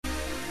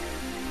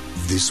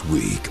This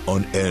week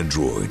on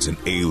Androids and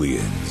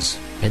Aliens.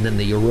 And then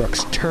the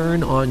Uruks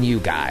turn on you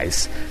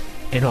guys,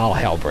 and all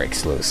hell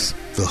breaks loose.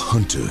 The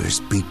hunters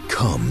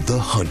become the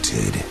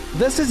hunted.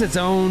 This is its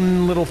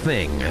own little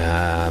thing,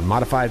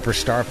 modified for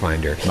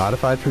Starfinder.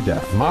 Modified for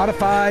death.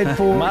 Modified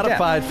for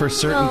Modified death. for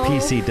certain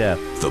PC death.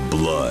 The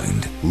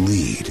blind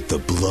lead the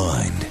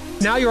blind.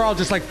 Now you're all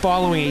just like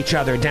following each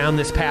other down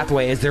this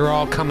pathway as they're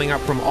all coming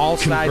up from all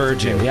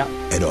Converging. sides. Yep.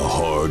 And a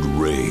hard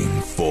rain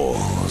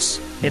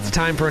falls. It's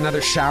time for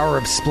another shower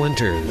of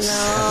splinters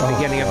at the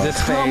beginning of this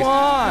phase. Come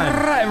on!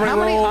 How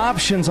many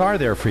options are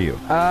there for you?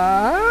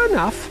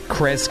 Enough.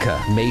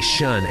 Kreska, Mei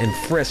Shun, and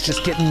Frisk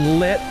just getting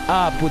lit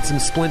up with some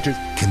splinters.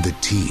 Can the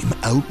team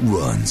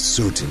outrun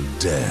certain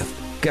death?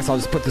 Guess I'll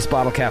just put this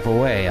bottle cap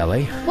away,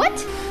 Ellie. What?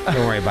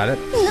 Don't worry about it.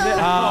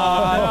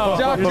 No.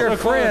 Dr.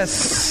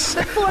 Frisk.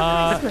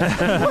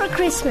 Before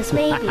Christmas,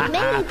 maybe.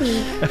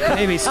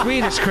 Maybe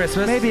Swedish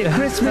Christmas. Maybe a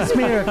Christmas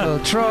miracle.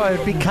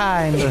 Troy, be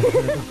kind.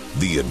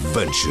 The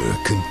adventure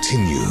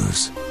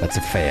continues. That's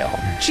a fail.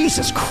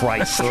 Jesus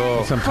Christ.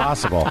 It's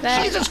impossible.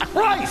 Jesus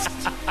Christ!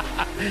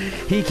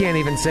 He can't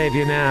even save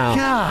you now.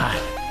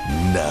 God.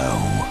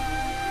 Now.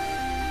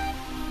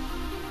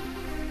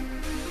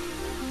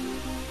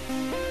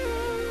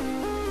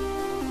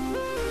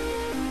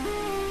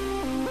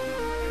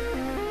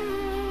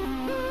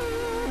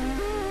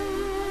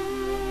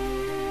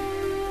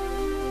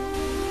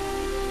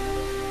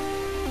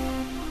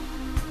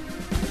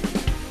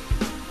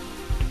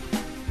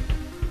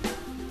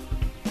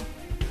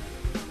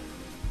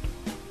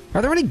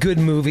 Are there any good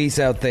movies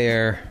out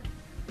there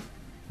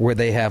where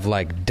they have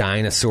like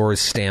dinosaurs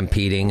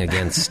stampeding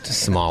against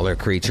smaller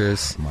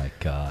creatures? Oh my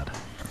God.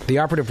 The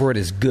operative word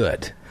is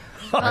good.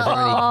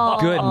 Are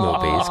there any good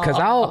movies? Because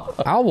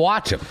I'll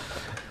watch them.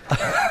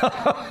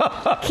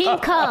 King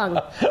Kong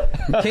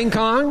King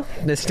Kong,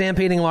 the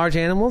stampeding large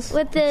animals.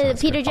 with the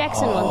Peter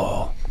Jackson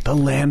one. The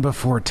Land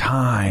Before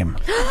Time.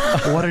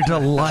 What a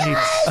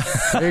delight.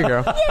 There you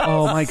go.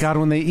 Oh, my God.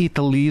 When they eat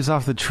the leaves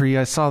off the tree,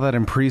 I saw that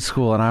in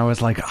preschool, and I was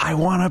like, I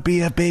want to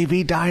be a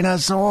baby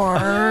dinosaur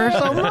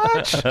so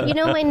much. You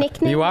know my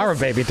nickname? You are a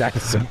baby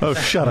dinosaur. Oh,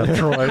 shut up,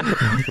 Troy.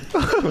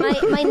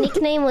 My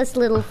nickname was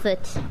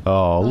Littlefoot.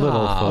 Oh,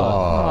 little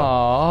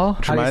How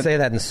do you Traumat- say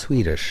that in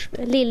Swedish?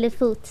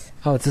 Lillefoot.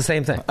 Oh, it's the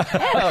same thing.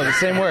 Oh, the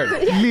same word.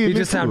 You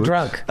just sound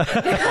drunk.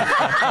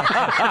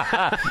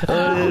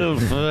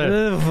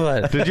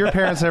 Did your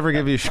parents ever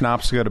give you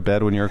schnapps to go to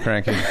bed when you were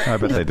cranky? I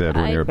bet they did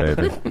when you were a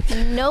baby.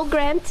 No,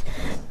 Grant.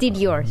 Did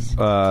yours?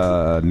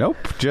 Nope.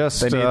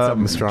 Just They need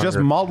something stronger. just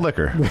malt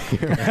liquor.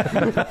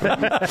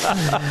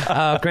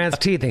 Grant's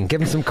teething.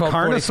 Give him some Colt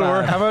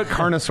Carnosaur. 45. How about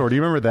Carnosaur? Do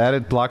you remember that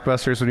at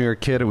Blockbusters when you were a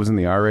kid? It was in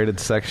the R-rated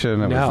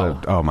section. It No.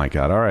 was oh my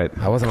God! All right,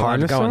 I wasn't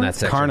allowed to go in that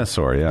section.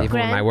 Carnosaur. Yeah, Even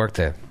when I worked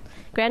there.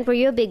 Grant, were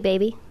you a big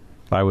baby?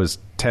 I was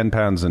 10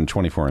 pounds and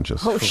 24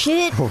 inches. Oh,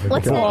 shit.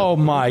 What's that? Oh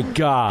my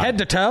God. Head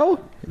to toe?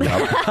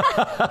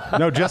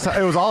 No, just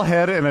it was all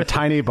head and a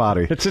tiny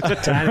body. It's just a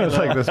tiny. It was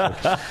like this.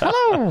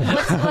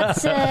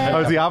 What's I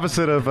was the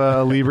opposite of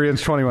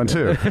Librian's 21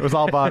 too. It was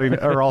all body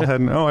or all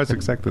head. And, oh, it's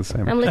exactly the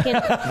same. I'm looking.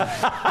 Now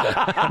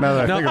that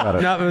I think about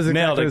it, No, it was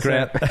Nailed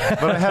exactly it, the same.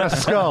 but I had a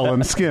skull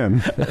and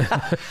skin.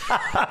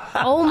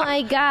 Oh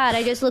my God!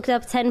 I just looked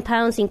up 10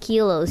 pounds in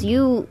kilos.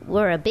 You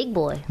were a big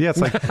boy. Yeah,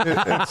 it's like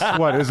it's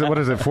what is it? What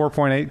is it?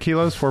 4.8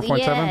 kilos?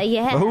 4.7?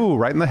 Yeah. Ooh,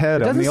 right in the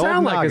head. It on doesn't the old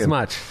sound like noggin. as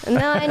much.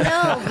 No, I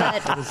know,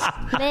 but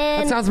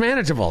man, That sounds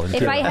manageable.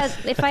 if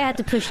I had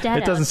to push that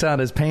It doesn't out.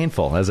 sound as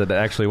painful as it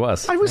actually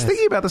was. I was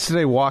thinking about this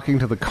today, walking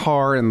to the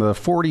car in the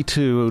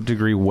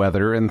 42-degree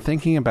weather and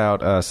thinking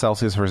about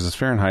Celsius versus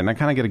Fahrenheit, and I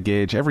kind of get a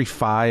gauge. Every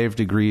 5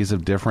 degrees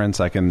of difference,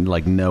 I can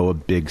know a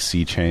big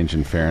sea change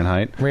in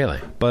Fahrenheit. Really?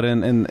 But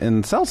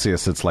in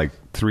Celsius, it's like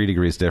 3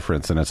 degrees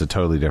difference, and it's a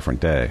totally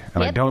different day.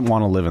 And I Yep. don't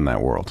want to live in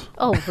that world.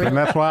 Oh, really? And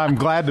that's why I'm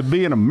glad to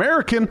be an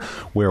American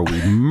where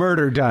we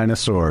murder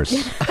dinosaurs.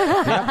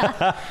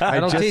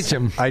 That'll teach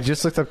him. I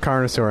just looked up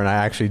Carnosaur, and I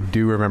actually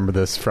do remember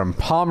this from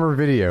Palmer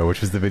Video,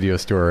 which was the video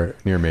store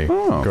near me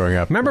growing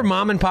up. Remember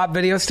mom and pop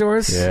video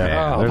stores?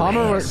 Yeah. Oh,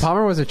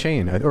 Palmer was a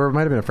chain, or it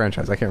might have been a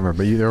franchise. I can't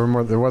remember,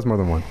 but there was more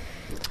than one.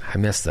 I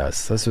miss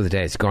those. Those were the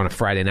days. Go on a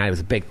Friday night. It was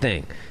a big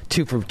thing.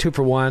 Two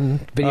for one.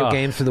 Video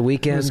games for the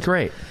weekend. It was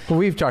great. Well,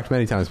 we've talked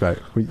many times about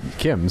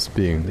Kim's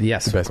being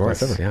Yes, the best of course.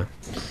 place ever. Yeah.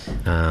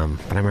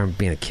 But I remember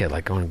being a kid,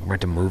 like going to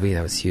rent a movie.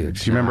 That was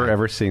huge. Do you remember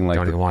ever seeing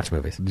Don't even watch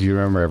movies. Do you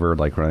remember ever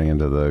running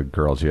into the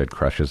girls you had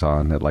crushes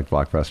on at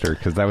Blockbuster?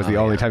 Because that was the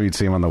only time you'd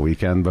see them on the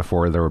weekend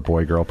before there were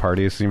boy-girl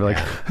parties. And you'd be like,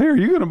 "Hey, are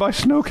you going to buy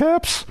snow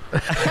caps?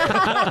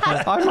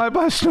 I might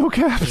buy snow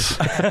caps."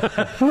 It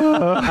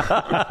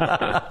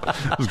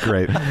was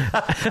great.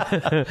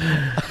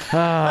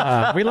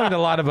 We learned a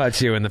lot about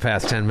you in the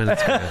past 10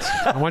 minutes. Chris.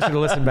 I want you to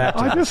listen back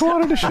to I this. just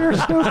wanted to share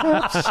snow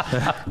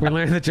caps. We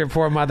learned that your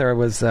poor mother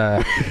was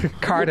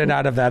carted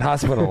out of that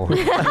hospital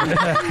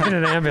in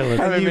an ambulance.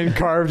 And they've been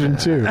carved in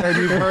two. And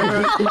you've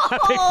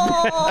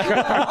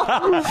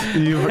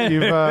heard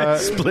you've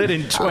Split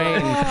in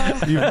twain.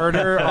 you've heard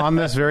her on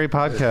this very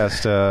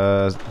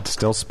podcast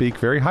still speak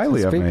very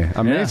highly of me.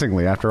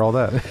 Amazingly, after all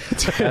that.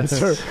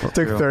 It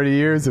took 30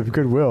 years of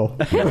goodwill.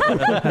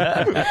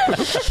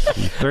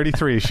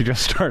 33. She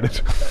just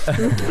started.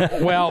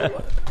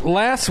 Well,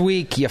 last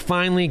week you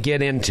finally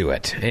get into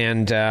it,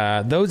 and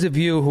those of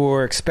you who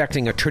are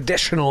expecting a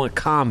traditional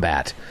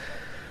combat,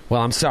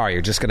 well, I'm sorry,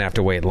 you're just going to have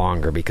to wait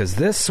longer because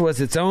this was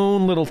its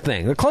own little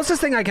thing. The closest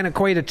thing I can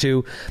equate it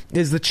to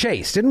is the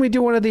chase. Didn't we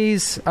do one of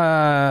these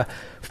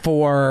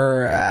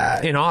for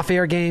an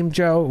off-air game,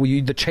 Joe?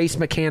 The chase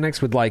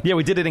mechanics with like... Yeah,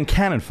 we did it in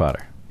Cannon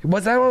Fodder.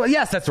 Was that?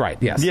 Yes, that's right.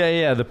 Yes.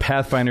 Yeah. The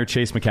Pathfinder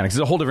chase mechanics.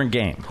 It's a whole different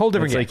game.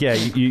 It's like,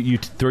 you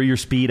throw your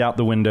speed out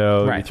the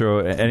window. Right. You throw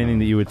anything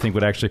that you would think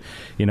would actually,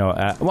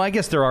 well, I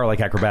guess there are like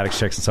acrobatics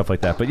checks and stuff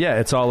like that. But yeah,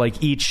 it's all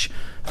like each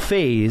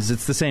phase.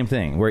 It's the same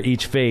thing where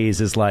each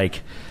phase is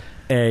like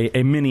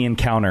a mini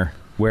encounter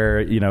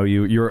where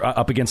you're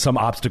up against some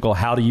obstacle.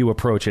 How do you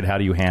approach it? How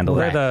do you handle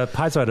it? The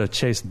Pies had a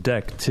chase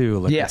deck too,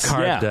 like Yes. a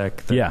card Yeah.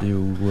 deck that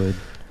you would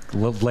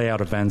lay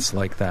out events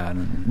like that.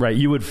 Right,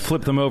 you would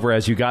flip them over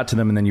as you got to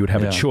them, and then you would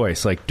have Yeah. a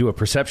choice, like do a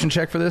perception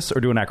check for this, or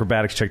do an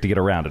acrobatics check to get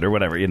around it, or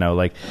whatever.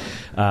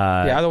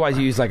 Otherwise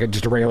you use like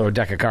just a regular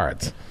deck of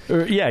cards.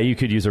 You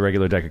could use a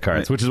regular deck of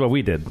cards, which is what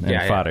we did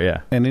in Fodder.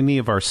 Yeah. And any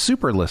of our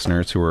super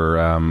listeners who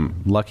were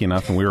lucky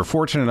enough, and we were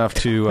fortunate enough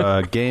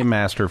to game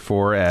master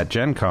for at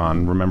Gen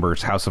Con,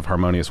 remembers House of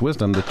Harmonious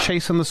Wisdom, the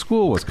chase in the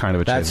school was kind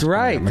of a chase. That's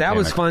right. That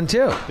was fun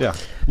too. Yeah.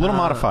 A little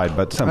modified,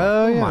 but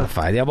similar.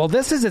 Modified. Yeah. Well,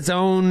 this is its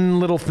own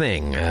little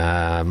thing.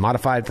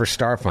 Modified for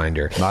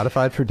Starfinder.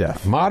 Modified for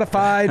death.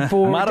 Modified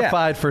for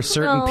Modified for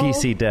certain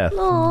PC death.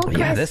 Oh,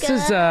 Yeah, this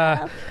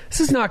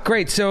is not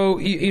great. So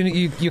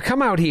you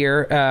come out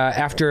here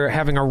after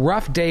having a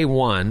rough day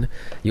one.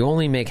 You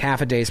only make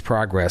half a day's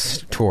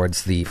progress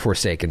towards the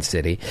Forsaken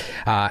City,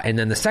 and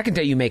then the second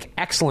day you make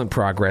excellent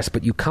progress.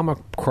 But you come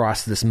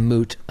across this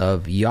moot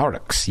of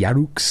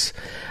Yaruks,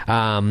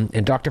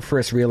 and Dr.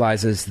 Friss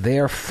realizes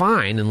they're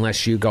fine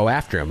unless you go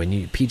after them.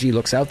 And PG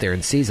looks out there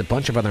and sees a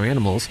bunch of other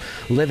animals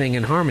living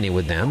in harmony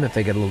with them. If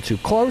they get a little too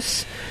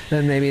close,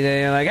 then maybe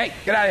they're like, "Hey,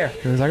 get out of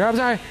here!" And he's like, "Oh,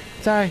 I'm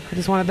sorry, I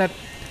just wanted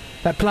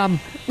that plum."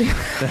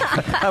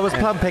 I was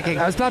plum picking.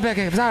 I'm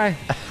sorry.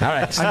 All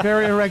right. I'm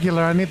very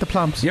irregular. I need the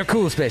plums. You're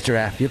cool, Space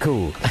Giraffe. You're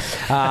cool.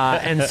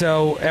 And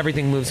so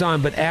everything moves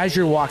on. But as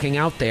you're walking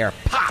out there,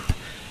 pop!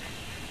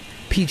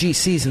 PG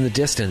sees in the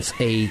distance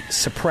a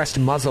suppressed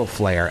muzzle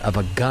flare of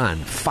a gun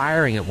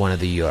firing at one of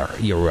the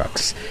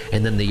Yaruks.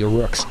 And then the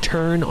Yaruks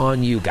turn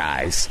on you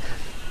guys,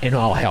 and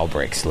all hell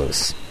breaks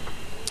loose.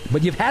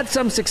 But you've had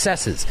some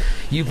successes.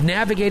 You've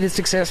navigated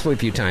successfully a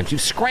few times.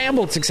 You've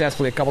scrambled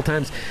successfully a couple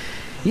times.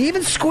 You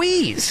even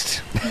squeezed.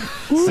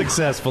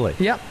 Successfully.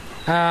 Yep.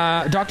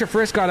 Dr.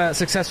 Frisk got a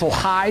successful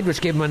hide, which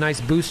gave him a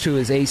nice boost to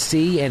his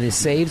AC and his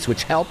saves,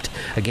 which helped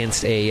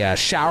against a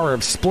shower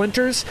of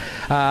splinters.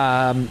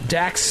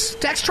 Dax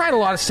tried a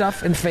lot of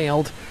stuff and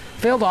failed.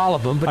 Failed all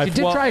of them, but you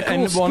did try a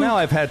cool spook. Now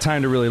I've had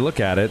time to really look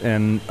at it,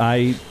 and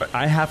I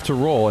have to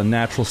roll a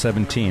natural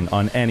 17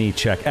 on any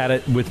check at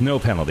it with no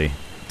penalty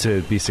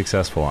to be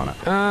successful on it.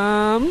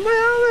 Well,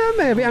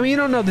 maybe. I mean, you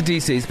don't know the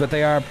DCs, but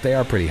they are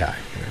pretty high.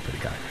 They're pretty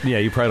high. Yeah,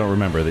 you probably don't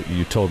remember that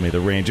you told me the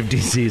range of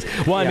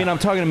DCs. Well, I mean, I'm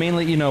talking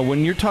mainly,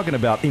 when you're talking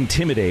about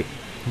intimidate,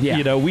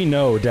 we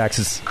know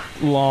Dax's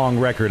long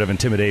record of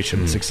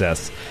intimidation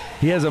success.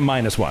 He has a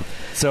 -1.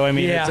 So, I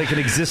mean, it's like an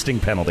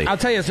existing penalty. I'll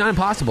tell you, it's not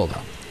impossible,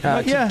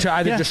 though. To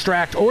either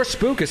distract or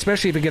spook,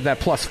 especially if you get that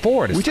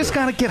 +4 to We just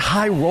got to get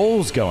high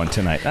rolls going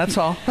tonight. That's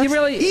all. You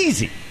really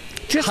easy.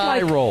 Just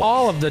high like rolls.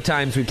 all of the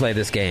times we play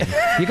this game,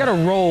 you got to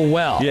roll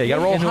well. Yeah, you got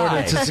to roll in high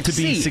order to to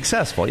succeed be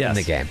successful. Yes. in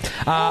the game.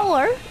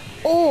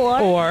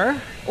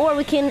 Or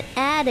we can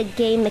add a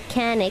game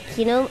mechanic.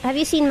 Have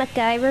you seen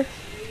MacGyver?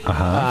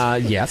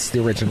 Yes, the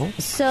original.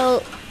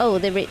 So,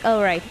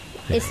 right.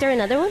 Is there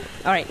another one?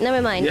 All right,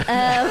 never mind.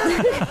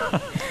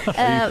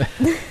 Are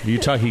you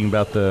talking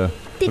about the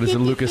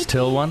Lucas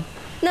Till one?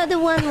 No, the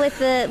one with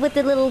the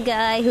little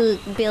guy who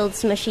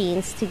builds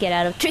machines to get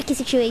out of tricky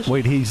situations.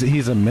 Wait,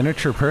 he's a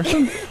miniature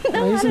person?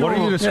 What are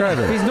you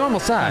describing? He's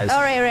normal size.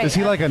 All right. Is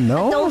he like a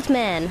gnome? Adult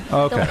man.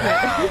 Okay.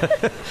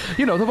 Adult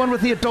man. The one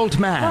with the adult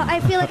man. Well, I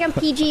feel like I'm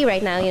PG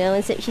right now,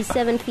 and so she's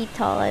 7 feet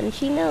tall, and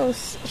she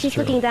knows she's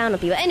looking down on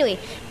people. Anyway,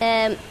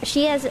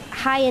 she has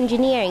high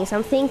engineering, so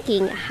I'm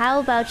thinking,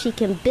 how about she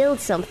can build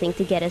something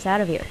to get us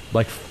out of here?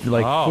 Like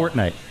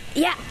Fortnite.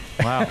 Yeah.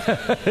 Wow.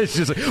 It's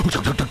just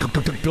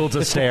like builds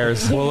a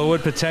stairs. Well, it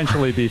would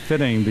potentially be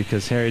fitting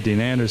because Harry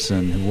Dean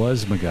Anderson, who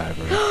was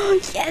MacGyver,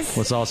 Yes.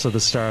 was also the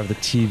star of the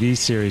TV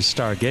series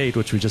Stargate,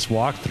 which we just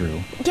walked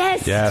through.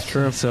 Yes. Yeah, it's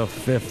true. So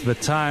if the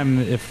time,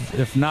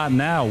 if not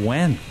now,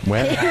 when?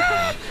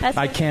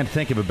 I can't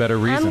think of a better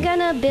reason. I'm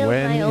gonna build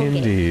my own game.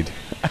 Indeed.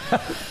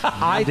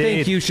 I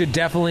think you should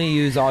definitely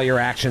use all your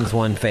actions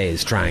one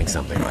phase trying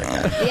something like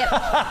that.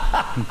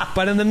 Yep.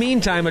 But in the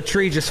meantime, a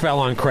tree just fell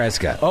on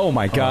Kreska. Oh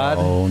my God!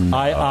 Oh, no.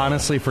 I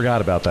honestly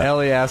forgot about that.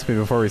 Ellie asked me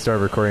before we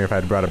started recording if I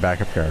had brought a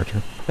backup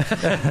character.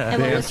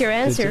 And what was your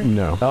answer?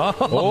 No.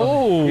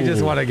 Oh, You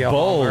just want to go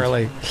home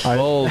early.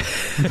 Bold.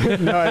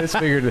 No, I just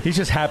figured He's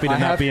just happy to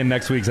not be in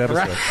next week's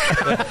episode.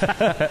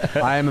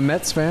 I am a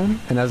Mets fan,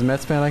 and as a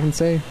Mets fan, I can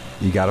say,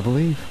 you gotta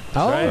believe.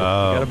 Oh, Right? You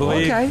gotta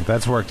believe. okay.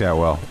 That's worked out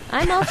well.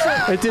 I'm also.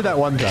 It did that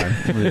one time.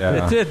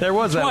 Yeah. It did. There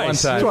was that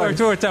Twice. one time. It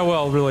worked out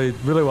well, really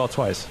well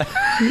twice.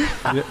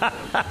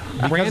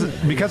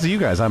 Because of you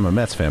guys, I'm a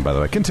Mets fan, by the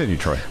way. Continue,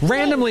 Troy. I'm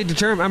randomly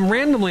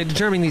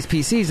determining these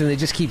PCs, and they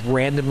just keep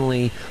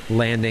randomly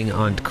landing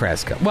on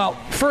Kreska. Well,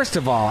 first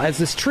of all, as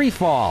this tree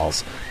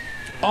falls,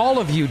 all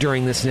of you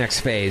during this next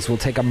phase will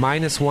take a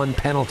 -1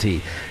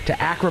 penalty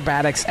to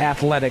acrobatics,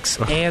 athletics,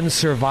 and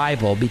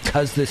survival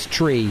because this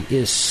tree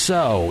is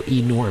so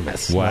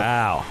enormous.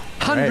 Wow.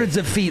 Hundreds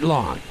of feet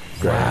long.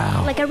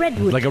 Wow. Like a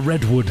redwood. Like a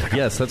redwood.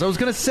 Yes, that's what I was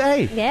going to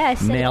say. Yeah, I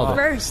said Nailed it it.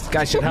 first.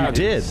 Guys should You have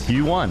did.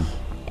 You won.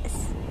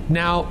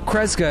 Now,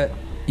 Kreska,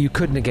 you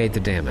could negate the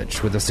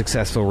damage with a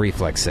successful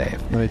reflex save.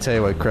 Let me tell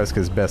you what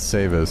Kreska's best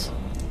save is.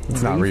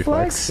 It's not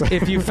reflex.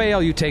 If you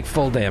fail, you take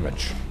full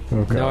damage.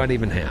 Okay. Not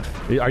even half.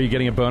 Are you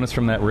getting a bonus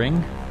from that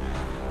ring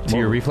to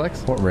your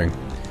reflex? What ring?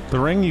 The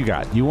ring you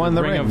got. You won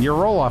the Ring ring. of- Your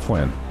roll-off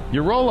win.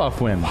 Your roll-off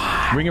win.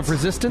 Ring of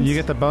resistance? You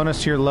get the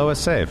bonus to your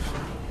lowest save.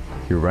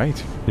 You're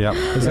right. Yep.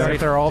 If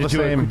they're all the Did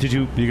you- same, Did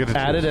you, get to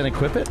add choose. it and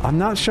equip it? I'm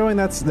not showing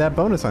that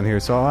bonus on here,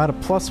 so I'll add a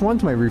 +1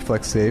 to my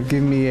reflex save.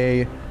 Give me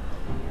a.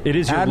 It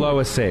is your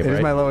lowest save, It right?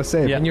 is my lowest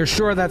save. Yeah. And you're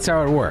sure that's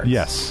how it works?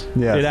 Yes.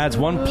 Yes. It adds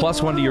 1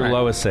 + 1 to your Right.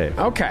 lowest save.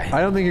 Okay.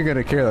 I don't think you're going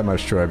to care that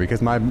much, Troy,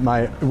 because my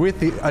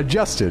with the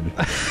adjusted,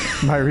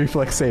 my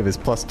reflex save is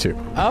 +2.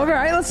 All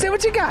right, let's see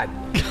what you got.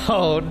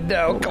 Oh,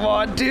 no. Come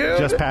on, dude.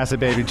 Just pass it,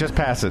 baby. Just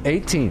pass it.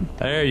 18.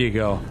 There you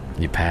go.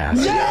 You pass.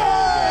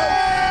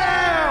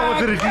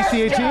 Was it a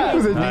DC 18?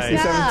 Was it Nice. DC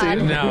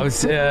 17? No,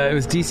 it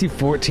was DC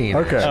 14.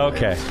 Okay.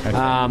 Okay.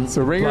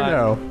 So ring or but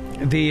no?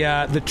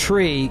 The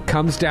tree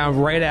comes down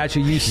right at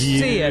you. You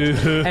see it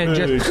and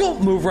just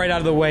move right out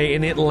of the way,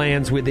 and it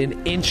lands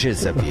within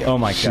inches of you. Oh,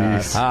 my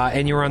God.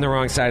 And you're on the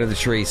wrong side of the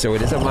tree, so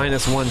it is a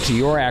 -1 to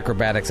your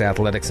acrobatics,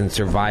 athletics, and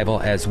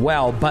survival as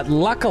well. But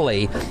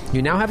luckily,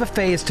 you now have a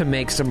phase to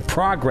make some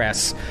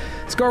progress.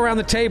 Let's go around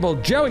the table.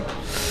 Joey.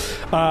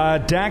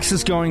 Dax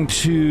is going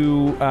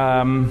to...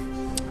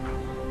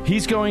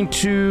 he's going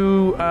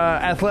to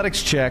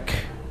athletics check...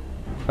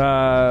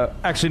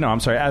 actually, no, I'm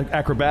sorry.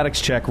 Acrobatics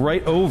check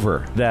right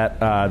over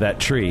that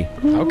tree.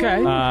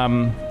 Okay.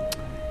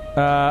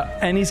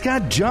 And he's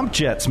got jump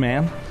jets,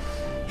 man.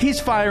 He's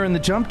firing the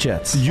jump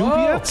jets.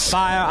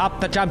 Fire up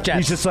the jump jets.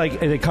 He's just like,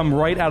 they come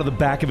right out of the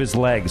back of his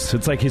legs.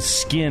 It's like his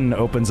skin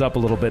opens up a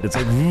little bit. It's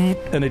like,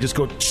 and they just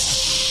go,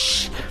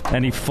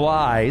 and he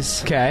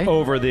flies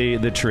over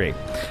the tree.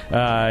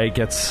 He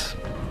gets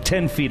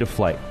 10 feet of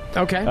flight.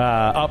 Okay.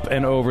 Up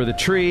and over the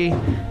tree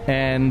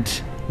and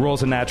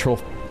rolls a natural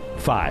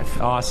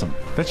 5. Awesome.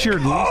 That's your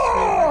least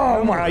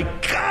Oh, my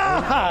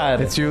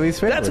God. It's your least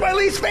favorite. That's my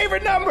least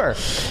favorite number.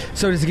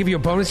 So does it give you a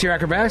bonus to your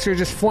acrobatics, or you're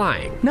just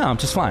flying? No, I'm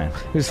just flying.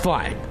 You're just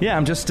flying. Yeah,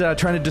 I'm just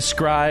trying to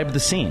describe the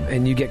scene.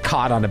 And you get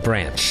caught on a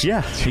branch.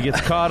 Yeah, he gets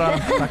caught on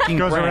a fucking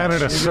goes branch. around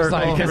in a circle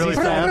like- really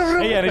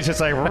fast. Yeah, and he's just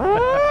like...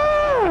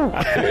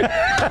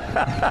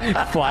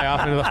 Fly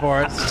off into the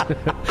forest.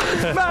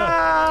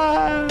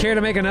 Care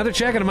to make another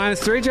check at a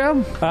 -3,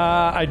 Joe?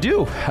 I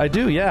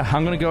do, yeah.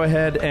 I'm going to go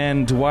ahead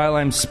and while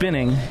I'm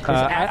spinning,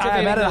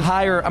 I'm at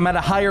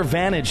a higher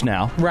vantage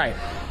now. Right.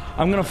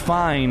 I'm going to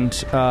find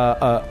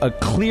a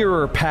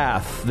clearer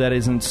path that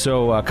isn't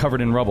so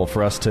covered in rubble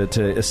for us to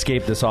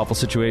escape this awful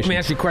situation. Let me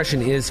ask you a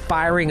question. Is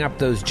firing up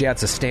those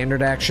jets a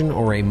standard action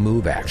or a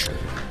move action?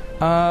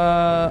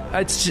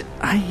 I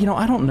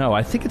don't know.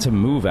 I think it's a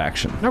move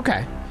action.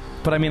 Okay.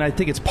 But I mean, I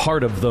think it's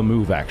part of the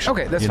move action.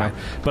 Okay, that's fine.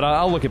 But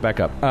I'll look it back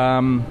up.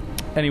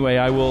 Anyway,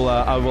 I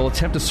will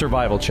attempt a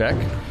survival check.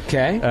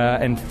 Okay.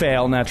 And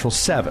fail natural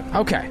 7.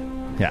 Okay.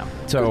 Yeah.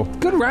 So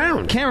Good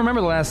round. can't remember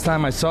the last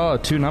time I saw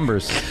 2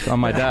 numbers on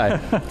my die.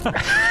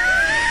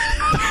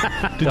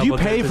 Did you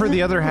pay for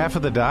the other half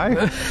of the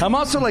die? I'm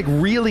also like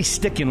really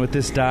sticking with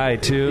this die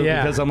too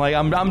Yeah. because I'm like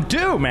I'm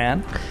due,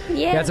 man.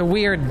 Yeah. That's a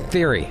weird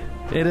theory.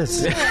 It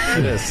is. It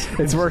is.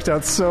 It's worked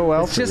out so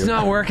well It's for just you.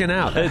 not working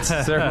out. It's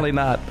certainly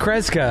not.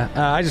 Kreska,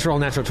 I just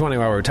rolled natural 20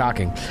 while we were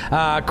talking.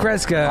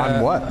 Kreska.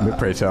 On what,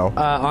 pray tell?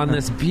 On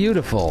this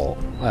beautiful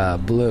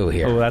blue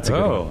here. Oh, that's a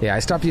good one. Yeah, I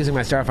stopped using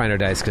my Starfinder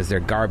dice because they're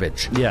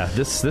garbage. Yeah,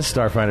 this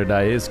Starfinder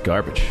die is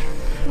garbage.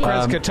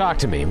 Kreska, talk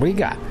to me. What do you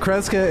got?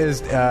 Kreska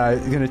is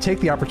going to take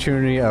the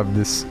opportunity of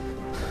this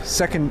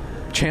second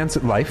chance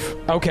at life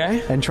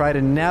Okay. and try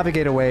to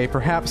navigate away,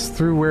 perhaps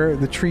through where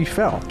the tree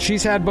fell.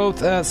 She's had both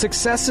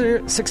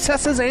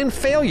successes and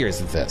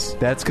failures at this.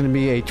 That's going to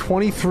be a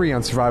 23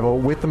 on survival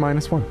with the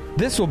 -1.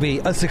 This will be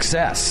a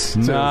success.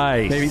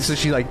 Nice. Maybe so.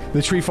 She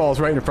the tree falls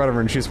right in front of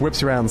her, and she just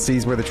whips around and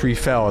sees where the tree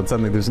fell, and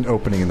suddenly there's an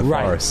opening in the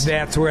Right. forest.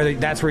 That's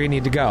where you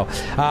need to go.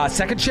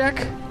 Second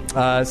check.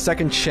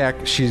 Second check,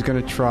 she's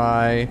going to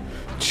try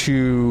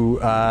to.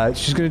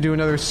 She's going to do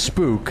another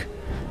spook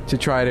to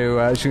try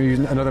to. She's going to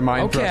use another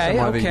mind thrust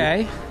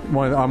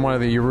on one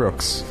of the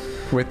Uruks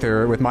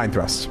with mind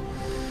thrust.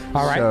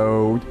 All right.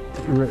 So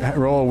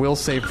roll a will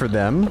save for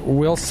them.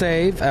 Will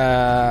save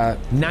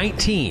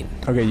 19.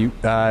 Okay,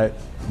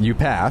 you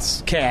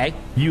pass. Okay.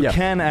 You Yep.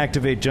 can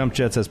activate jump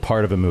jets as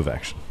part of a move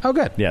action. Oh,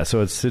 good. Yeah,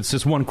 so it's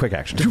just one quick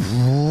action.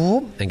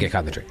 And get caught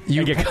in the tree.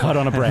 You get caught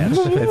on a branch.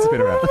 It's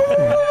been around.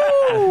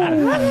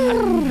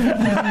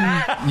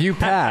 You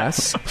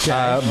pass,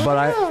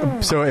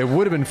 so it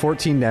would have been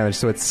 14 damage,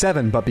 so it's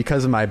 7. But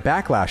because of my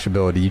backlash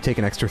ability, you take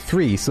an extra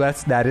 3. So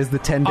that is the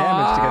 10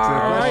 damage to get to the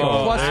All right.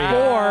 threshold. Plus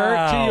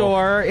 4 to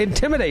your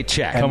intimidate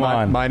check. And Come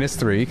on.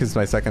 -3 because it's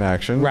my second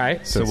action.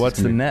 Right. So it's what's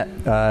the gonna be- net?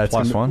 It's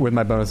Plus gonna- 1? With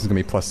my bonus, it's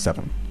going to be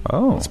 +7.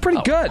 Oh. It's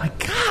pretty good.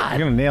 You're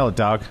going to nail it,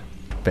 dog.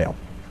 Fail.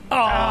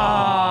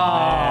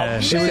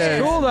 She was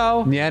cool,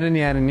 though. Nyana,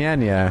 nyana,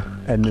 nyana.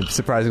 And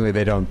surprisingly,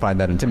 they don't find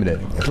that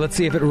intimidating. Let's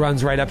see if it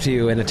runs right up to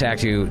you and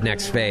attacks you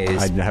next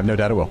phase. I have no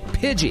doubt it will.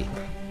 Pidgey.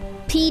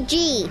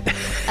 PG.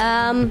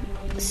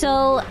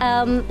 So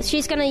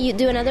she's gonna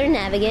do another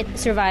navigate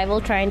survival,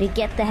 trying to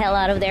get the hell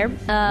out of there.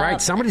 Right.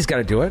 Somebody's got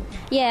to do it.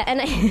 Yeah,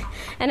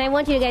 and I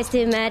want you guys to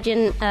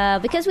imagine,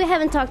 because we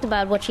haven't talked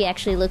about what she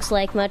actually looks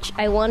like much.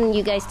 I want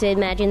you guys to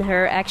imagine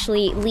her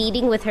actually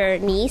leading with her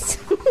knees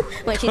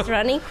when she's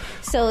running.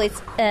 So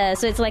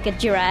it's like a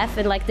giraffe,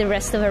 and like the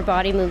rest of her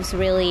body moves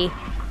really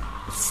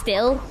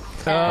still.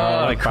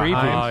 Like creepy.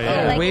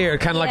 Like- Weird.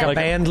 Kind of like yeah. a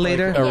band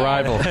leader.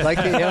 Arrival. Like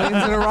the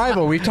aliens in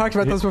Arrival. We've talked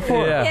about those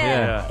before.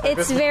 Yeah,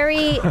 it's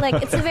very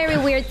it's a very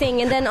weird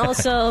thing, and then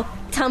also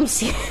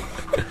Tumsy.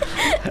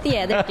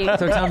 Yeah, they're cute.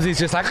 So Tumsy's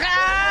just like,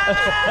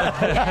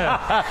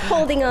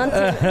 Holding on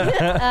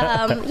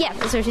to. Yeah,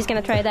 so she's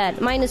gonna try that.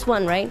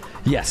 -1, right?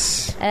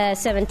 yes.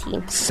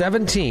 17.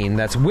 17.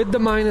 That's with the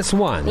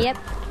 -1. Yep.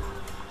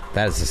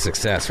 That is a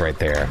success right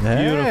there.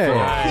 Beautiful.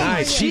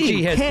 Nice.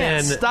 Gigi has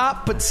been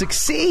stop but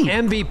succeed.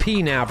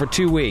 MVP now for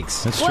 2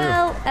 weeks. That's true.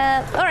 Well,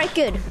 all right,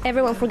 good.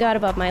 Everyone forgot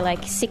about my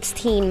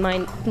 16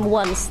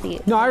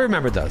 -1s. No, I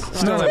remember those.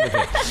 Still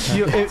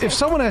MVP. If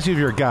someone asks you if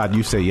you're a god,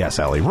 you say yes,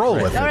 Ellie. Roll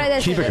with All it. right,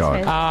 that's Keep it, it that's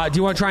going. fine. Do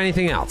you want to try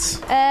anything else?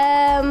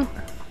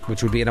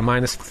 Which would be at a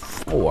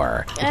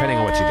 -4, depending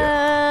on what you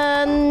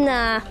do.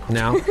 Nah.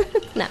 No?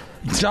 No.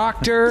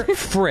 Dr.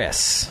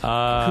 Friss.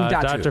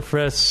 Dr.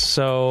 Friss,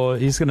 so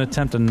he's going to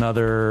attempt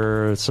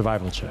another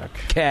survival check.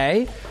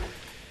 Okay.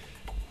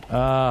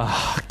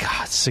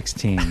 God,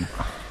 16.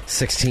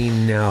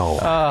 16, no.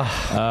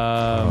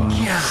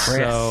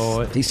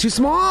 So, He's too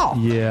small.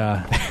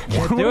 yeah.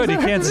 Can't do it. He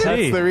can't see.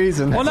 That's the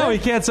reason. Well, no, he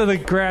can't see. The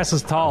grass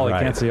is tall. Right.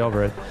 He can't see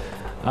over it.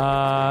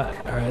 All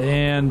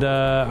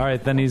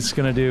right, then he's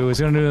gonna do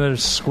another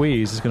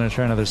squeeze. He's gonna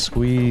try another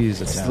squeeze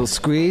Little attempt.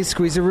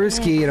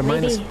 squeeze-a-rooski at a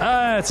Maybe,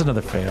 It's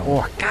another fail.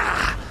 Oh,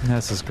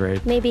 This is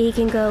great. maybe he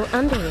can go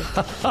under it.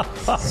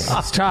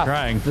 it's tough.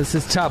 Trying. This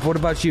is tough. What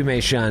about you, Mei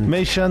Shun?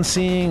 Mei Shun,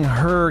 seeing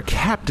her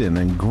captain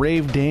in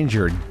grave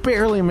danger,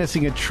 barely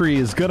missing a tree,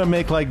 is going to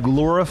make like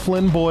Laura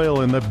Flynn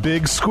Boyle in The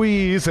Big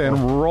Squeeze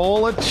and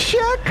roll a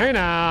check. Hey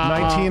now.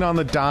 19 on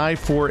the die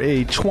for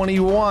a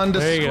 21 to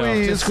There you go.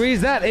 squeeze. To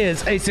squeeze, that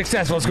is a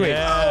successful squeeze.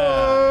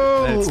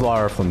 It's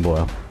Laura Flynn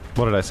Boyle.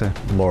 What did I say?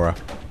 Laura.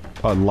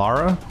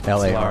 Lara?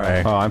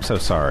 Lara. Oh, I'm so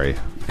sorry.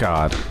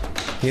 God.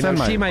 You know, Send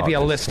my she might be a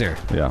apologies. listener.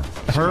 Yeah.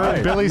 Her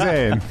and Billy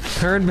Zane.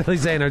 Her and Billy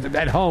Zane are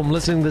at home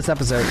listening to this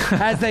episode,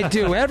 as they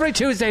do every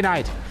Tuesday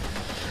night.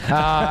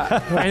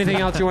 Anything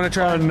else you want to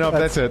try? No,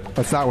 that's it.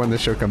 That's not when this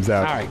show comes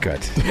out. All right,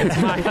 good. It's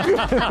mine.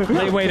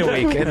 They wait a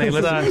week and they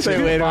listen to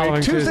the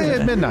following Tuesday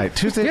at midnight.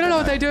 Tuesday. You don't know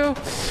what they do?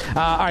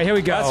 All right, here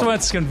we go. That's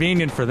what's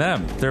convenient for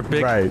them. They're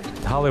big Right.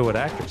 Hollywood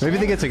actors. Maybe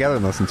they get together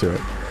and listen to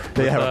it.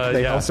 They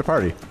host a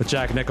party With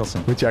Jack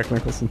Nicholson. with Jack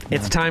Nicholson.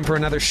 It's time for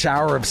another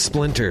shower of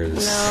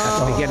splinters at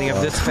the beginning of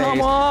this phase.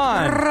 Come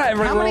on.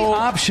 Every How many roll.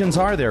 options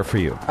are there for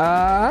you?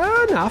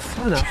 Enough.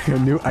 I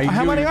knew How you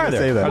many were are gonna there?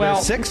 Say that. Well,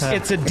 six?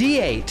 It's a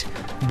D8,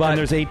 but And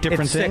there's 8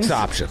 different it's things? 6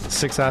 options.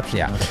 6 options.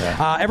 Yeah.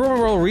 Okay. Everyone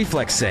roll a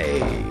reflex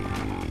save.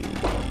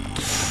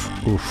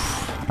 All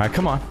right,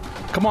 come on.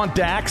 Come on,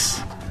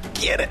 Dax.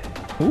 Get it.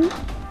 What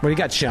do you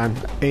got, Sean?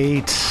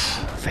 8.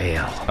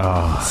 Fail.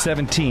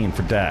 17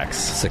 for Dax.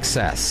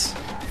 Success.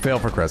 Fail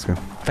for Kreska.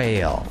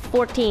 Fail.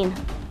 14.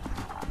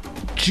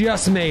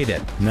 Just made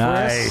it.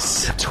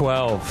 Nice.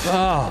 12.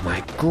 Oh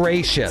my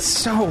gracious!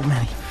 So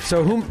many.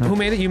 So who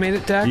made it? You made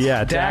it, Dax.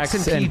 Yeah, Dax,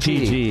 Dax and and PG.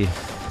 PG.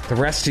 The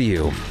rest of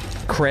you,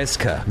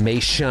 Kreska, Mei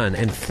Shun,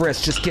 and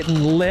Frisk, just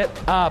getting lit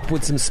up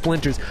with some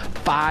splinters.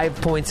 5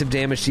 points of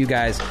damage to you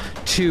guys.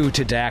 2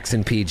 to Dax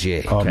and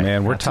PG. Oh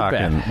man, we're not too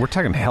bad.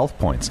 talking health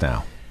points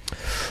now.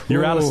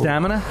 You're out of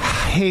stamina?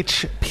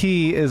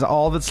 HP is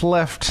all that's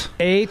left.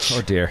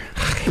 Oh dear.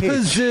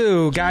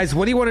 Kazoo, guys,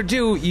 what do you want to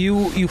do?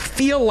 You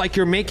feel like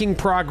you're making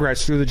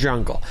progress through the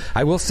jungle.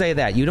 I will say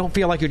that. You don't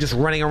feel like you're just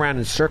running around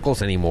in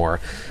circles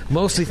anymore,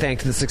 mostly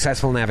thanks to the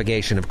successful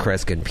navigation of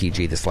Kreska and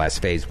PG this last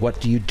phase.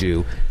 What do you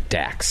do,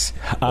 Dax?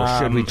 Or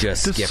should we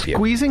just Does skip you?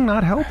 squeezing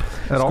not help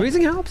at all?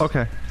 Squeezing helps.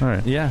 Okay. All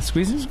right. Yeah,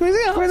 squeezing helps.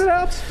 Squeezing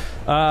helps.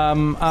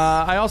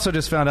 I also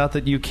just found out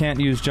that you can't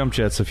use jump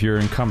jets if you're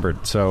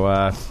encumbered.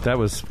 So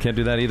can't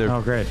do that either.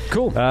 Oh, great.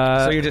 Cool.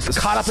 So you're just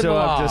caught up in the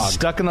log. I'm just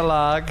stuck in the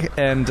log,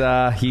 and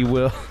he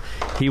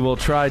will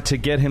try to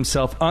get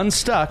himself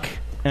unstuck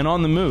and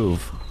on the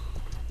move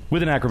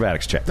with an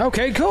acrobatics check.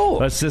 Okay, cool.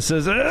 Let's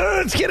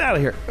get out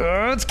of here.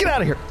 Let's get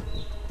out of here.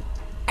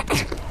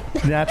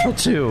 Natural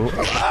 2.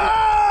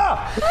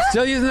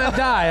 Still using that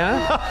die,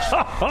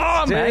 huh?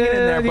 I'm hanging in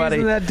there, buddy.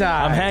 Using that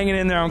die. I'm hanging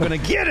in there. I'm going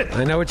to get it.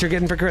 I know what you're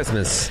getting for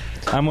Christmas.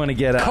 I'm going to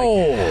get a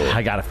Cold.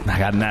 I got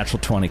a natural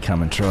 20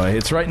 coming, Troy.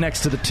 It's right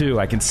next to the 2.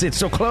 I can see it's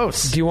so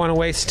close. Do you want to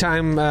waste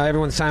time,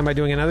 everyone's time, by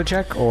doing another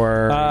check,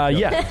 or?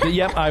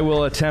 Yep. I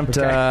will attempt.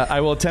 Okay. I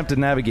will attempt a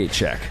navigate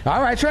check.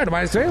 All right, try it.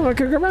 -3. Look,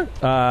 come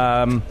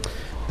on.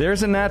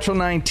 There's a natural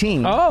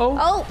 19.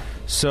 Oh.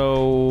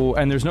 So,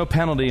 and there's no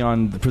penalty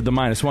for the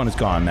 -1 is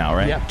gone now,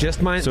 right? Yep,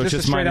 just minus. So it's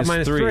just straight up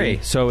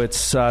 -3. So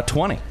it's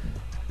 20.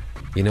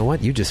 You know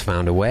what? You just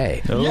found a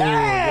way. Oh,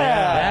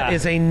 yeah! That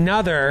is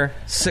another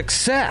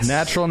success.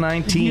 Natural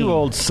 19. You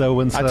old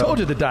so-and-so. I told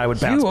you the die would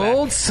bounce You back.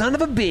 old son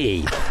of a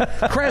bee.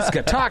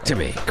 Kreska, talk to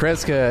me.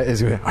 Kreska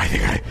is. I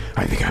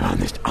think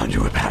I'm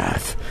onto a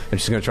path,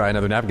 and she's going to try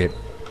another navigate.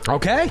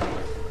 Okay.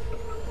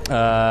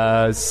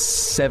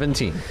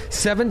 17.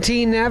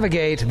 17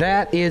 navigate.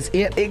 That is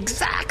it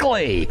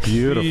exactly.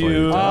 Beautifully.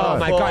 Oh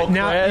my God!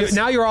 Chris.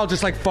 Now you're all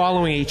just like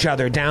following each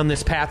other down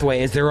this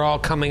pathway as they're all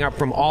coming up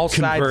from all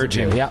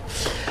Converging. sides.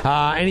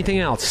 Yep. Anything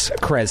else,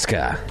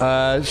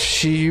 Kreska?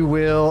 She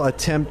will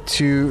attempt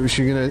to.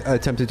 She's going to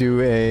attempt to do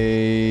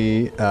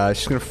a.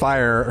 She's going to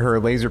fire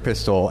her laser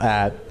pistol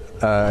at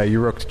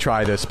Uruk to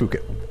try to spook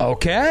it.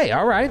 Okay.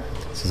 All right.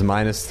 This is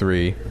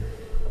 -3.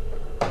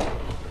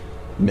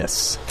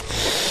 Miss.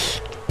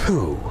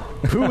 Pooh.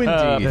 Pooh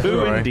indeed.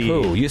 Pooh Troy. indeed.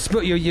 Pooh.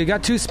 You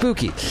got too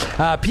spooky.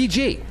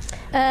 PG.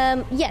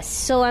 Yes,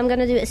 so I'm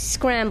gonna do a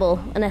scramble,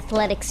 an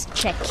athletics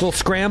check. Little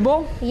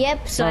scramble.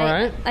 Yep. So All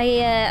right.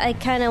 I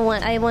kind of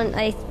want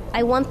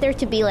I want there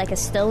to be like a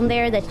stone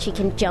there that she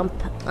can jump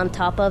on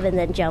top of and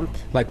then jump.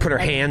 Like put her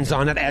hands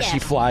on it as she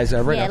Yeah. flies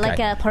over it. Yeah, Okay. like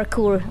a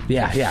parkour.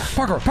 Yeah.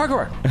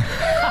 Parkour.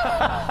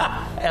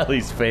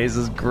 Ellie's face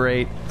is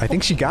great. I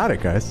think she got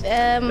it, guys.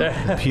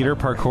 Peter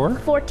Parkour?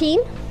 14.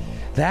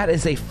 That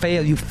is a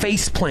fail. You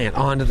face plant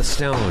onto the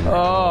stone.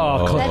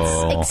 Oh,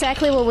 That's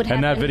exactly what would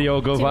happen. and that video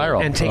will go to me.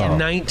 viral. And take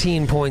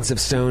 19 points of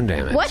stone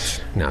damage.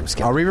 What? No, I'm just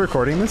Are kidding. we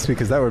recording this?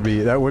 Because that would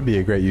be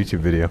a great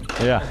YouTube video.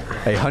 Yeah.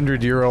 A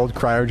 100-year-old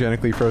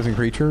cryogenically frozen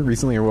creature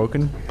recently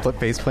awoken,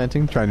 face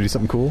planting, trying to do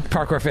something cool.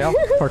 Parkour fail.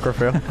 Parkour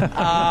fail.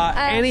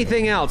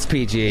 Anything else,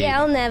 PG? Yeah,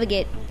 I'll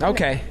navigate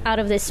Okay. out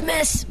of this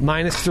mess.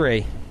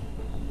 -3.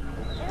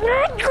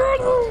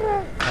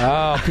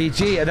 Oh,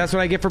 PG. That's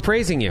what I get for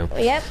praising you.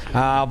 Yep.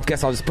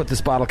 Guess I'll just put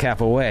this bottle cap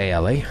away,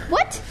 Ellie.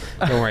 What?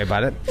 Don't worry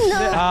about it.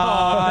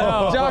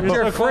 No.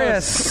 Dr.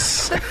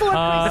 Friss. Before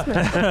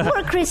Christmas.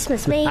 Before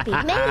Christmas, maybe.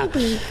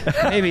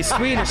 Maybe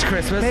Swedish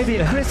Christmas. Maybe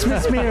a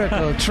Christmas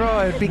miracle.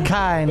 Troy, be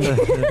kind.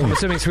 I'm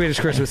assuming Swedish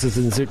Christmas is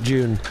in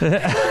June.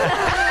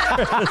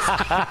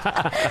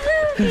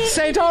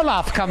 St.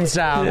 Olaf comes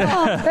down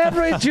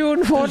every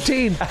June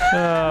 14th.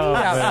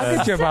 Yeah, I'll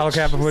get you a bottle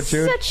cap before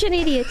June. Such an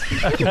idiot.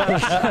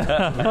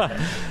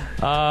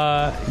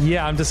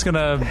 Yeah, I'm just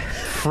gonna.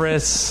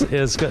 Friss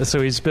is so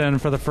he's been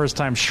for the first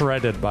time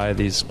shredded by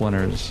these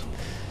splinters.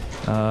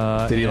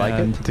 Did he like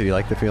it? Did he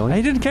like the feeling?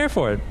 He didn't care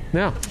for it.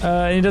 No.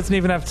 He doesn't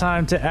even have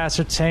time to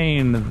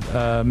ascertain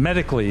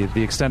medically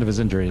the extent of his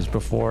injuries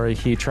before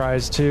he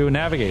tries to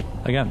navigate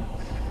again.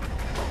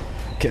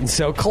 Getting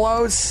so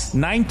close.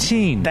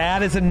 19.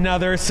 That is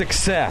another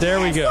success. There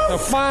we go. So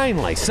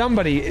finally,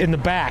 somebody in the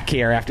back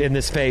here, after in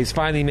this phase,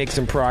 finally makes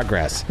some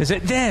progress. Is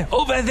it there,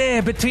 over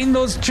there, between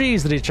those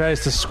trees that he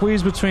tries to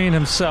squeeze between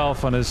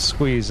himself on his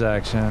squeeze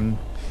action?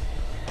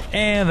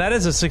 And that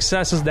is a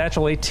success. Is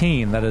natural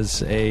 18. That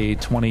is a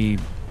 28.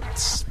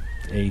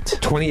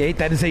 28.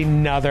 That is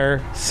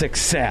another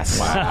success.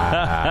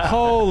 Wow.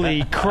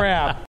 Holy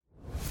crap.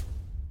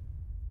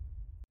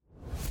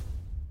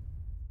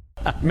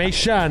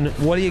 Meishan,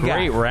 what do you got?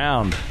 Great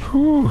round.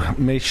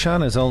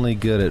 Meishan is only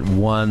good at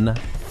one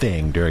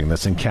thing during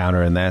this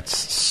encounter, and that's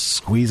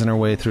squeezing her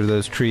way through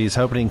those trees,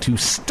 hoping to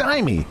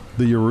stymie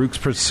the Uruk's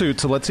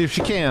pursuit. So let's see if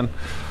she can.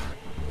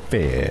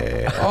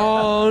 Fair.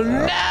 Oh,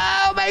 no,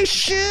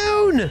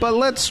 Meishan! But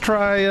let's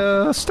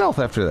try stealth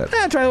after that.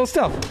 Yeah, try a little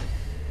stealth.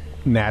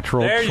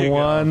 natural There you go.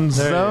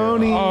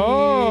 Twanzoni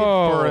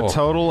for a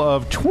total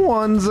of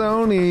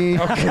Twanzoni.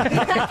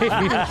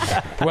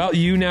 Well,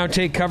 you now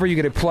take cover. You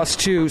get a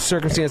 +2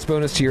 circumstance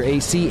bonus to your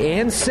AC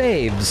and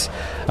saves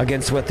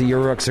against what the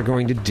Uruks are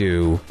going to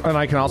do. And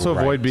I can also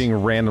avoid being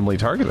randomly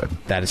targeted.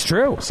 That is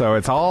true. So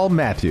it's all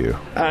Matthew.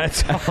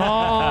 It's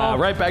all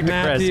Right back to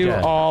Matthew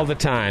Kreska. all the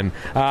time.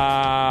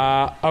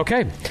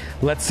 Okay,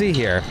 let's see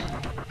here.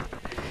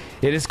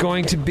 It is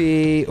going to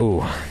be...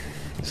 Ooh,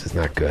 this is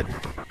not good.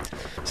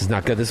 This is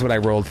not good. This is what I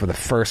rolled for the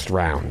first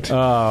round.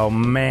 Oh,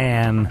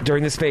 man.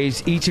 During this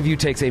phase, each of you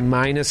takes a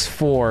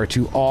 -4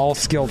 to all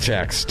skill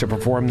checks to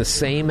perform the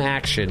same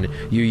action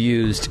you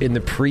used in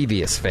the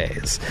previous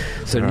phase.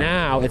 So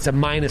now it's a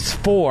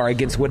 -4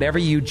 against whatever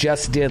you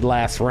just did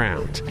last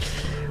round.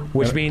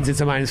 Which means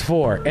it's a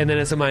 -4, and then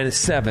it's a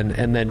 -7,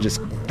 and then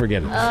just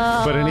forget it.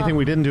 But anything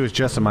we didn't do is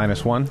just a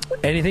 -1?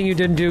 Anything you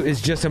didn't do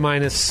is just a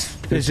minus.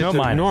 There's just no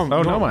a minus.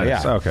 normal. No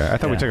minus. Yeah. Okay, I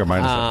thought we took a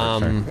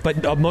minus.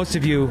 But most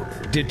of you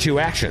did 2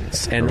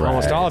 actions, and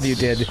almost all of you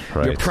did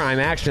your prime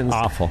actions.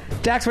 Awful.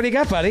 Dax, what do you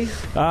got, buddy?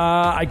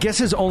 I guess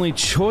his only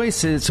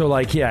choice is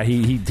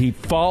he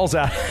falls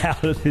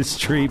out of this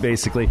tree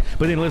basically,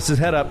 but then lifts his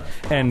head up,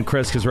 and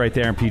Kreska's right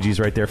there, and PG's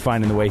right there,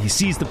 finding the way. He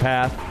sees the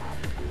path.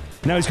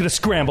 Now he's going to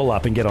scramble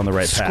up and get on the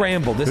right path.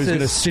 Scramble. Did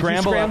you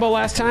scramble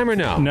last time or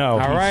no? No.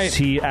 All right.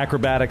 He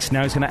acrobatics.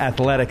 Now he's going to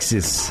athletics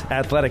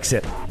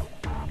it.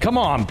 Come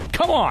on.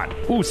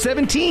 Ooh,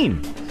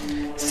 17.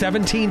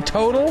 17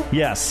 total?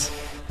 Yes.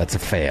 That's a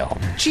fail.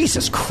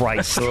 Jesus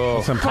Christ.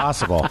 It's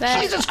impossible.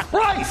 Jesus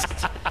Christ.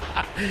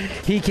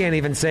 He can't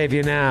even save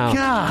you now.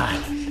 God.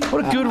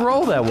 What a good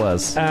roll that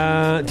was.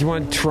 Do you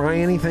want to try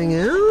anything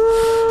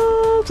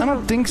else? I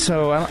don't think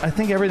so. I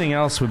think everything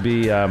else would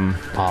be a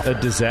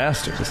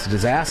disaster. Just a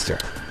disaster.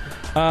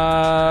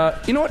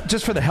 You know what?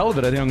 Just for the hell of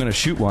it, I think I'm going to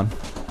shoot one.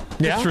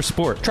 Yeah? Just for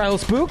sport. Try a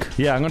little spook?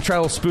 Yeah, I'm going to try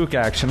a little spook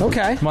action.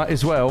 Okay. Might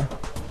as well.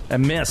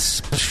 And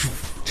miss.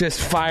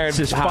 Just fired.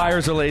 Just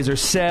fires a laser,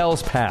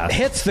 sails past.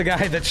 Hits the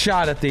guy that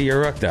shot at the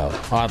Uruk, though,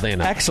 oddly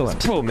enough.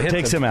 Excellent. Boom. Hits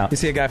Takes him out. You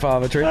see a guy fall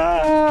off a tree?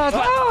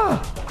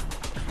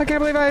 I can't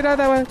believe I died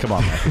that way. Come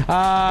on, man.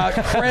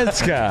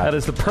 Kreska. That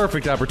is the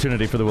perfect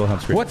opportunity for the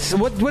Wilhelm scream.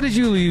 What did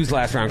you use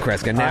last round,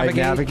 Kreska?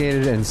 Navigate? I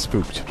navigated and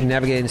spooked.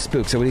 Navigate and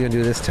spook. So what are you going to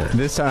do this time?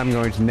 This time I'm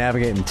going to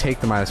navigate and take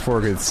the -4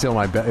 because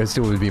it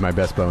still would be my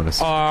best bonus.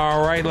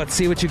 All right, let's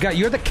see what you got.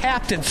 You're the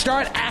captain.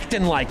 Start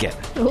acting like it.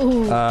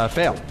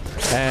 Fail.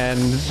 And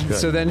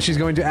so then she's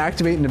going to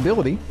activate an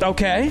ability.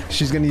 Okay.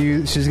 She's going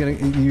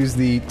to use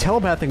the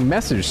telepathic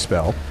message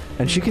spell,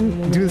 and she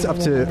can do this up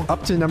to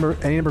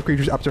any number of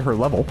creatures up to her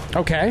level.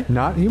 Okay.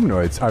 Not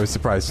humanoids, I was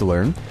surprised to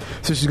learn.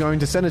 So she's going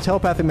to send a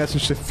telepathic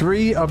message to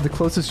 3 of the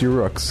closest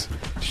Uruks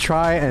to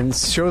try and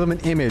show them an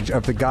image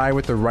of the guy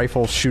with the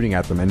rifle shooting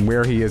at them and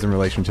where he is in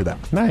relation to them.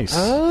 Nice.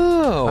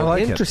 Oh, I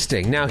like it.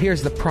 interesting. Now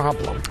here's the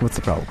problem. What's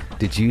the problem?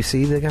 Did you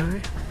see the guy?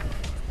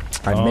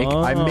 I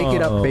make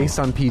it up based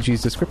on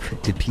PG's description.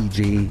 Did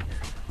PG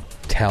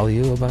tell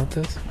you about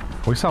this?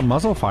 We saw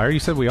muzzle fire. You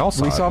said we all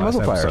saw. We saw it last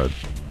muzzle fire. episode.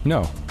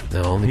 No.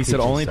 No, only He said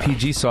PG only saw it.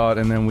 PG saw it,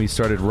 and then we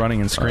started running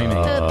and screaming.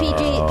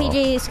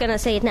 PG is gonna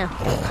say it now.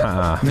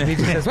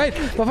 PG says, "Wait,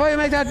 before you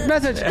make that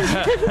message."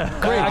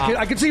 Great.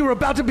 I can see we're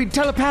about to be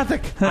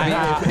telepathic.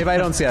 If I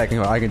don't say it,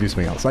 I can do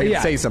something else. I can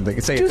Yeah. say something.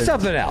 Do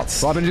something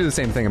else. Well, I'm going to do the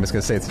same thing. I'm just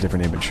going to say it's a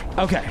different image.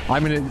 Okay.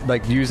 I'm going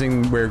to,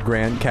 using where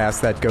Grant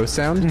cast that ghost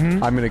sound,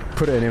 Mm-hmm. I'm going to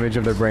put an image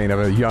of their brain of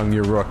a young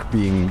Uruk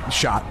being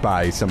shot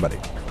by somebody.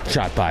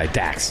 Shot by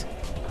Dax.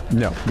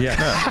 No. Yeah.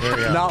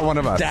 Not one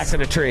of us. Dax in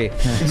a tree.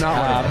 Not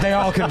one of us. They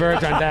all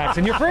converge on Dax,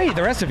 and you're free.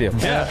 The rest of you.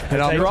 Yeah.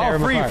 And You're all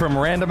free from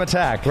random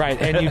attack.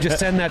 Right, and you just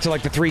send that to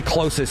the 3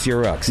 closest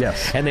Uruks.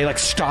 Yes. And they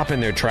stop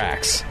in their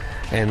tracks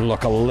and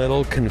look a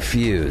little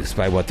confused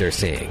by what they're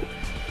seeing.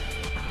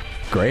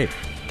 Great.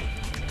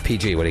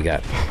 PG, what do you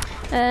got?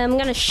 I'm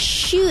gonna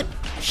shoot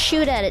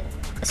at it.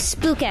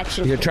 Spook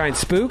action. You're trying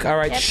spook? All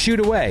right, Yep. shoot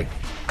away.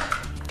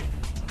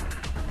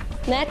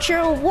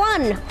 Natural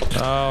 1.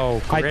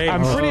 Oh, great.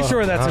 I'm pretty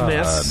sure that's a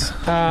miss.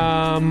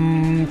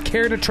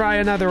 Care to try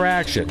another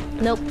action?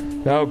 Nope.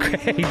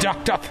 Okay,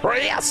 Dr.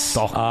 Prius.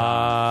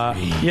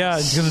 Yeah,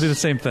 he's going to do the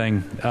same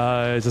thing.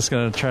 He's just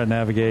going to try to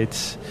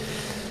navigate.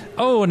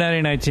 Oh,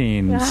 natty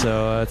 19.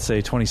 So that's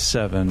a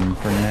 27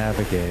 for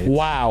navigate.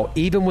 Wow,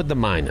 even with the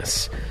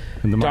minus,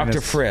 And the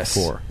Dr. minus Friss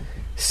 4.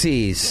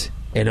 sees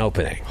an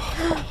opening.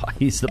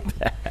 He's the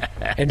best.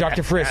 And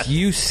Dr. Friss,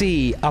 you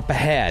see up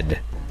ahead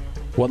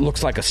what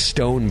looks like a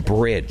stone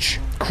bridge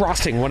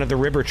crossing one of the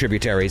river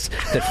tributaries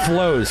that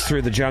flows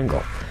through the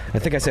jungle. I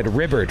think I said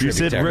river You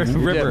said tributaries.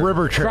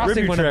 river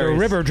Crossing one of the tributaries.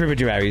 river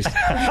tributaries.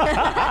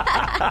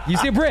 You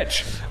see a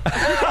bridge.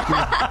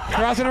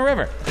 Crossing a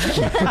river.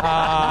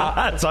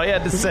 That's all you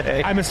had to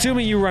say. I'm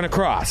assuming you run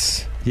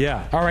across.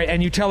 Yeah. All right,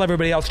 and you tell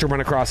everybody else to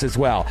run across as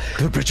well.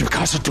 The bridge of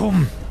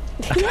Khazad-dûm.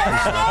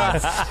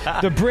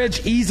 The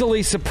bridge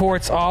easily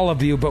supports all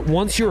of you, but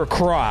once you're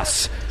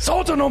across,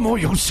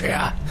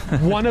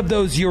 one of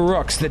those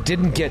Uruks that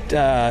didn't get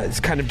is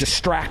kind of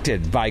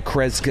distracted by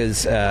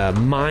Kreska's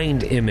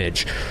mind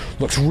image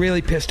looks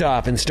really pissed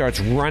off and starts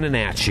running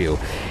at you.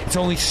 It's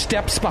only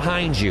steps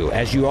behind you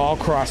as you all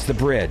cross the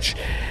bridge.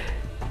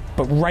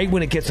 But right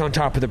when it gets on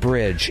top of the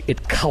bridge,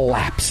 it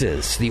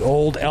collapses, the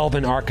old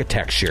elven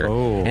architecture,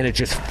 and it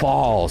just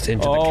falls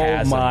into the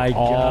chasm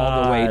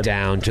all the way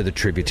down to the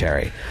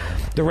tributary.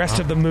 The rest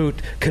of the moot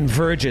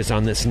converges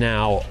on this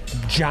now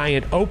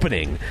giant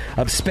opening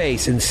of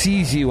space and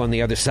sees you on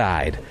the other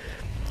side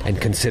and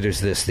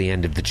considers this the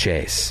end of the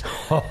chase,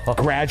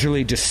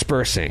 gradually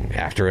dispersing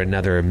after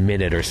another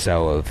minute or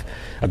so of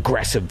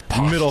aggressive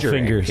posturing. Middle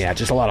fingers. Yeah,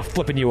 just a lot of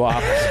flipping you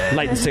off,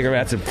 lighting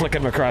cigarettes and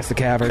flicking them across the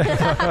cavern.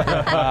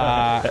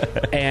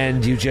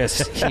 And you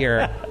just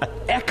hear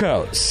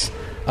echoes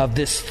of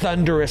this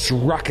thunderous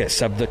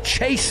ruckus of the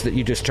chase that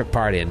you just took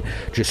part in,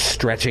 just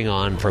stretching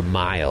on for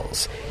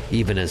miles,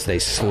 even as they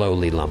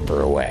slowly lumber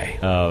away.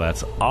 Oh,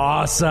 that's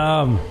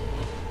awesome.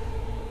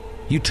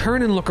 You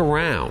turn and look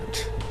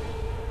around,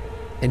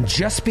 and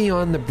just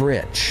beyond the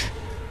bridge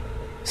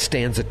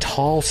stands a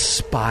tall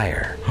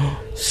spire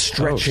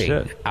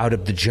stretching out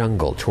of the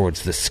jungle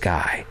towards the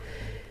sky.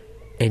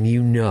 And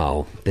you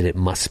know that it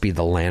must be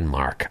the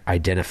landmark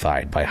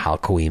identified by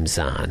Halkoim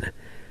Zahn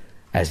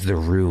as the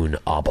Rune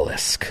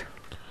Obelisk.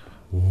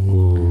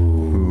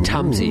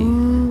 Tumsy,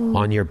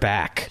 on your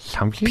back,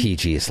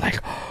 PG is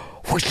like,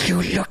 would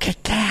you look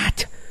at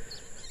that?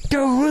 The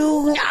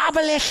Rune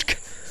Obelisk!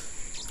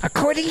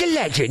 According to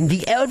legend,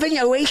 the elven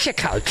Oasia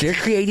culture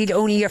created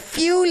only a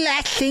few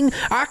lasting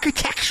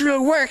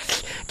architectural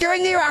works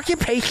during their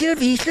occupation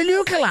of Eastern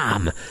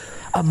Ukalam.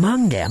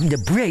 Among them, the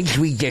bridge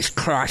we just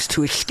crossed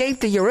to escape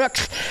the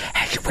Uruks,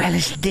 as well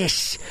as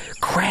this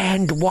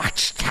grand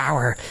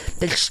watchtower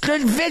that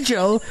stood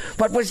vigil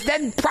what was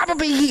then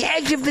probably the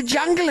edge of the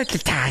jungle at the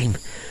time.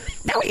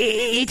 Now,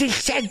 it is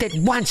said that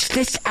once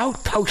this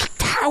outpost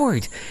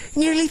towered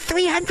nearly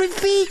 300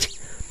 feet,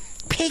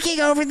 peeking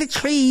over the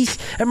tree's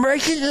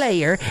emergent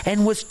layer,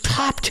 and was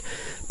topped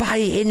by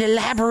an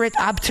elaborate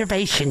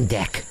observation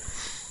deck.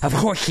 Of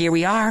course, here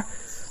we are,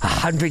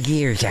 100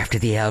 years after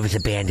the elves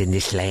abandoned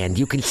this land.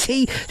 You can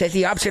see that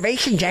the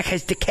observation deck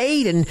has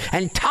decayed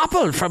and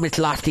toppled from its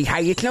lofty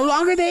height. It's no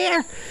longer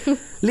there,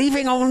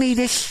 leaving only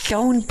this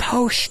stone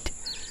post.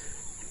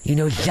 You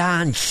know,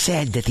 Zahn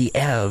said that the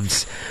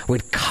elves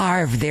would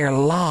carve their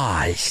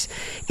laws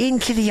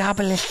into the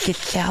obelisk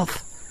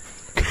itself.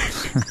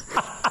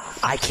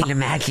 I can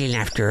imagine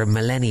after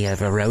millennia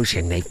of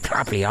erosion, they've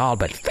probably all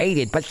but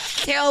faded, but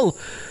still,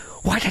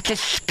 what a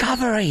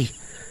discovery.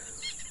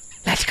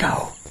 Let's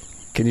go.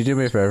 Can you do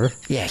me a favor?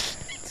 Yes.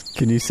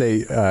 Can you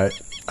say a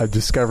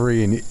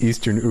discovery in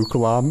Eastern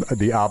Ukalam,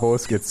 the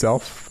obelisk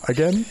itself,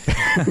 again?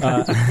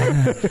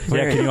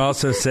 Can you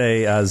also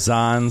say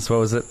Zahn's, what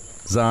was it?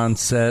 Zahn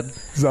said.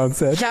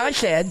 Zahn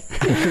said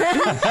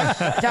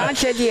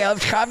the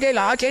elves carved their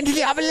laws into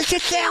the obelisk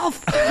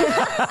itself.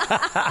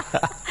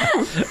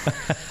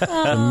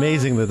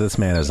 Amazing that this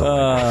man is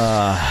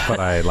alive, but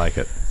I like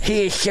it.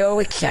 He is so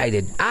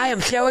excited. I am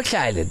so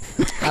excited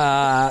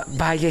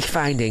by this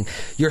finding.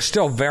 You're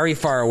still very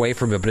far away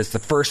from it, but it's the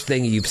first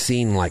thing you've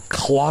seen, like,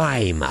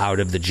 climb out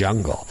of the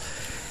jungle.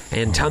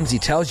 And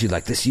Tumsy tells you,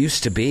 like, this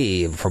used to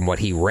be, from what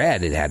he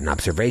read, it had an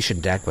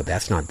observation deck, but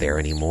that's not there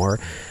anymore.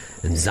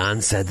 And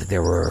Zahn said that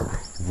there were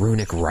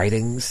runic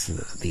writings.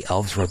 The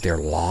elves wrote their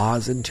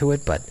laws into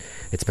it, but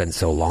it's been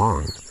so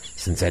long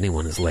since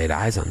anyone has laid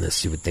eyes on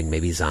this, you would think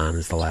maybe Zahn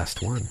is the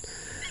last one.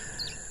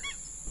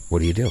 What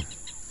do you do?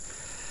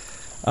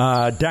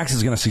 Dax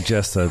is going to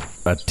suggest a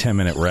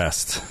 10-minute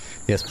rest.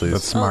 Yes, please.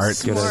 That's smart.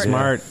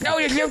 Smart. No,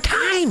 there's no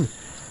time!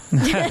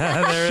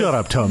 Shut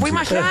up, Tumsy. We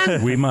must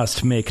run! We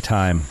must make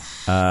time.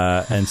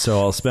 And so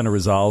I'll spend a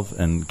resolve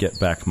and get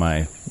back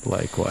my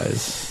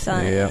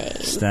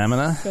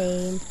stamina.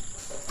 Same.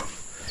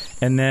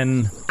 And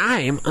then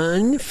I'm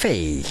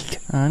unfazed.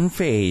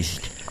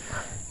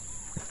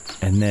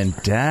 And then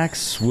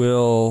Dax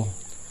he'll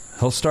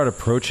start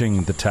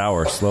approaching the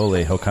tower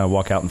slowly. He'll kind of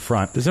walk out in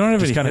front. Does anyone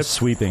have any kind of hit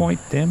sweeping point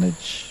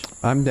damage?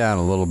 I'm down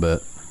a little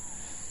bit.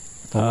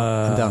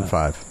 I'm down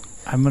 5.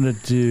 I'm going to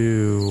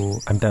do...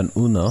 I'm down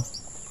uno.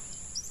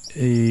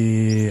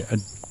 I'm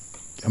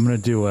going to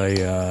do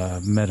a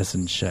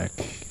medicine check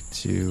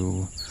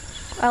to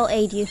I'll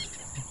aid you.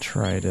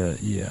 try to...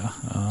 Yeah.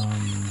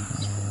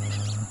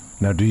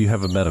 Now, do you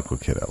have a medical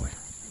kit, Ellie?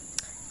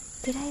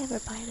 Did I ever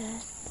buy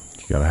that?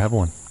 You gotta have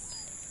one.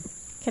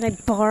 Can I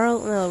borrow?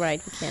 No,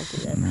 right. We can't do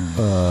that.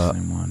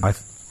 Same one.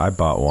 I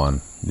bought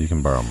one. You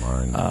can borrow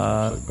mine,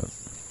 actually, but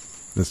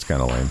this is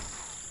kind of lame.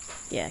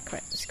 Yeah,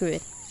 correct. Screw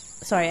it.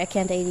 Sorry, I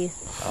can't aid you.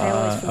 I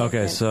always forget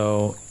Okay, that.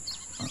 so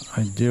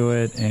I do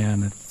it,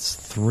 and it's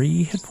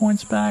 3 hit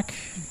points back.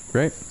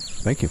 Great.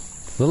 Thank you.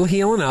 Little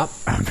healing up.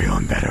 I'm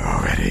feeling better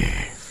already.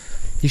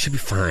 You should be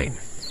fine.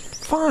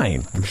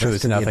 Fine. I'm sure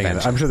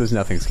there's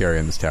nothing scary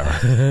in this tower.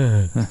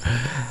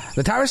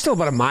 The tower's still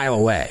about a mile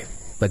away,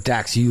 but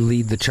Dax, you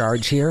lead the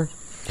charge here.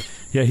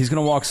 Yeah, he's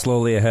going to walk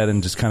slowly ahead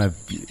and just kind of,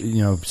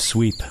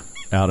 sweep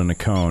out in a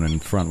cone in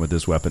front with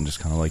his weapon,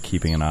 just kind of like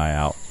keeping an eye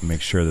out, make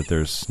sure that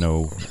there's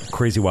no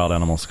crazy wild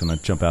animals going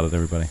to jump out at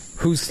everybody.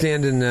 Who's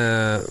standing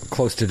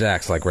close to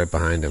Dax, like right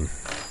behind him?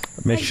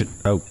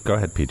 Go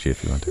ahead, PG,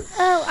 if you want to.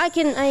 Oh, I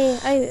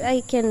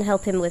can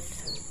help him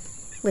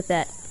with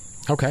that.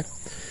 Okay.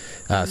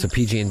 So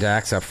PG and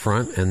Dax up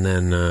front, and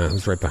then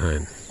who's right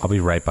behind? I'll be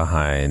right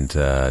behind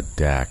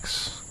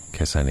Dax in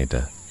case I need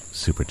to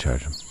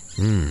supercharge him.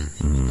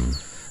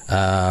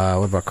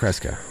 What about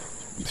Kreska?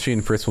 She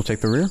and Frisk will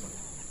take the rear.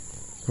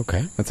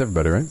 Okay. That's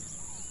everybody, right?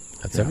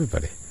 That's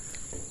everybody.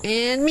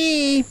 And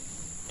me.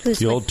 Who's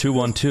The with, old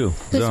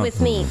 212. who's zone.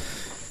 with me?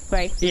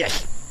 Right.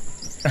 Yes.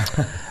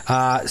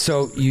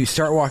 So you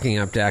start walking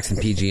up, Dax and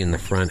PG in the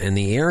front, and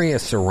the area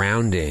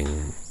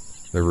surrounding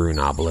the Rune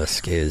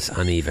Obelisk is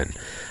uneven.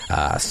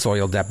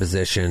 Soil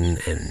deposition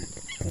and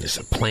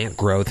just plant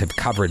growth have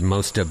covered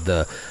most of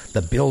the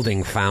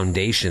building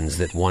foundations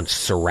that once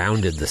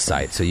surrounded the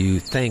site. So you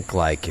think,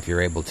 like, if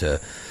you're able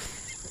to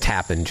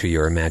tap into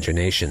your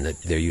imagination,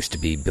 that there used to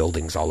be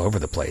buildings all over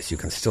the place. You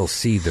can still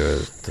see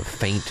the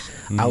faint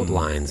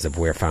outlines of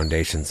where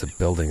foundations of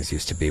buildings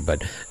used to be,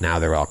 but now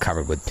they're all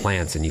covered with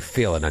plants, and you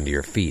feel it under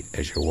your feet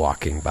as you're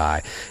walking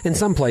by. In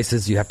some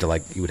places, you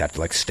would have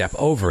to step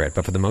over it,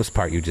 but for the most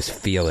part, you just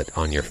feel it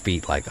on your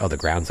feet, like, oh, the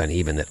ground's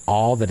uneven, that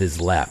all that is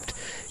left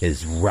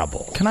is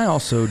rubble. Can I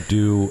also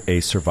do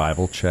a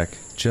survival check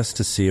just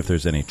to see if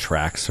there's any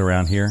tracks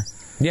around here?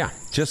 Yeah.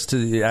 Just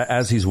to,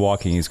 as he's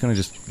walking, he's going to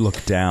just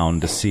look down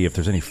to see if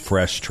there's any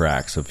fresh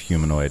tracks of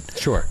humanoid.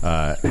 Sure.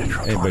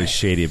 Anybody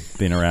shady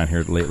been around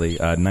here lately?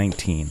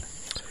 19.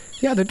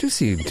 Yeah, there do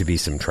seem to be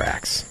some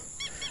tracks.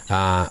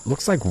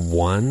 Looks like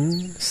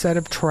one set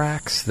of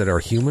tracks that are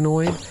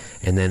humanoid,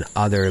 and then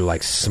other,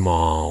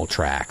 small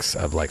tracks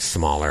of,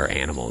 smaller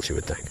animals, you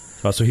would think.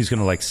 Oh, so he's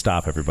going to,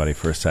 stop everybody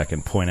for a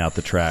second, point out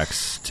the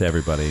tracks to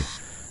everybody.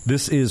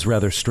 This is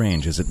rather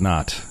strange, is it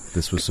not?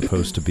 This was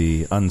supposed to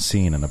be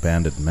unseen and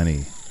abandoned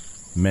many,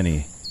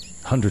 many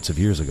hundreds of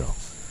years ago.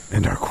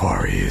 And our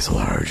quarry is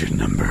large in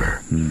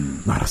number.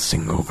 Not a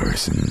single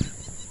person.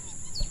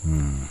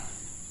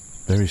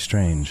 Very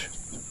strange.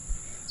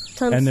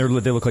 Tons- And they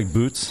look like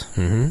boots.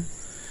 Mm-hmm.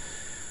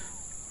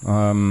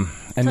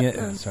 And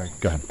yet, sorry,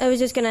 go ahead. I was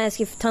just going to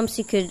ask if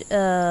Tumsy could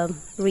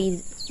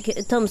read.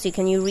 Tumsy,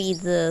 can you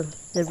read the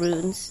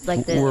runes?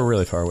 We're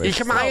really far away. It's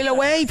a mile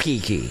away,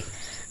 PG.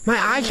 My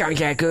eyes aren't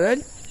that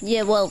good.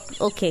 Yeah, well,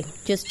 okay,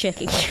 just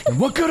checking.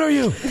 What good are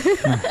you?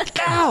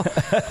 Ow!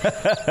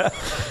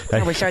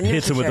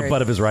 Hits him with the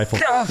butt of his rifle.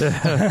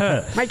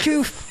 My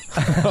tooth.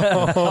 No,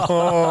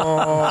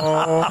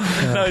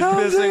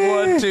 he's missing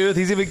one tooth.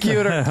 He's even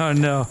cuter. Oh,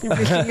 no. You're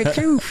missing a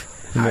tooth.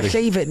 I'll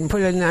save it and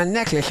put it in a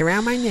necklace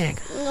around my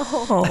neck.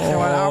 So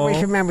I'll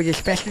always remember the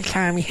special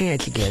time we had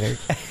together.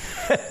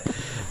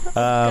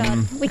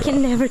 God, we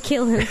can never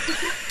kill him.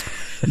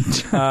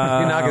 You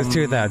knock his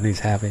tooth out and he's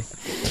happy.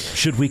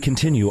 Should we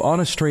continue on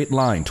a straight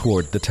line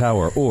toward the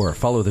tower or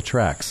follow the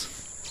tracks?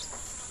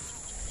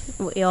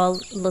 We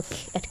all look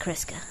at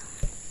Kreska.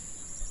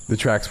 The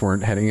tracks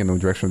weren't heading in the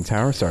direction of the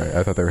tower? Sorry,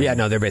 I thought they were. Yeah,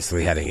 no, they're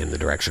basically heading in the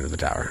direction of the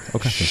tower.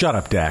 Okay. Shut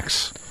up,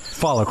 Dax.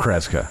 Follow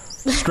Kreska.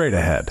 Straight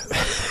ahead.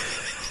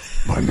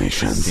 By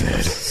Meishan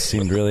said.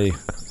 Seemed really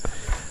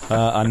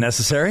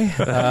unnecessary.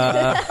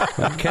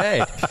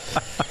 Okay.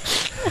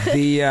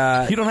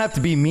 You don't have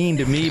to be mean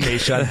to me,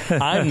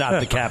 Meishan. I'm not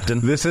the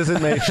captain. This isn't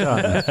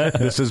Meishan.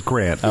 This is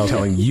Grant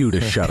telling you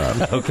to shut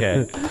up.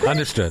 Okay.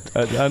 Understood.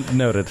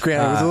 Noted.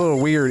 Grant, it was a little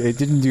weird. It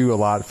didn't do a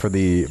lot for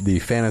the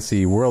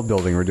fantasy world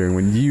building we're doing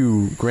when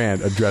you,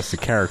 Grant, addressed the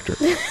character.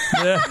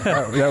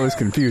 that was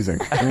confusing.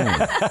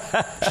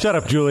 Shut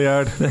up,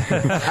 Juilliard.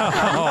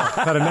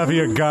 Had enough of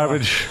your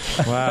garbage.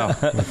 Wow.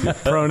 With your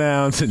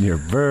pronouns and your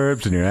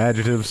verbs and your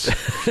adjectives.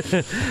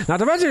 Not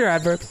to mention your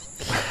adverbs.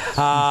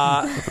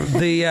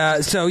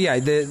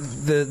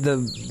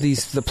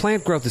 The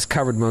plant growth has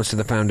covered most of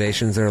the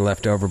foundations that are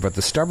left over, but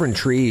the stubborn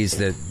trees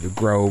that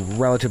grow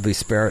relatively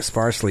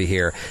sparsely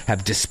here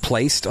have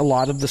displaced a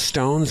lot of the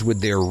stones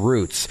with their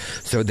roots.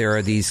 So there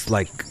are these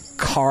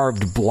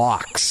carved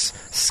blocks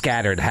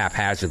scattered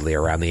haphazardly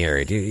around the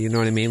area. Do you know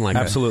what I mean?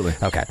 Absolutely.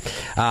 Okay.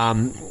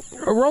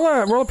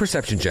 Roll a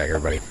perception check,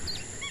 everybody.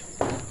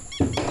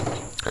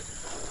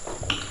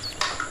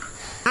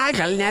 I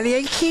got an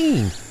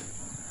 18.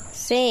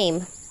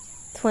 Same.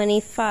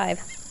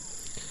 25.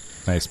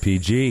 Nice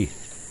PG.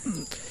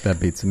 That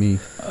beats me.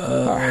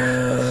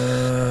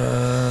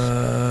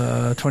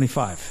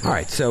 25. All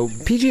right, so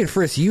PG and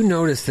Frisk, you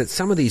notice that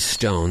some of these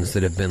stones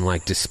that have been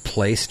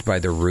displaced by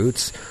the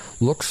roots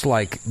looks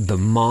like the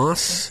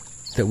moss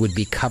that would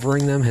be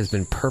covering them has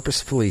been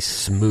purposefully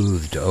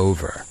smoothed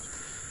over,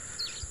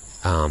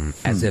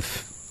 as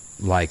if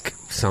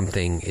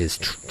something is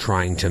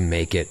trying to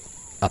make it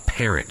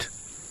apparent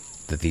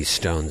that these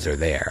stones are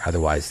there.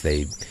 Otherwise,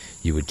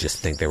 you would just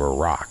think they were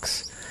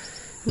rocks.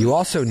 You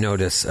also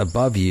notice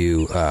above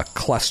you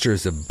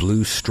clusters of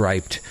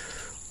blue-striped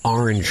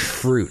orange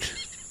fruit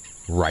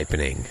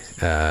ripening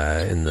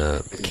in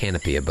the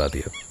canopy above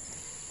you.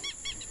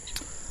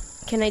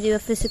 Can I do a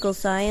physical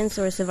science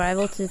or a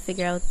survival to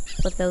figure out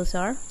what those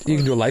are? You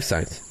can do a life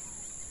science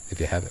if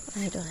you have it.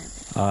 I don't have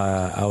it.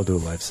 I'll do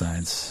life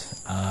science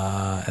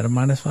at a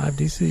 -5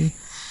 DC.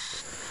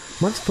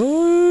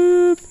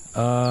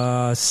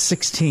 -5.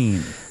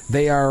 16.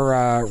 They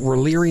are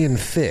Relerian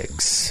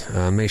figs.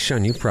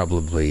 Meishun, you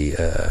probably,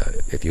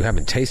 if you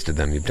haven't tasted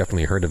them, you've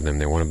definitely heard of them.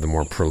 They're one of the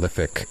more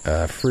prolific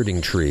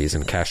fruiting trees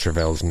in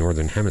Castrovel's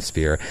northern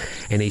hemisphere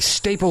and a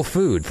staple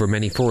food for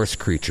many forest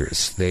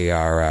creatures. They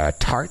are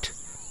tart,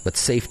 but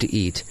safe to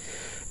eat.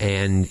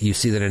 And you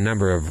see that a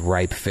number of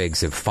ripe figs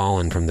have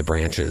fallen from the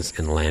branches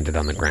and landed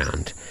on the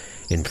ground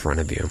in front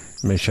of you.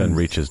 Meishun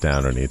reaches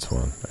down and eats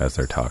one as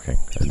they're talking.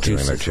 And doing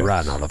their Juices checks.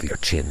 run all over your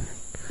chin.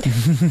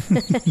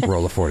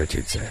 Roll a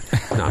fortitude save.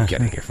 No, I'm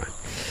kidding. You're fine.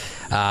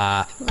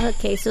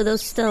 Okay, so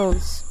those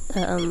stones,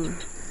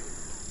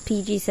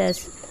 PG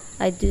says,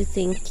 I do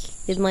think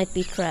it might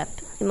be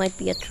trapped. It might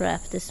be a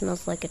trap. This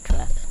smells like a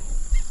trap.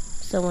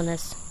 Someone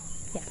has...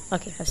 Yeah,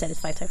 okay, I've said it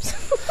 5 times.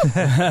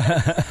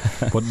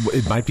 What,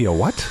 it might be a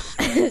what?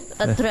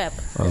 A trap.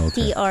 Oh,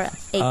 okay. TRAP.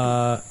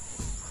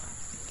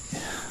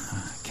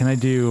 Can I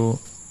do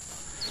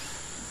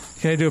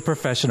a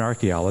profession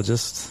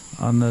archaeologist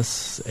on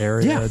this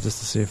area just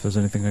to see if there's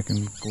anything I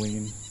can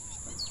glean?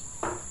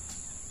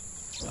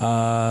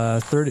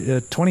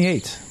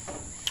 28.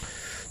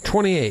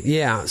 28,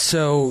 yeah.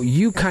 So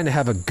you kind of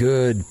have a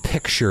good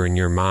picture in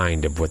your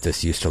mind of what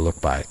this used to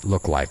look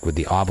like, with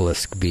the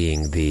obelisk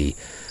being the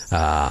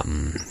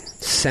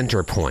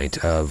center point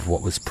of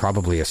what was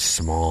probably a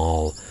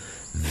small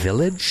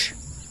village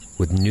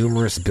with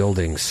numerous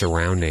buildings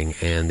surrounding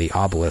and the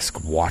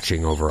obelisk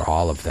watching over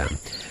all of them.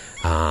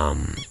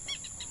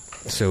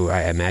 So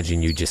I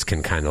imagine you just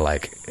can kind of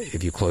like,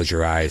 if you close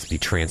your eyes, be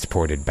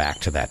transported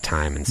back to that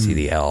time and see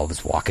the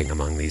elves walking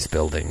among these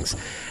buildings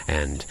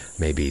and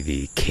maybe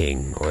the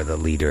king or the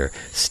leader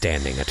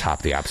standing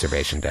atop the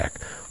observation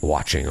deck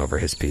watching over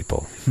his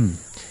people.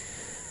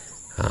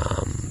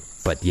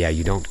 But yeah,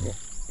 you don't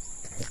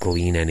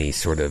glean any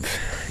sort of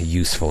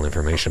useful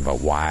information about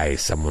why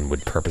someone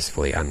would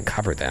purposefully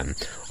uncover them,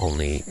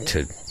 only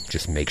to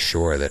just make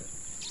sure that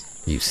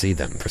you see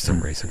them for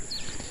some reason.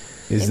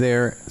 Is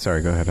there...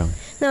 Sorry, go ahead, Ellen.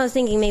 No, I was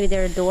thinking maybe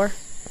they're a door.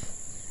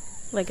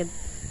 Like a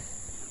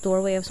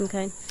doorway of some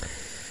kind.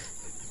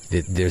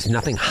 There's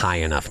nothing high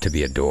enough to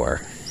be a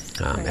door.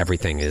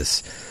 Everything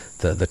is...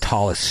 The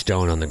tallest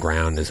stone on the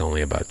ground is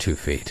only about 2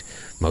 feet.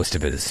 Most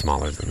of it is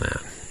smaller than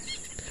that.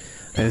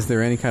 And is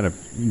there any kind of...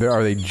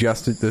 Are they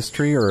just at this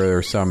tree, or are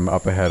there some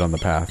up ahead on the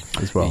path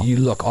as well? You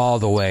look all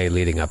the way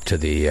leading up to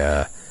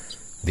the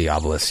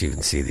obelisk. You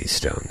can see these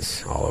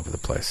stones all over the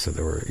place. So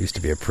there used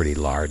to be a pretty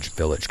large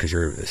village, because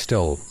you're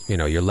still,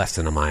 you're less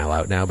than a mile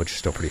out now, but you're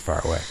still pretty far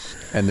away.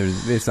 And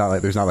there's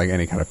not like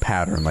any kind of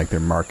pattern, like they're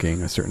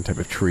marking a certain type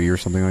of tree or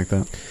something like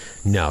that?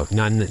 No,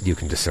 none that you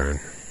can discern.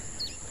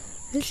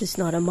 This is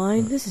not a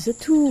mine. This is a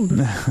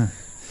tomb.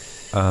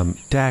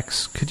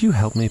 Dax, could you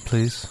help me,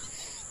 please?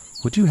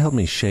 Would you help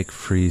me shake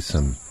free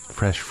some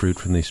fresh fruit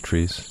from these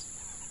trees?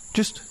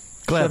 Just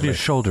shove your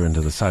shoulder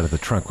into the side of the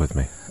trunk with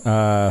me.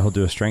 He'll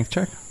do a strength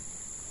check.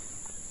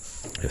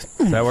 Does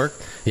that work?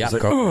 Yeah,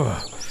 go.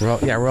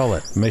 Roll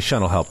it.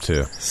 Meishun will help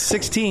too.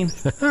 16.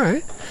 All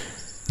right.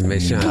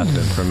 Meishun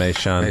For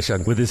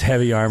Meishun. With his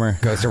heavy armor.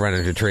 goes to run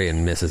into a tree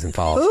and misses and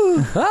falls.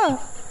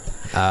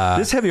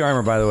 This heavy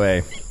armor, by the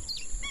way,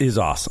 is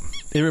awesome.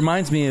 It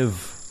reminds me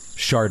of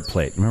shard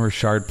plate. Remember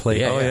shard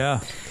plate? Yeah, Oh, yeah.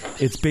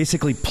 It's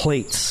basically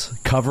plates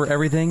cover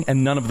everything,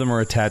 and none of them are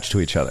attached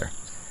to each other.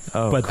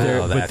 Oh, but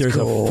cool. there's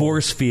cool. a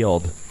force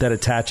field that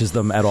attaches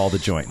them at all the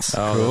joints.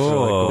 Oh, that's really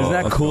cool. Isn't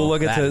that cool?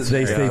 Look at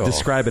they cool.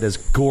 describe it as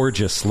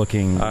gorgeous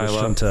looking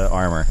Shunta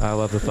armor. I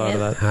love the thought of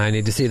that. I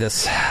need to see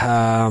this.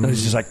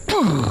 It's just like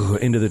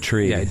into the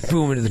tree. Yeah,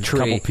 boom into the tree.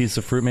 A couple pieces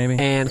of fruit, maybe.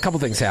 And a couple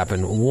things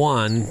happen.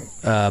 One,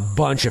 a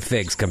bunch of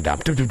figs come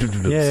down.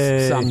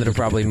 Yay. Some that are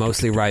probably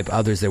mostly ripe.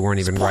 Others that weren't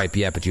even ripe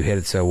yet, but you hit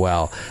it so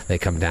well, they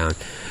come down.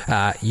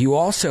 You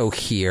also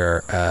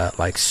hear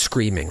like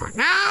screaming. Like,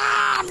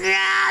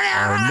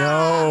 Oh,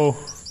 no.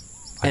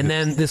 and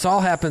then this all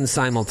happens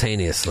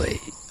simultaneously.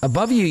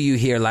 Above you, you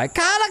hear like...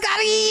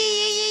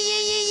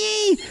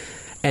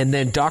 And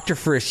then, Dr.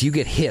 Frisch, you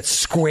get hit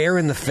square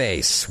in the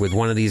face with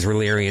one of these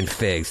Relerian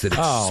figs that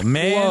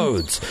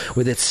explodes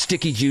with its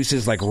sticky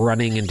juices like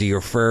running into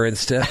your fur and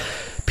stuff.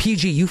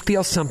 PG, you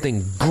feel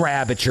something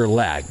grab at your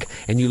leg,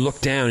 and you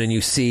look down and you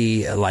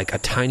see like a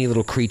tiny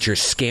little creature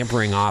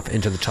scampering off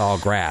into the tall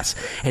grass.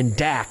 And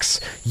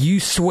Dax, you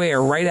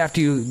swear right after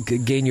you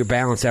gain your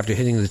balance after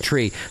hitting the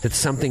tree that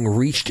something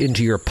reached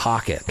into your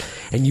pocket.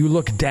 And you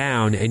look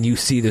down and you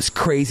see this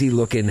crazy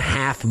looking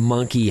half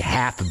monkey,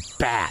 half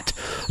bat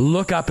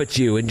look up at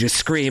you and just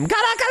scream,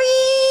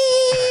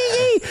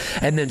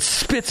 and then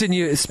spits in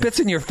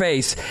your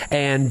face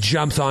and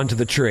jumps onto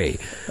the tree.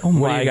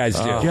 What do you guys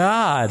do?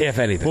 God. If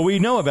anything. Well, we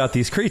know about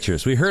these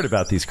creatures. We heard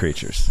about these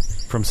creatures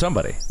from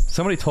somebody.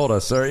 Somebody told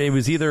us, or it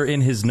was either in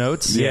his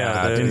notes,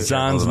 in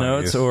Zahn's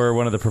notes, or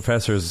one of the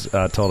professors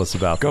told us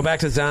about them. Go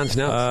back to Zahn's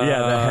notes. The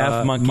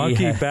half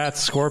monkey, bat,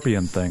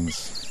 scorpion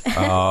things.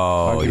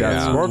 Oh,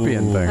 that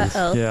scorpion thing.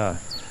 Uh-oh. Yeah.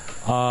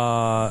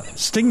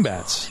 Sting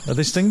bats. Are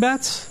they sting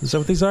bats? Is that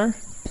what these are?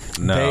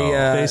 No.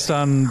 Based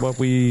on what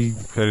we...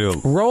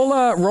 Roll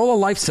a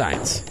life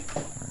science.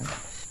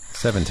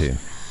 17.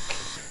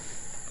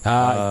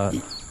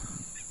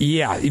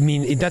 Yeah, I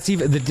mean that's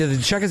even the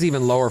check is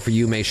even lower for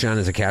you, Meishan,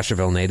 as a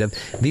Castroville native.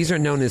 These are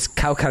known as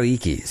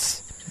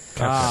kaukarikis.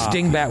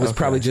 Stingbat was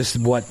probably just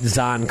what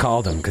Zahn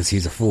called him because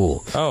he's a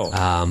fool.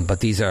 But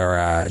these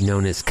are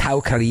known as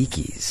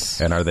kaukarikis.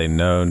 And are they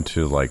known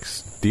to like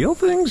steal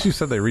things? You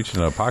said they reach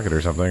into a pocket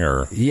or something,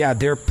 or yeah,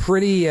 they're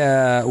pretty.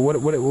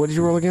 What did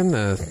you roll again?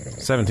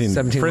 17.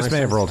 17 Chris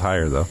may have rolled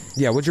higher though.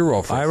 Yeah, what'd you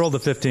roll for? I rolled a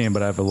 15,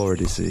 but I have a lower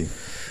DC.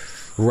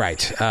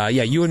 Right. Yeah,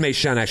 you and Mei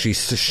Shun actually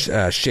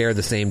share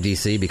the same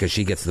DC because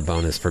she gets the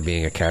bonus for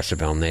being a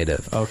Castroville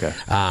native. Okay.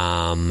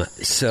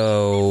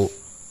 So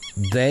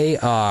they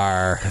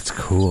are... That's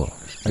cool.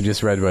 I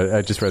just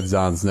read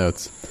Zahn's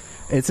notes.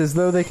 It's as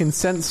though they can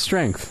sense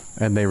strength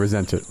and they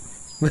resent it.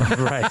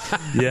 Right.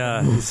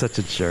 Yeah, he's such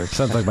a jerk.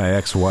 Sounds like my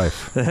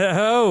ex-wife.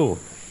 Oh!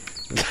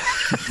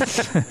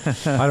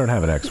 I don't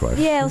have an ex-wife.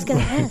 Yeah, I was going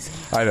to ask.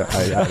 I don't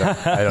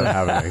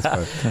have an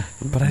ex-wife.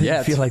 But I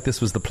didn't feel like this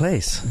was the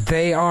place.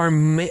 They are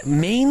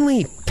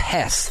mainly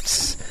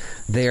pests.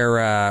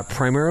 They're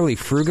primarily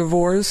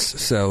frugivores,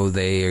 so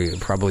they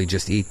probably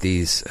just eat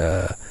these...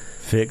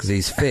 Figs.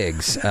 These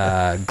figs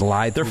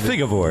glide. They're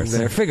figivores.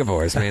 They're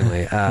figivores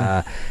mainly,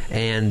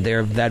 and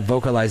they're that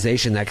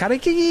vocalization, that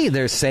karikiki.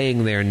 They're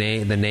saying their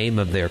name, the name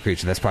of their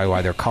creature. That's probably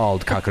why they're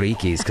called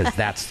kakarikis, because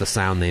that's the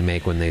sound they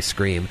make when they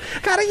scream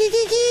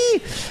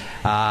karikiki.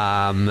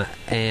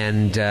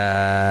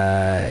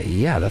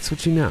 Yeah, that's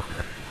what you know.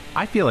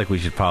 I feel like we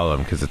should follow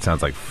them because it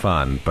sounds like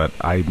fun, but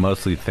I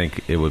mostly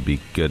think it would be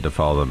good to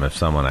follow them if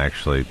someone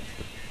actually,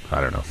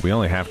 I don't know. We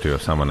only have to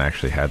if someone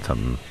actually had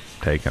something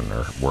taken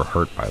or were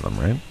hurt by them,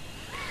 right?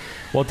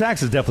 Well,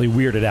 Dax is definitely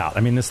weirded out. I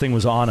mean, this thing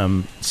was on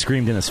him,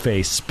 screamed in his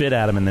face, spit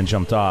at him, and then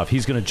jumped off.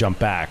 He's going to jump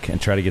back and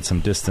try to get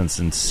some distance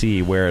and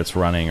see where it's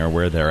running or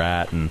where they're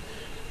at. And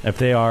if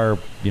they are,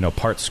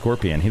 part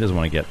scorpion, he doesn't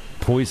want to get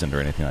poisoned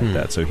or anything like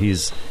that. So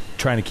he's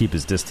trying to keep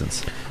his distance.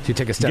 So you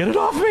take a step. Get it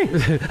off me!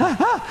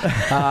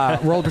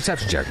 Roll a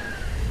perception check.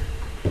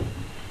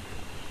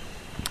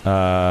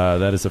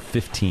 That is a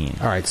 15.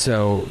 All right,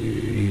 so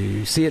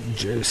you see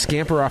it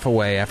scamper off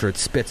away after it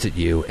spits at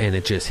you, and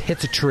it just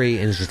hits a tree,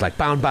 and it's just like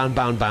bound.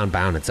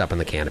 It's up in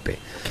the canopy.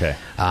 Okay.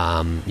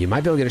 You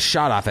might be able to get a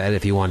shot off at it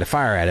if you wanted to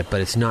fire at it,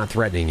 but it's not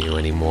threatening you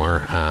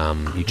anymore.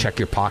 You check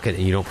your pocket,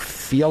 and you don't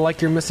feel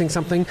like you're missing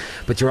something,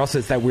 but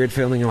it's that weird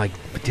feeling. You're like,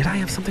 but did I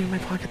have something in my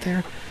pocket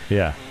there?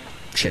 Yeah.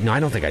 Shit, no,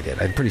 I don't think I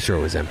did. I'm pretty sure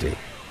it was empty.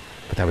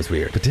 But that was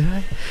weird. But did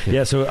I?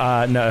 Yeah, so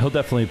no, he'll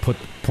definitely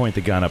point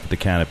the gun up at the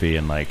canopy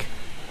and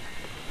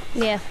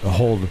Yeah.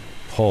 hold,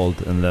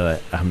 and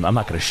I'm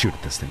not going to shoot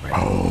at this thing right now.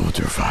 Hold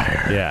your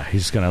fire. Yeah,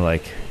 he's just going to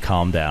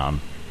calm down.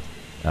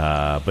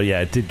 But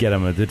yeah, it did get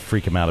him. It did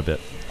freak him out a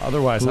bit.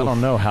 Otherwise, I don't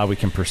know how we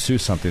can pursue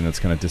something that's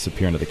going to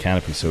disappear into the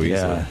canopy so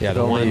easily. Yeah,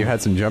 the one you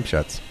had some jump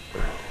shots.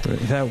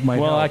 That might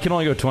Well, help. I can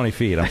only go 20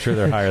 feet. I'm sure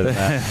they're higher than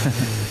that.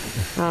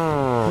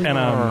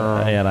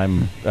 and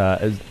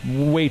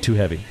I'm way too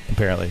heavy,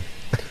 apparently.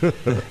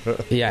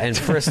 Yeah, and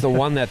first, the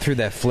one that threw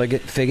that fig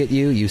at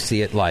you, you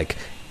see it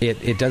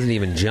it doesn't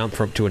even jump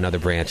to another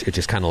branch. It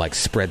just kind of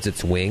spreads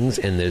its wings,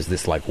 and there's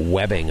this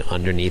webbing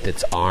underneath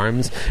its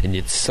arms, and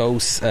it's so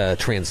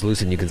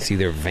translucent you can see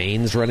their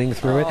veins running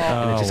through it,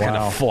 and it just kind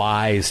of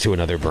flies to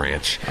another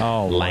branch,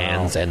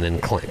 lands, and then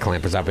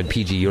clampers up. And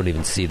PG, you don't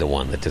even see the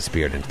one that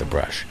disappeared into the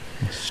brush.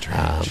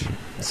 Strange.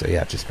 So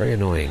yeah, just very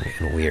annoying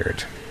and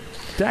weird.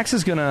 Dax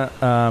is going to...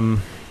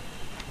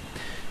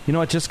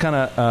 just kind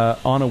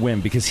of on a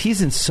whim, because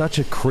he's in such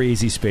a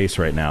crazy space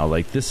right now.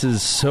 This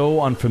is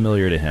so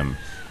unfamiliar to him.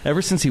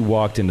 Ever since he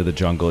walked into the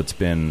jungle, it's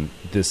been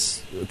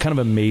this kind of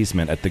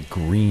amazement at the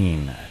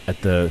green,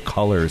 at the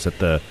colors, at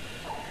the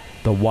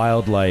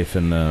wildlife,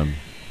 and the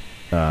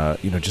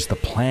just the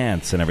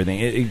plants and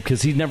everything.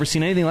 Because he'd never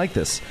seen anything like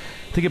this.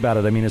 Think about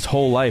it. I mean, his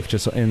whole life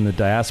just in the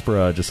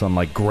diaspora, just on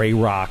gray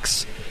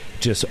rocks,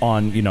 just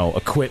on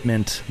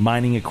equipment,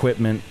 mining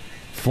equipment,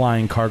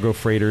 flying cargo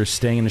freighters,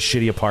 staying in a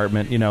shitty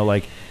apartment,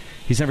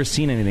 he's never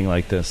seen anything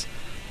like this.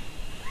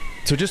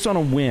 So just on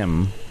a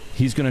whim,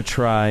 he's going to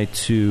try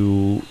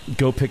to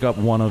go pick up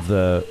one of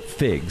the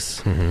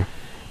figs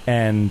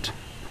and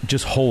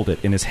just hold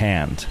it in his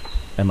hand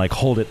and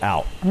hold it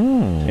out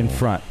in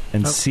front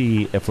and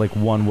see if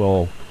one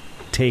will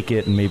take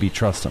it and maybe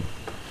trust him.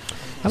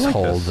 Just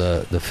hold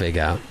the fig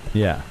out.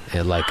 Yeah.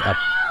 And up.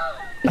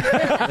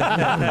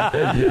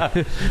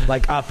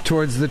 Up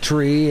towards the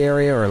tree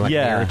area or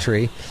near a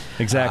tree.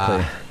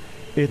 Exactly.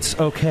 It's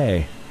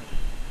okay.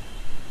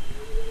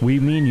 We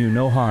mean you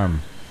no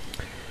harm.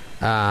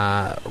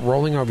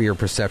 Rolling over your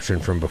perception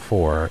from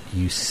before,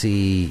 you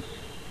see...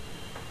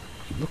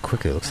 You look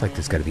quickly, it looks like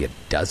there's got to be a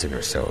dozen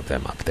or so of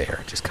them up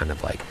there. Just kind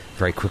of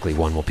very quickly,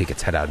 one will peek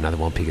its head out, another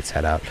one will peek its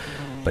head out,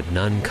 but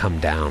none come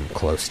down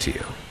close to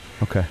you.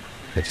 Okay.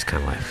 They just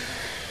kind of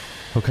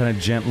He'll kind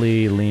of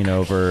gently lean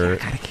over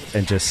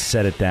and just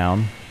set it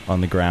down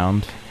on the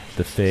ground,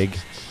 the fig,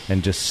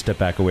 and just step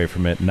back away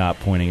from it, not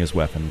pointing his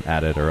weapon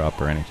at it or up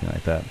or anything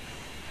like that.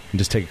 And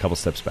just take a couple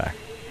steps back.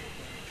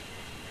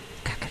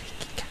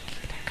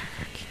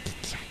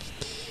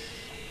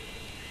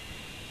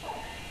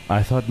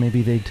 I thought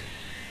maybe they'd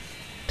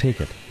take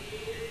it.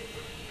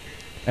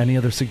 Any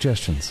other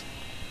suggestions?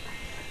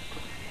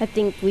 I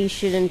think we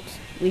shouldn't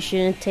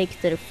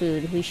take their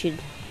food. We should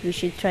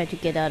try to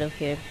get out of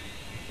here.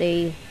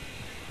 They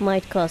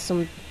might cause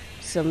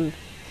some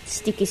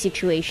sticky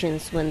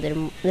situations when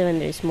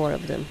there's more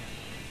of them.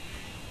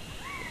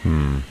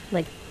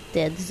 Like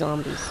dead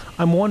zombies.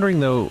 I'm wondering,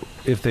 though,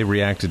 if they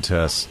reacted to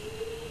us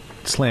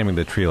slamming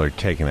the tree or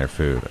taking their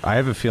food. I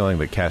have a feeling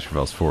that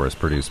Castrovel's forest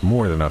produced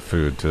more than enough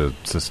food to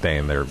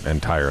sustain their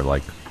entire,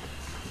 like,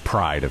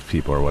 pride of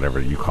people or whatever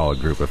you call a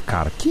group of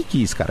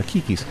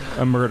katakikis.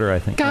 A murder, I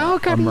think.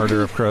 A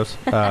murder of crows.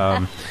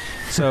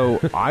 So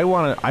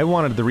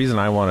the reason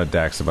I wanted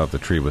Dax about the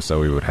tree was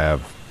so we would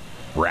have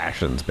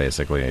rations,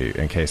 basically,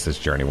 in case this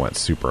journey went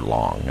super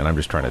long. And I'm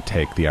just trying to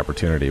take the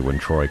opportunity when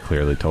Troy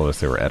clearly told us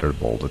they were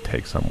edible to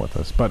take some with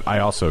us. But I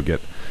also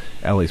get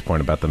Ellie's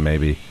point about them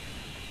maybe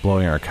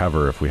blowing our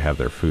cover if we have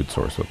their food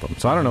source with them.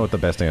 So I don't know what the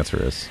best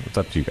answer is. It's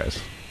up to you guys.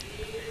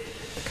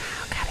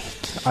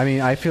 I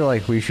mean, I feel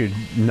like we should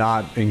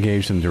not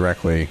engage them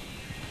directly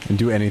and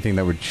do anything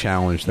that would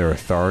challenge their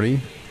authority,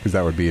 because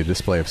that would be a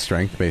display of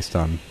strength based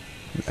on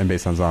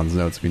Zahn's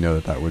notes. We know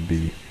that would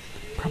be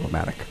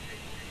problematic.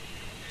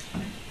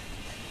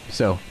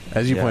 So,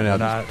 as you pointed out,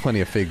 there's plenty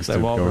of figs to go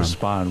on. They won't on.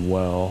 respond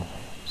well.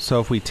 So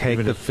if we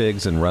take the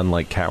figs and run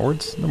like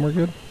cowards, then we're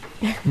good?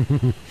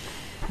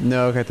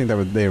 No, I think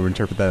they would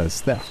interpret that as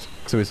theft.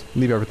 So just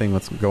leave everything,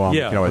 let's go on.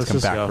 Yeah, we can always let's come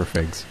just back go. for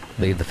figs.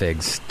 Leave the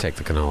figs, take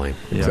the cannoli.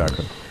 Yeah.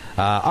 Exactly.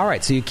 All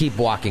right, so you keep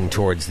walking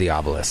towards the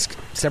obelisk.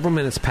 Several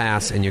minutes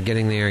pass, and you're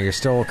getting there. You're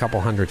still a couple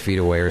 100 feet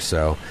away or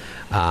so.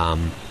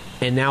 And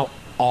now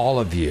all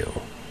of you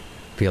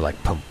feel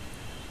like pump,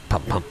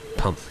 pump, pump,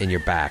 pump in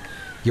your back.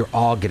 You're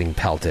all getting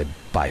pelted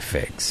by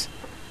figs.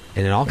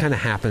 And it all kind of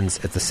happens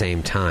at the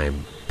same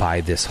time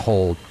by this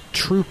whole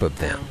troop of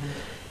them.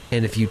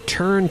 And if you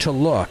turn to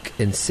look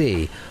and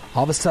see,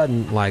 all of a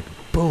sudden, like,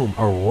 boom,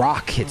 a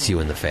rock hits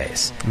you in the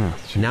face.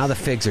 Now the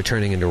figs are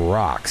turning into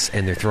rocks,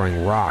 and they're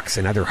throwing rocks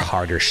and other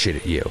harder shit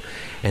at you.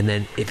 And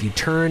then if you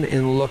turn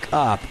and look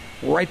up,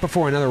 right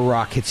before another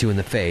rock hits you in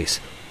the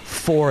face,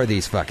 4 of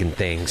these fucking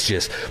things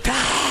just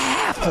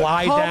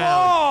fly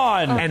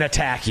down and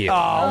attack you.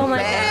 Oh my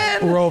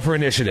god. Roll for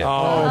initiative. Oh,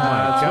 my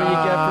God.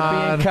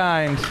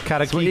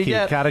 That's what you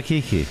get for being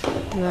kind. Katakiki.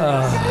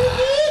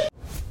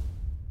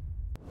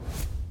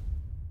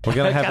 We're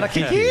going to have a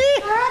kiki.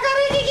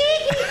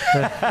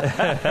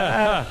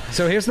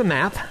 So here's the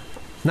map.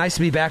 Nice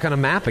to be back on a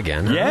map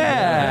again. Huh?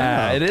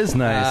 Yeah, it is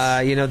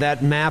nice.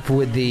 That map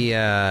with the,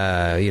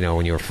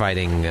 when you were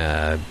fighting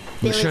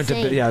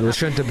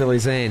Lashunta Billy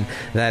Zane,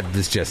 that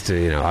was just,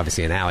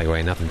 obviously an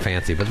alleyway, nothing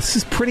fancy. But this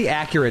is pretty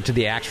accurate to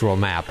the actual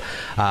map.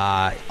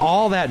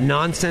 All that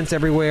nonsense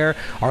everywhere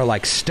are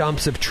like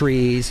stumps of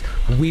trees,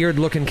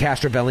 weird-looking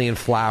Castrovellian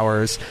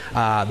flowers.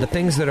 The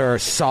things that are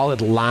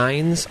solid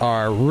lines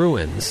are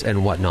ruins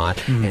and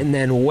whatnot. And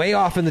then way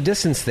off in the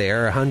distance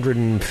there,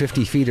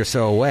 150 feet or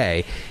so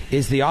away,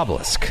 is the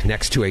obelisk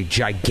next to a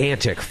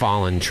gigantic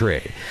fallen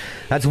tree.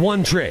 That's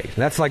one tree.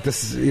 That's like this,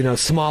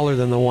 smaller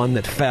than the one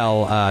that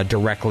fell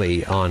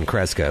directly on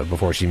Kreska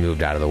before she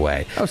moved out of the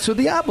way. Oh, so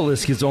the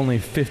obelisk is only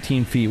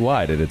 15 feet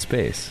wide at its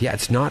base. Yeah,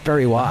 it's not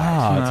very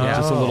wide. It's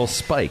just a little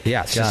spike.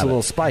 Yeah, it's just a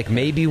little spike.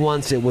 Maybe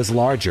once it was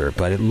larger,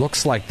 but it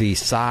looks like the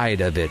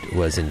side of it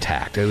was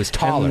intact. It was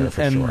taller,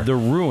 for sure. And the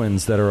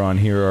ruins that are on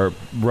here are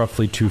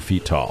roughly 2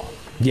 feet tall.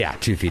 Yeah,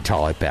 2 feet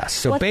tall at best.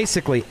 So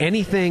basically,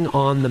 anything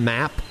on the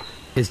map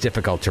is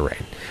difficult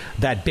terrain.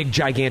 That big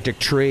gigantic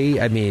tree,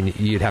 I mean,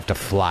 you'd have to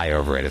fly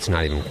over it. It's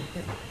not even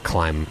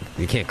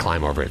you can't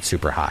climb over it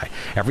super high.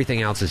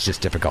 Everything else is just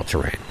difficult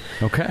terrain.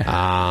 Okay.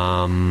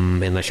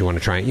 Unless you want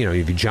to try,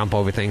 if you jump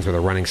over things with a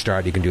running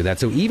start, you can do that.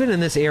 So even in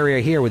this area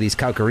here where these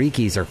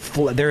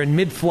Kaukarikis they're in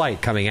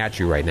mid-flight coming at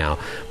you right now,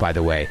 by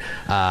the way.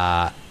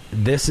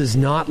 This is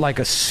not like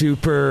a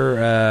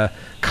super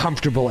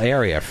comfortable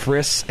area.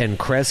 Friss and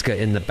Kreska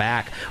in the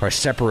back are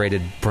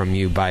separated from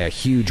you by a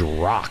huge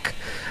rock.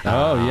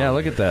 Yeah,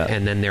 look at that.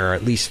 And then there are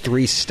at least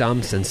 3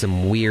 stumps and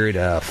some weird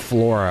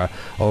flora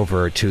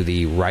over to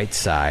the right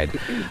side.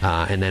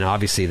 And then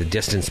obviously the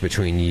distance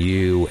between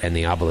you and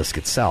the obelisk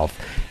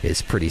itself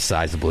is pretty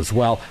sizable as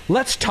well.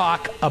 Let's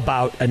talk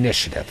about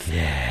initiative.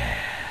 Yeah.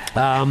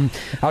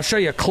 I'll show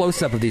you a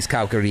close-up of these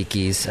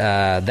Kaukarikis.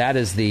 That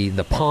is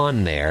the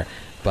pawn there.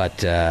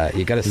 But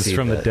you got to see. This is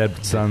from the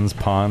Dead Sun's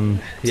pawn.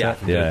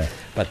 Yeah.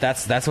 But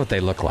that's what they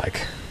look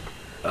like.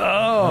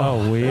 Oh,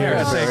 Oh, weird.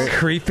 That's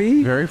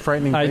creepy. Very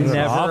frightening. I things.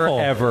 never, awful.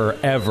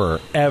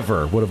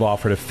 ever would have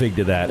offered a fig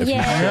to that.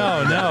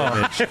 Yeah.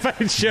 No.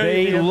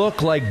 They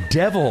look like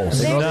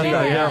devils. They do.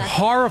 They're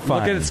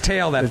horrifying. Look at its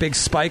tail, that big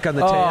spike on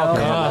the Oh, tail.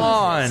 come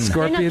on. They're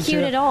Scorpion not cute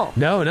tail. at all.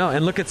 No,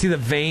 and look at the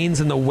veins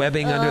and the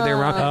webbing under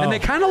their arm. And they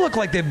kind of look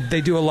like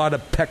they do a lot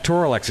of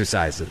pectoral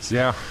exercises.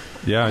 Yeah.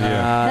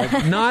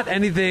 Not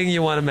anything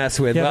you want to mess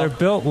with. Yeah, Well, they're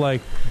built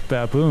like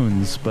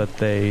baboons, but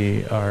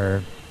they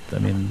are. I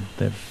mean,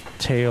 they've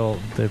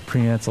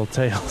prehensile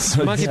tails.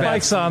 Monkey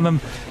Spikes bats. on them.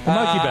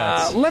 Monkey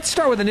bats. Let's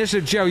start with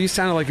initiative. Joe, you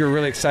sounded like you were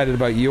really excited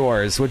about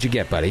yours. What'd you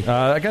get, buddy?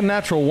 I got a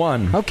natural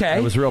 1. Okay. I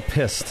was real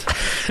pissed.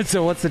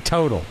 So what's the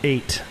total?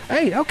 8.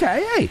 8.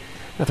 Okay. Hey,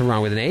 nothing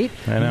wrong with an 8.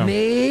 I know.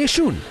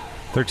 Meishun.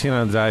 13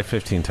 on the die,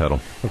 15 total.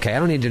 Okay, I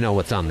don't need to know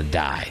what's on the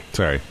die.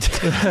 Sorry.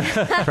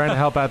 Trying to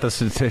help out the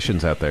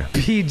statisticians out there.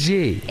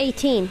 PG.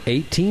 18.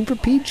 18 for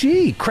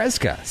PG.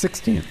 Kreska.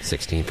 16.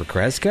 16 for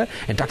Kreska.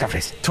 And Dr.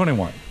 Friss.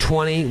 21.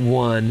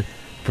 21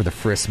 for the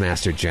Friss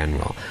Master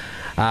General.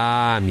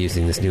 I'm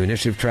using this new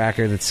initiative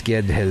tracker that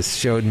Skid has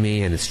showed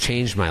me, and it's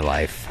changed my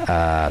life.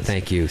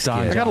 Thank you, Skid.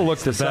 I got to look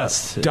this up.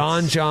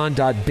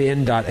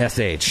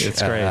 donjon.bin.sh.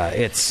 It's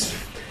great.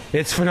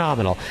 It's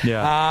phenomenal.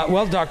 Yeah.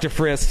 Well, Dr.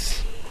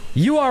 Friss,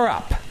 you are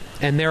up.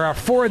 And there are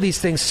 4 of these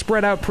things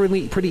spread out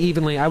pretty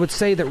evenly. I would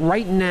say that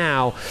right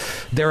now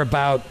they're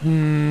about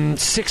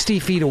 60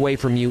 feet away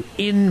from you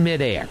in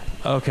midair.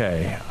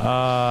 Okay.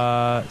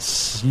 Okay,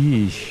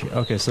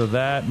 so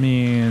that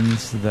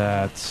means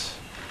that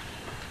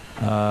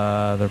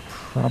they're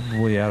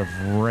probably out of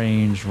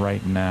range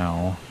right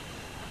now.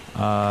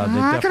 They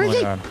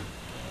definitely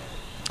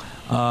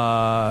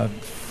are.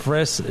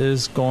 Friss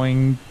is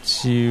going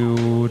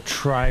to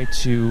try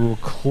to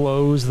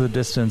close the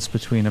distance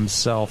between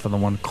himself and the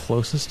one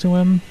closest to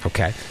him.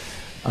 Okay.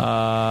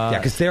 Yeah,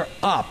 because they're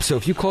up. So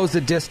if you close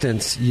the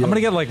distance, I'm going to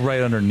get like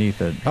right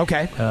underneath it.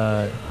 Okay.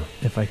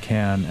 If I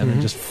can, and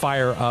then just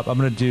fire up. I'm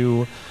going to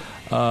do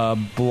a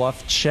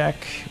bluff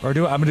check, or I'm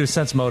going to do a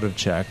sense motive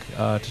check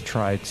to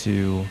try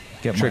to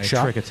get Trick my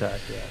shot? trick attack.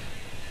 Yeah.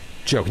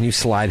 Joe, can you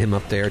slide him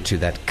up there to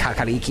that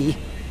kakariki?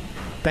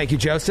 Thank you,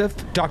 Joseph.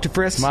 Dr.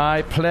 Friss.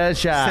 My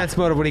pleasure. Sense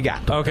motive, what do you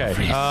got? Okay,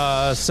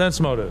 sense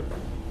motive.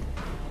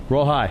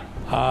 Roll high.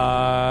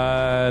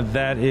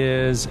 That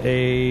is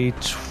a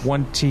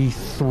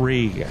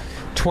 23.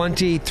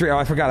 23. Oh,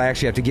 I forgot. I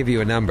actually have to give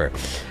you a number.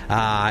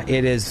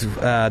 It is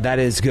that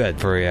is good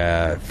for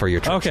your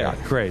trick shot. Okay,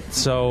 great.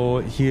 So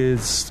he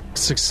is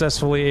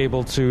successfully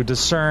able to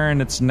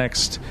discern its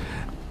next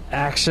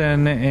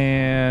action,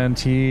 and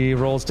he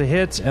rolls to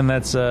hit, and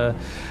that's a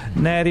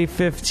natty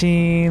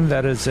 15.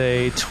 That is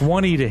a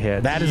 20 to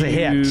hit. That is a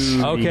hit.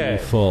 Okay.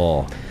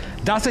 Full.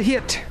 That's a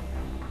hit.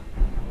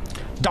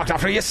 Dr.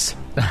 Friss.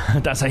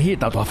 That's a hit,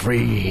 Dr.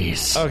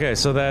 Freeze. Okay,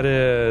 so that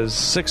is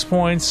 6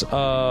 points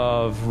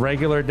of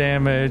regular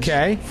damage.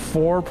 Okay.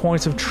 4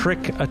 points of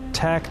trick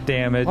attack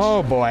damage.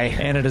 Oh, boy.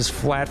 And it is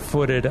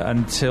flat-footed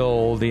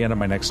until the end of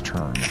my next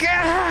turn.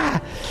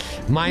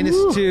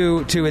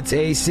 -2 to its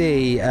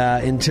AC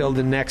until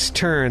the next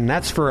turn.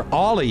 That's for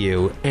all of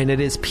you, and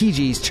it is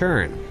PG's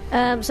turn.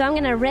 So I'm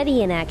going to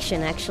ready in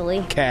action,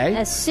 actually.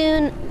 Okay.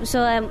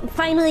 So I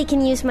finally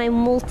can use my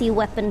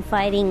multi-weapon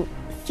fighting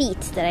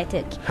feat that I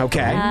took. Okay.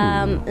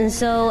 And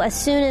so as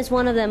soon as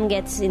one of them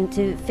gets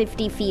into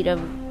 50 feet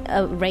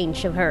of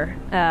range of her,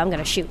 I'm going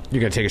to shoot.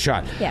 You're going to take a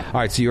shot. Yeah. All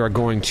right, so you are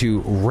going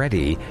to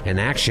ready an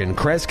action.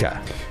 Kreska.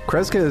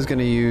 Kreska is going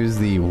to use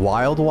the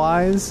Wild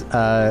Wise,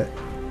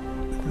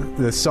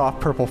 the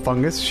soft purple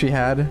fungus she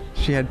had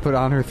put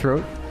on her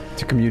throat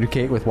to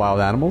communicate with wild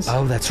animals.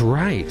 Oh, that's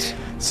right.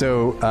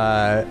 So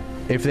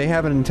if they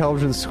have an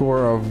intelligence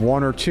score of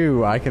 1 or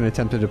 2, I can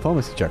attempt a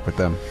diplomacy check with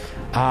them.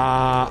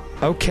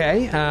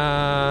 Okay.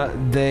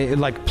 They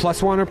like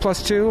 +1 or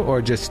 +2,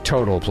 or just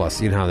total plus?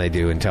 You know how they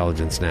do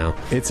intelligence now.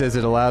 It says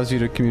it allows you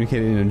to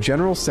communicate in a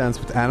general sense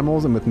with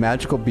animals and with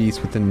magical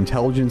beasts with an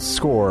intelligence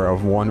score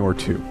of 1 or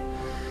 2.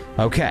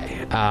 Okay.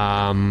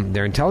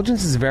 Their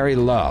intelligence is very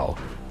low,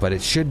 but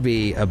it should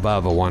be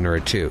above a 1 or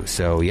a 2.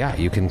 So yeah,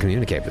 you can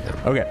communicate with them.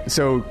 Okay,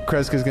 so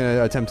Kreska's going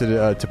to attempt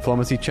a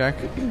diplomacy check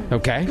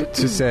Okay.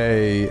 to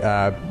say,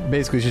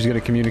 basically, she's going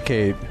to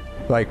communicate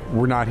like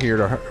we're not here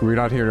to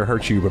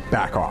hurt you, but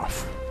back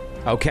off.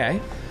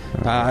 Okay.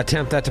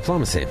 Attempt that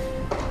diplomacy.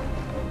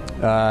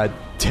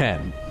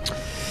 10.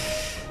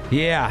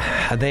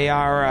 Yeah, they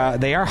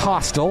are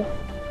hostile,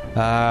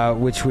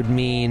 which would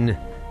mean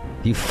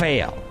you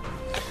fail.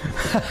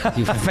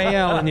 You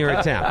fail in your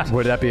attempt.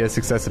 Would that be a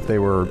success if they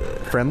were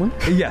friendly?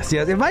 Yes,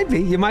 it might be.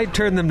 You might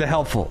turn them to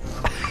helpful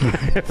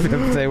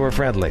if they were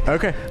friendly.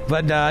 Okay,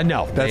 but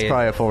no, that's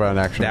probably a full round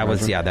action.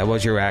 That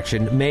was your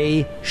action.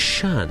 Mei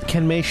Shun.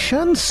 Can Mei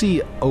Shun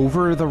see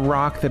over the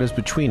rock that is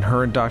between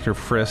her and Dr.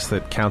 Friss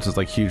that counts as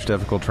like huge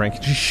difficult terrain?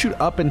 Can she shoot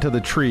up into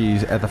the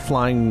trees at the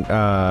flying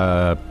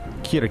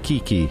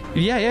Kirakiki?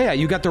 Yeah.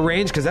 You got the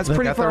range because that's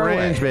pretty far away.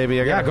 Got the range,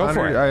 baby. I got go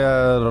for it.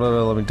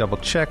 Let me double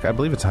check. I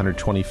believe it's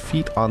 120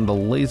 feet on the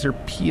laser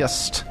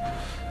pierced.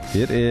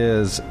 It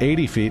is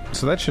 80 feet,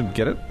 so that should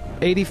get it.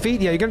 80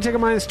 feet? Yeah, you're going to take a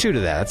 -2 to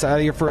that. That's out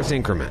of your first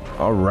increment.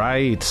 All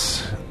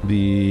right.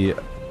 The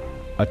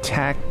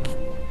attack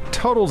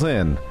totals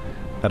in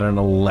at an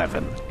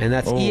 11. And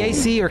that's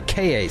EAC or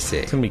KAC?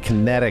 It's going to be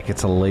kinetic.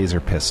 It's a laser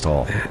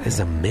pistol. That is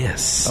a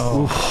miss.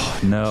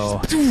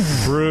 No.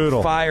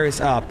 Brutal.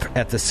 Fires up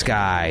at the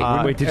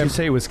sky. Wait, did you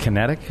say it was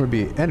kinetic? It would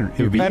be energy.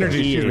 It would be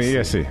Energy,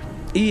 excuse me, ESC.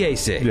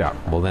 EAC. Yeah.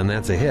 Well, then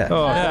that's a hit.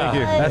 Oh, thank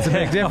you. That's a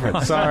big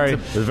difference. Sorry.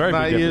 It's a very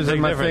Not big difference. using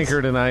Big my difference.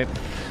 thinker tonight.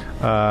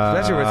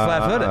 Especially with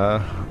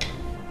flat-footed.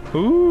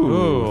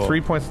 Ooh.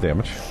 3 points of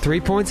damage. 3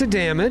 points of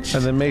damage.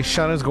 And then Mei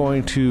Shun is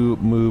going to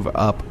move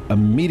up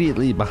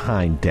immediately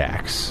behind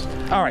Dax.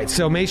 All right,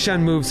 so Mei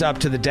Shun moves up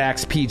to the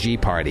Dax PG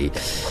party.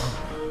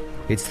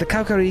 It's the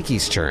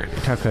Kakariki's turn.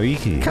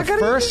 Kakariki. The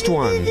first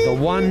one, the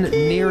one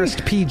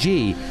nearest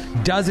PG,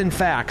 does in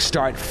fact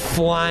start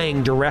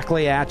flying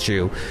directly at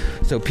you.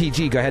 So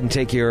PG, go ahead and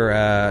take your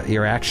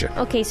action.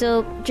 Okay,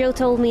 so Joe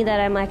told me that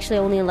I'm actually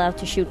only allowed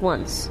to shoot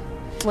once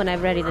when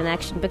I've readied an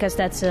action, because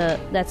that's a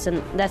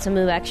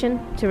move action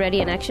to ready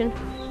an action.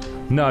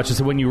 No, it's just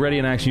that when you ready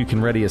an action, you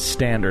can ready a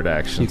standard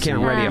action. You can't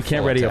So ready a you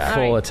can't full ready attack. a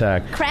full All right.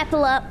 attack.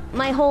 Crapple up,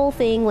 my whole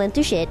thing went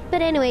to shit.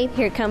 But anyway,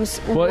 here it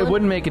comes. Well, it one-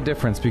 wouldn't make a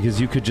difference because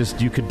you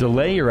could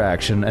delay your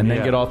action and then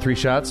Yeah. get all 3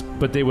 shots,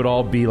 but they would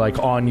all be like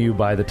on you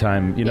by the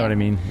time. You know Yeah. what I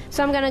mean?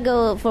 So I'm gonna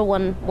go for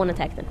one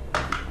attack then.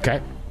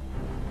 Okay.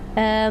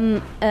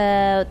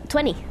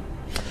 20.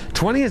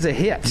 20 is a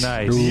hit.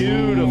 Nice.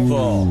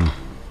 Beautiful.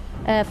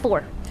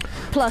 4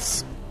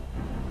 plus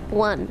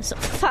 1, so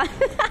 5.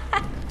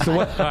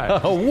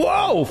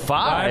 Whoa,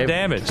 5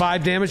 damage.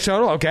 5 damage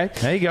total. Okay.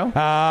 There you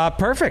go.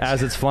 Perfect.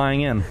 As it's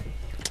flying in.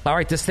 All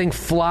right, this thing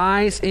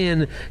flies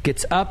in,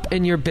 gets up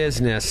in your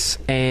business,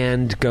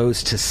 and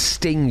goes to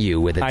sting you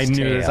with its I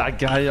knew tail. this. I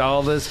got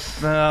all this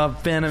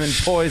venom and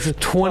poison.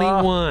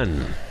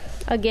 21.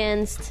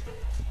 Against.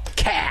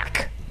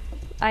 Cack.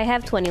 I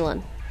have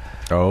 21.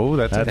 Oh,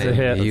 that's That's a a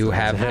hit. You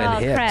have been Oh,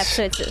 hit. crap.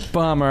 So it's.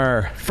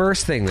 Bummer.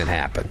 First thing that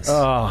happens.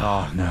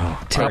 Oh no.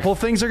 Couple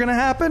things are going to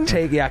happen?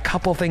 A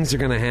couple things are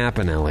going to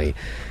happen, Ellie.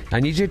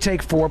 I need you to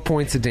take 4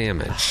 points of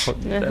damage.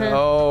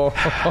 Oh,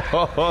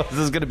 this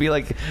is going to be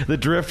like the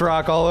Drift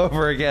Rock all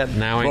over again.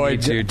 Now I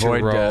need you to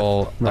void death.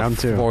 roll Round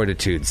a 2.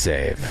 fortitude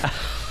save.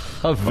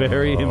 A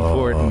very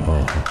important.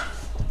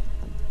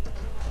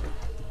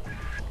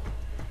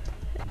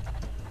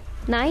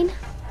 9?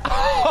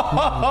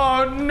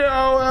 Oh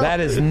no! That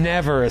is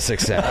never a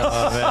success.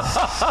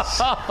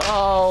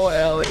 Oh,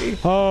 Ellie.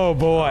 Oh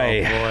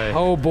boy.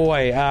 Oh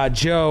boy.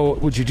 Joe,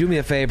 would you do me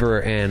a favor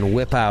and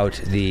whip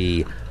out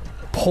the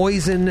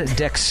poison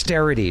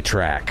dexterity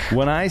track?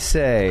 When I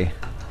say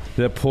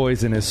that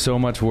poison is so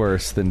much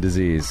worse than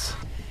disease,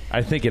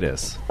 I think it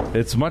is.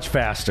 It's much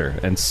faster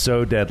and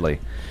so deadly.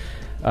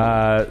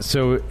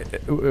 So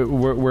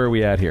where are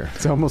we at here?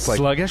 It's almost like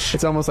sluggish.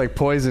 It's almost like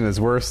poison is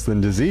worse than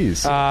disease.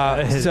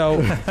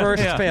 So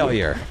first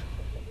failure.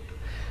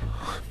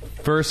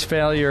 First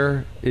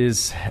failure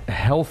is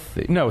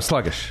healthy. No,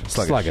 sluggish.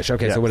 Sluggish.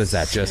 Okay, Yeah. so what is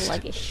that? Just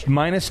Sluggish.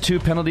 -2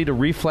 penalty to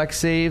reflex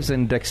saves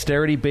and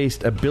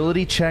dexterity-based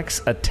ability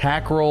checks,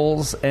 attack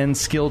rolls, and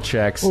skill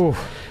checks. Ooh.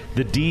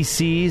 The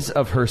DCs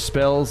of her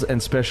spells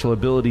and special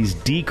abilities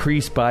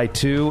decrease by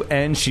 2,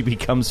 and she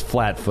becomes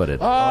flat-footed.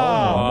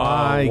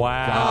 my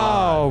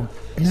Wow.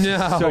 Oh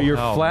no. So you're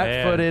Oh,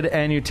 flat-footed,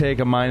 and you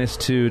take a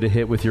 -2 to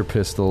hit with your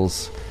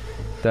pistols.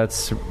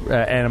 That's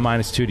and a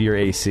 -2 to your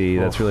AC.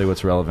 That's really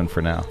what's relevant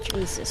for now.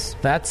 Jesus.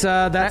 That's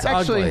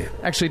Actually,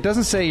 ugly. it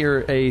doesn't say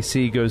your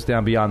AC goes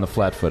down beyond the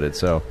flat-footed.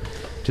 So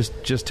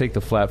just take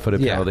the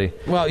flat-footed Yeah. penalty.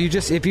 Well,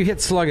 if you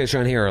hit sluggish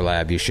on Hero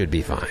Lab, you should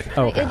be fine.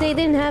 They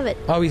didn't have it.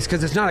 Oh,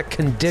 because it's not a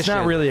condition. It's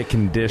not really a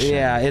condition.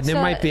 Yeah, it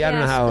might be. I don't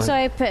know how. So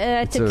I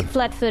took a-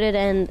 flat-footed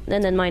and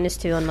then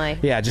 -2 on my.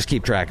 Yeah, just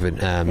keep track of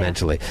it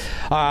mentally.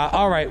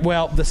 All right.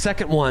 Well, the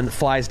second one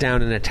flies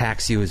down and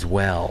attacks you as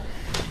well.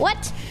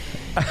 What?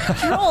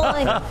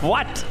 Rolling.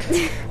 What?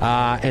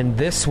 And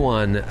this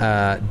one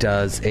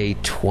does a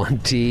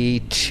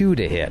 22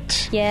 to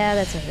hit. Yeah,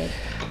 that's a hit.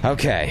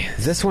 Okay,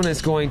 this one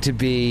is going to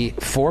be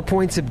 4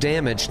 points of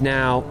damage.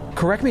 Now,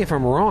 correct me if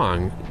I'm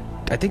wrong.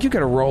 I think you got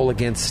to roll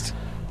against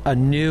a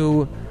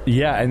new.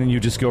 Yeah, and then you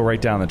just go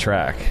right down the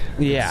track.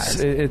 Yeah.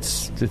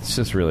 It's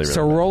just really.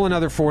 So roll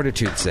another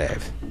fortitude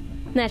save.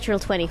 Natural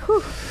 20.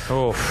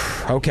 Whew.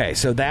 Okay,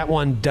 so that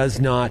one does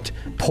not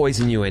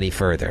poison you any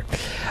further.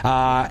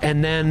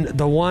 And then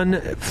the one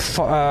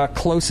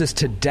closest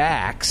to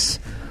Dax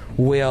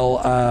will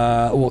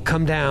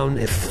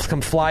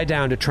come fly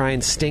down to try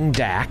and sting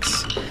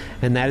Dax,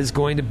 and that is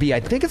going to be, I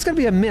think it's going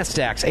to be a miss,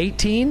 Dax.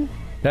 18?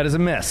 That is a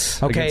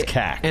miss. Okay, Against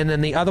CAC. and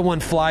then the other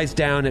one flies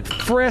down at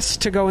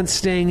Frisk to go and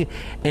sting,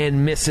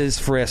 and misses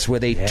Frisk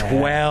with a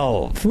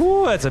 12.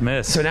 Ooh, that's a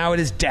miss. So now it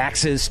is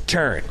Dax's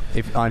turn.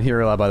 If on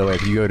Hero Lab, by the way,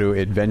 if you go to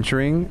the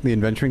adventuring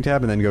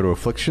tab, and then go to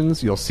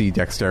afflictions, you'll see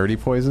dexterity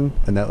poison,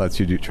 and that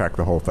lets you track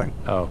the whole thing.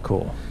 Oh,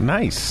 cool.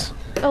 Nice.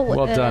 Oh,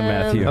 Well done,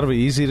 Matthew. That'll be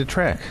easy to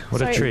track.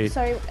 What a treat.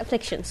 Sorry,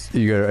 afflictions.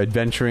 You go to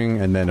adventuring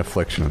and then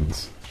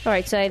afflictions, All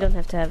right, so I don't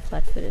have to have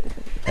flat-footed.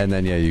 and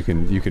then you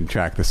can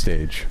track the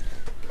stage.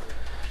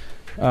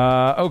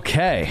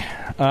 Okay.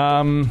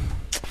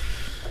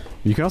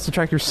 You can also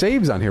track your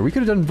saves on here. We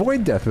could have done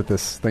Void Death with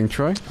this thing,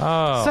 Troy.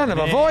 Oh, Son of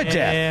a void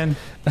death.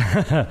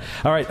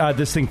 All right,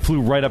 this thing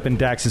flew right up in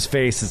Dax's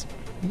face.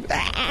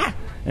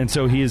 And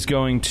so he's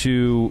going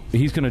to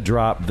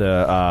drop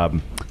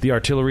the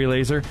artillery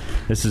laser.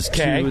 This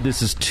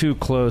is too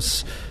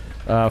close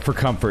for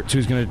comfort. So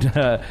he's going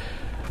to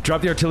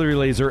drop the artillery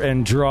laser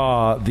and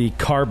draw the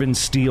carbon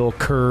steel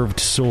curved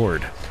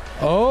sword.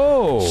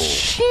 Oh.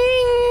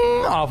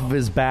 Off of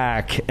his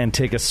back and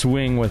take a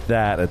swing with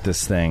that at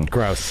this thing.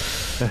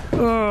 Gross.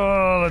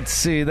 Oh, let's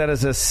see. That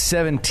is a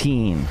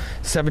 17.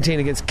 17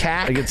 against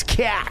CAC? Against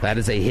CAC. That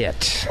is a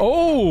hit.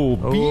 Oh,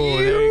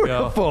 there you go.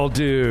 beautiful,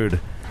 dude.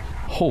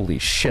 Holy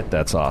shit,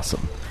 that's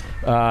awesome.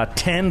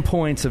 10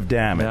 points of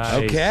damage.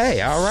 Nice.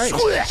 Okay, all right.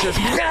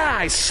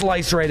 Just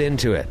slice right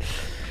into it.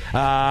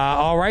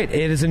 All right,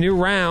 it is a new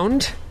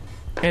round,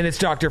 and it's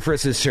Dr.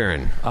 Friss's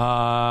turn.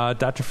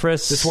 Dr.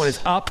 Friss. This one is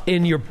up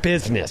in your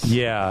business.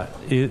 Yeah.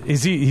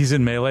 Is he? He's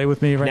in melee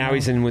with me right now? Now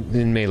he's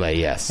in melee,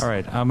 yes. All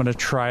right. I'm going to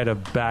try to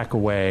back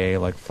away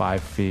like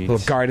 5 feet.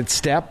 Little guarded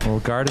step. Little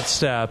guarded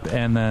step,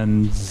 and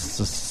then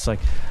it's like,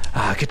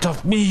 get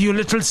off me, you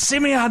little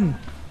simian!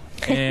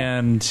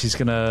 And he's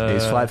going to...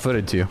 He's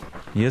flat-footed, too.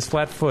 He is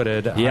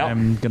flat-footed. Yep.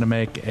 I'm going to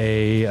make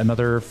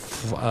another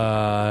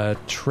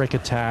trick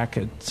attack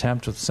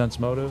attempt with sense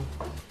motive.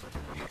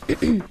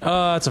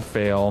 It's a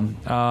fail.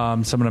 So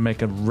I'm going to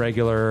make a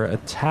regular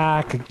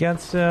attack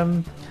against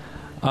him.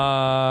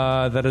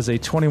 That is a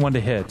 21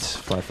 to hit,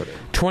 flat-footed.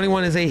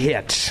 21 is a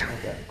hit.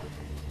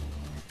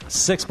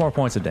 6 more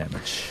points of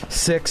damage.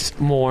 6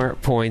 more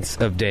points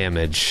of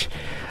damage.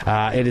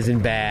 It is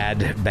in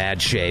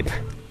bad shape.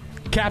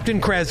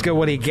 Captain Kreska,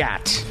 what do you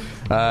got?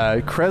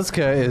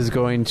 Kreska is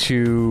going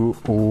to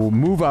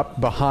move up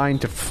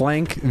behind to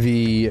flank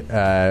the,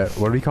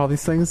 what do we call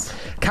these things?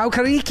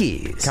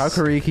 Kaukarikis.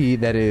 Kaukariki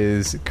that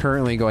is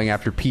currently going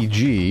after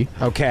PG.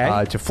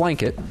 Okay. To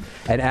flank it.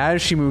 And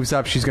as she moves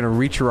up, she's going to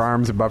reach her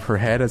arms above her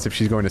head as if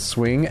she's going to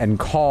swing and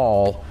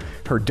call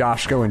her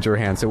Dashko into her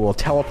hands. So it will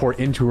teleport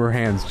into her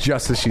hands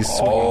just as she's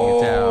swinging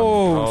it down.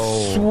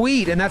 Oh,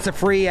 sweet. And that's a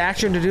free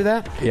action to do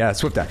that? Yeah,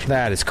 swift action.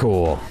 That is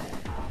cool.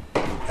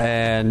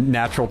 And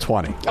natural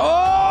 20.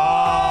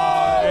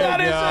 Oh,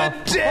 that is a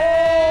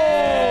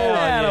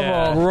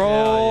damn!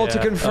 Roll to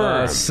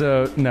confirm. There's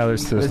no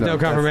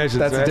confirmation.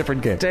 That's right? a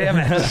different game. Damn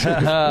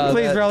it.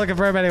 Please roll to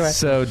confirm anyway.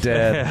 So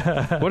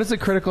dead. What is the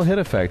critical hit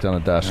effect on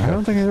a Dashko? I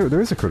don't think there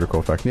is a critical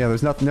effect. Yeah,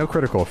 there's no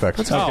critical effect.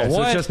 Oh, So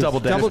what? it's just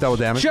double damage. Double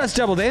damage. Just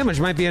double damage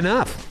might be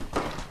enough.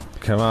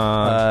 Come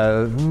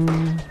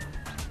on.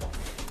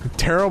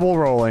 Terrible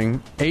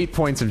rolling. 8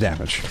 points of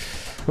damage.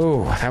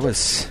 Ooh, that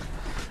was...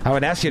 I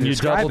would ask you to You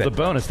describe doubled it. the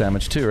bonus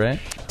damage too, right?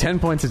 10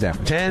 points of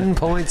damage. 10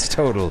 points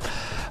total.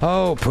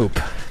 Oh, poop.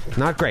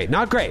 Not great.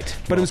 Not great.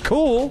 But it was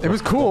cool. It was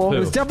cool. It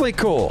was definitely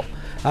cool.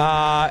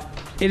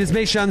 It is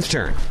Mei Shun's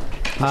turn.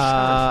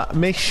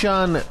 Mei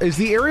Shun, is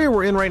the area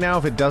we're in right now,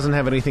 if it doesn't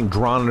have anything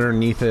drawn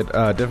underneath it,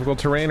 difficult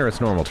terrain or it's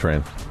normal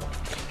terrain?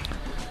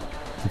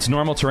 It's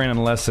normal terrain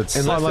unless it's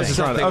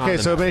something Okay, on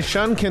so them. Mei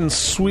Shun can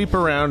sweep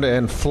around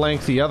and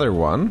flank the other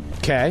one.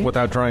 Okay.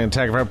 Without drawing an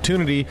attack of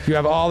opportunity. You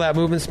have all that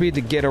movement speed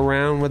to get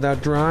around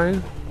without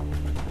drawing?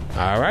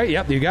 All right.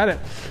 Yep, you got it.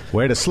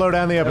 Way to slow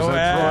down the episode,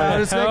 Well, Troy.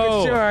 just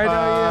making sure.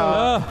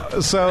 I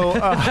know So,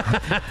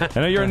 I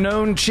know you're a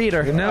known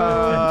cheater. you.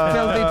 No,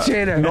 filthy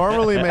cheater.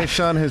 normally Mei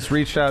Shun has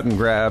reached out and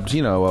grabbed,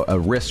 a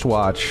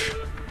wristwatch,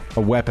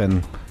 a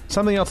weapon,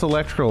 something else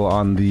electrical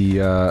on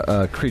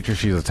the creature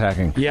she's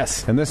attacking.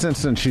 Yes. In this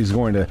instance, she's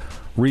going to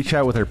reach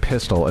out with her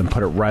pistol and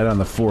put it right on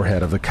the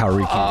forehead of the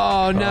Kauriki.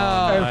 Oh, no.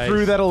 And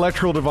through that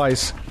electrical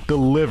device,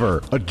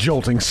 deliver a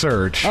jolting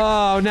surge.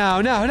 Oh,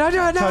 no.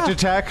 Touch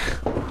attack.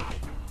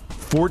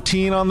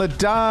 14 on the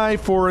die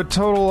for a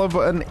total of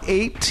an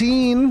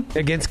 18.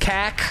 Against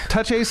CAC.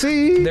 Touch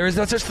AC. There is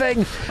no such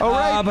thing. All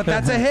right. But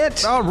that's a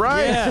hit. All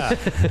right. Yeah.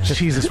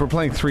 Jesus, we're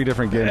playing 3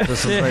 different game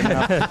systems right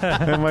now.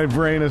 And my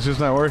brain is just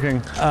not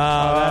working.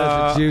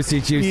 That is a juicy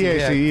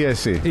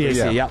EAC. EAC,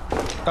 Yeah. yep.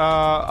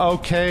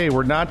 Okay,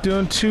 we're not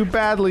doing too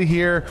badly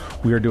here.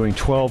 We are doing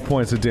 12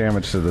 points of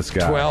damage to this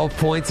guy. 12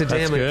 points of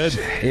That's damage.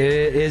 good.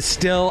 It is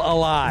still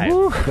alive,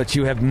 but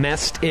you have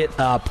messed it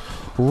up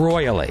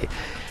royally.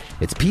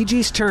 It's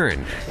PG's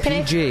turn.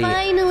 Can PG, I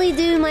finally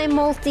do my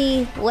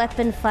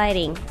multi-weapon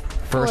fighting?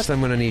 first I'm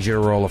going to need you to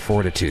roll a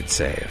fortitude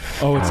save.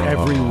 Oh, it's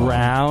every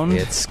round?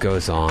 It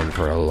goes on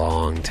for a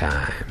long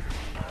time.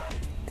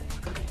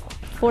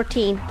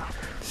 14.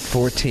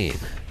 14.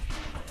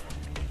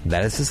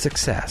 That is a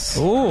success.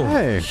 Ooh.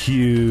 Hey.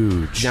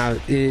 Huge. Now,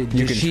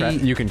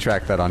 You can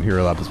track that on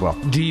Hero Lab as well.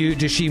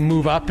 does she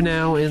move up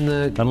now in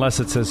the... Unless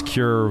it says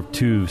cure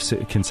 2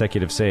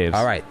 consecutive saves.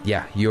 All right,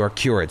 yeah, you are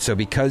cured. So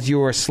because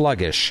you are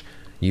sluggish,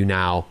 you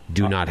now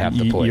do not have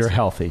the poison. You're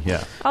healthy,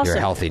 yeah. Awesome. You're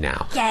healthy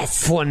now.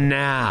 Yes. For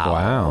now.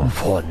 Wow.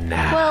 For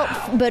now.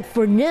 Well, but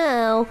for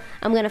now,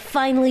 I'm going to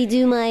finally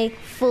do my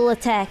full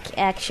attack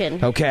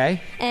action.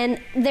 Okay. And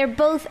they're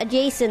both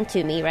adjacent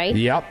to me, right?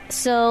 Yep.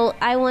 So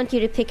I want you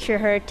to picture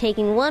her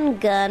taking one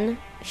gun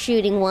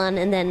shooting one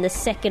and then the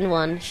second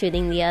one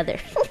shooting the other.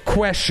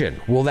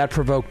 Question: will that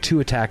provoke 2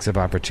 attacks of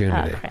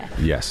opportunity? Oh, crap.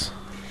 Yes.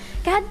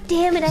 God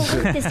damn it! I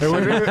hate this.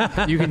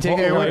 You can take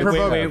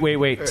it.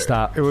 Wait.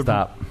 Stop.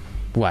 Stop.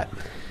 What?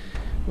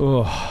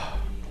 Ugh.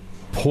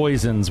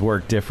 Poisons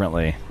work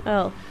differently.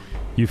 Oh.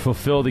 You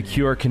fulfill the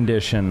cure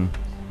condition.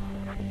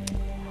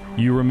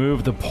 You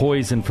remove the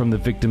poison from the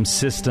victim's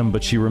system,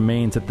 but she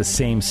remains at the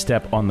same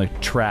step on the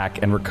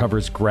track and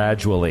recovers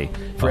gradually.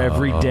 For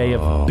every day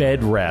of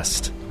bed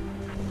rest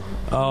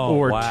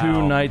or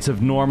 2 nights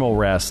of normal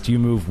rest, you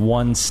move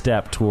 1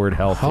 step toward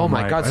health. Oh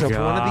my God! So if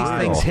one of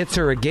these things hits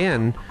her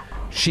again,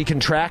 she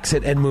contracts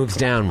it and moves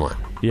down 1.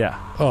 Yeah.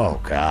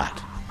 Oh God!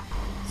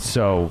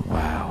 So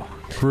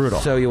brutal.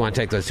 So you want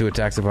to take those 2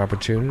 attacks of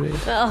opportunity?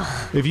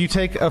 If you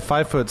take a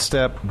 5-foot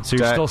step, So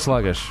you're still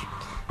sluggish.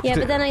 Yeah,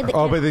 but then I.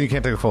 but then you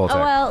can't take a full attack.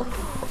 Oh well,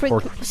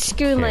 Or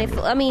screw my.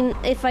 I mean,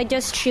 if I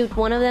just shoot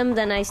one of them,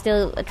 then I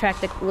still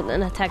attract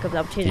an attack of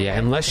opportunity. Yeah,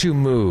 unless you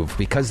move,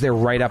 because they're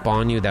right up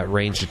on you. That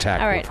ranged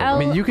attack. All right, will I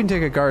mean, you can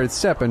take a guarded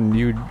step and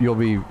you'll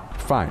be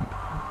fine.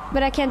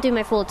 but I can't do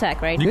my full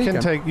attack, right? you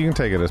can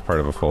take it as part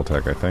of a full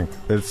attack. I think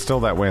it's still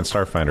that way in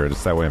Starfinder.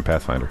 It's that way in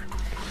Pathfinder.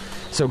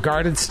 So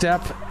guarded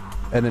step.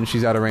 And then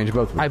she's out of range of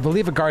both of them. I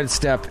believe a guarded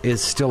step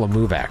is still a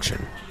move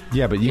action.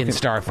 Yeah, but you in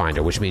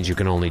Starfinder, which means you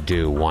can only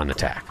do 1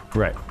 attack.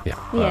 Right. Yeah.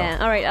 Yeah.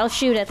 All right, I'll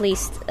shoot at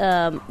least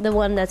the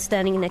one that's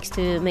standing next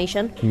to Mei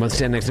Shun. You must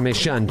stand next to Mei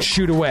Shun.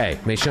 Shoot away.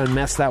 Mei Shun,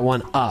 mess that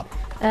one up.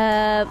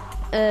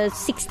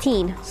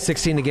 16.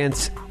 16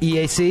 against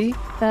EAC.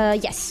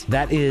 Yes.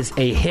 That is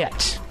a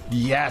hit.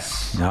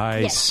 Yes.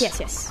 Nice.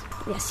 Yes.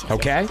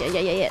 Okay.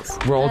 Yes.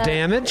 Roll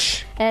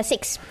damage,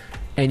 6.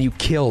 and you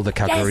kill the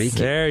Kakariki.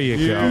 There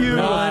you go.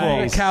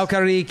 One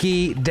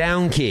Kakariki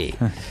down key.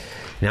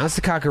 Now it's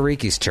the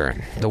Kakariki's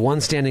turn. The one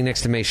standing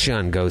next to Mei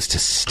Shun goes to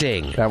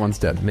sting. That one's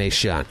dead. Mei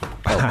Shun.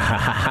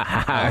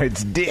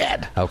 It's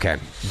dead. Okay.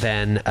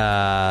 Then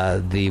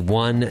the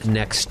one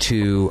next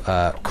to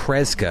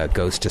Kreska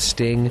goes to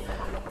sting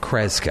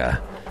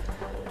Kreska.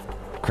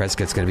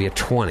 Kreska's going to be a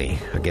 20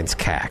 against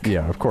Kak.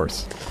 Yeah, of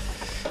course.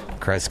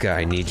 Kreska,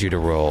 I need you to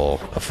roll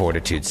a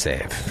fortitude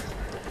save.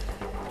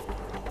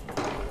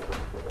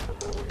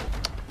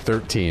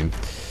 13.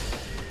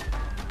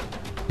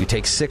 You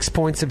take 6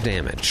 points of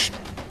damage.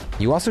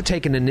 You also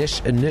take an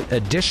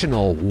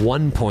additional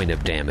 1 point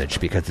of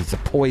damage because it's a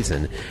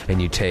poison, and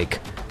you take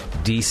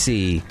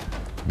DC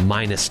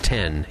minus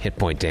 10 hit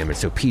point damage.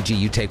 So PG,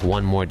 you take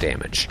 1 more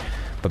damage.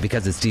 But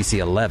because it's DC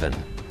 11,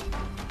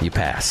 you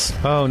pass.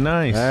 Oh,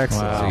 nice.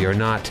 Excellent. So you're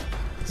not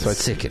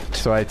sickened.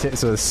 So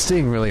the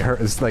sting really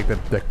hurts. It's like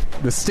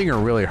the stinger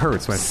really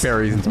hurts when it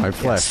buries into my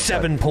flesh.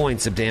 7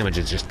 points of damage.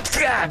 It just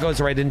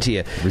goes right into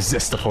you.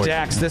 Resist the poison.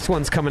 Dax, this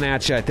one's coming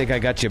at you. I think I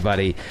got you,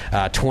 buddy.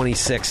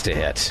 26 to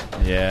hit.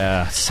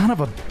 Yeah. Son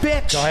of a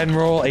bitch. Go ahead and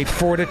roll a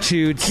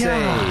fortitude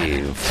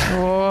save.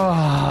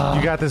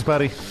 You got this,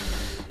 buddy.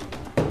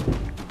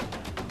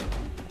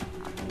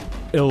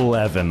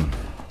 11.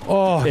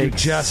 Oh,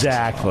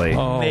 exactly.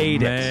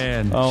 Made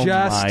man. it. Oh,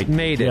 Just my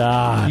made it.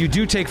 God. You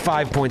do take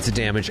 5 points of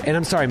damage. And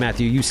I'm sorry,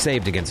 Matthew, you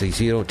saved against it,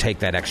 so you don't take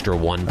that extra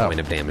 1 point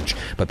of damage.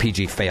 But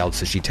PG failed,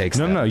 so she takes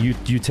that. No, you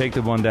take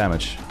the 1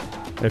 damage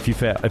if you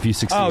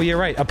succeed. Oh, you're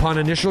right. Upon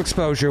initial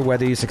exposure,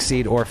 whether you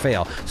succeed or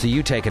fail. So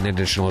you take an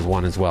additional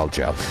 1 as well,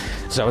 Joe.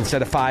 So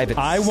instead of 5, it's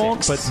I 6.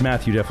 won't, but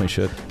Matthew definitely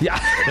should. Yeah.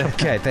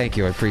 Okay, thank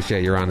you. I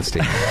appreciate your honesty.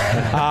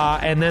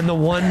 And then the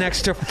one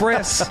next to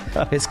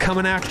Friss is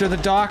coming after the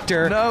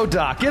doctor. No,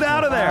 Doc, get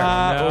out of there.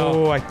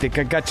 Oh, I think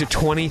I got you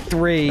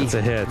 23. That's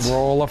a hit.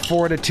 Roll a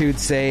fortitude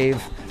save.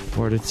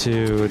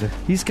 Fortitude.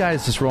 These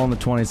guys just rolling the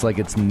 20s like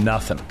it's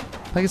nothing.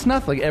 Like it's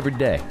nothing. Like every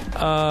day.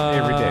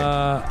 Every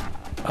day.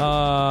 What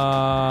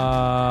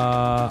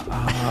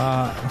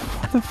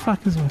the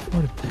fuck is my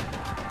fortitude?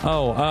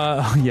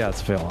 Oh, yeah,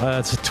 it's a fail.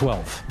 It's a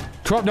 12.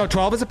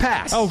 12 is a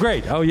pass. Oh,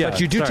 great. Oh, yeah. But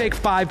you do Sorry. take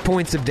 5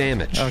 points of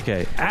damage.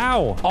 Okay.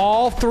 Ow.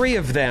 All 3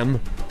 of them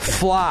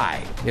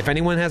fly. If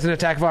anyone has an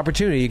attack of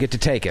opportunity, you get to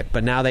take it.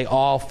 But now they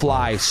all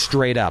fly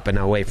straight up and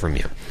away from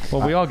you.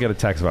 Well, we all get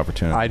attacks of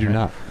opportunity. I do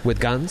not.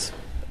 With guns?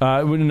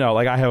 No,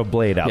 like I have a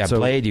blade out. Yeah, so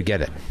blade, you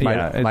get it.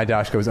 My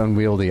dash goes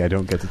unwieldy. I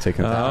don't get to take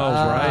an attack.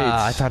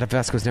 I thought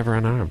Vesk was never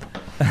unarmed.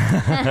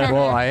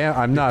 Well,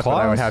 I'm not. But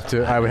I would have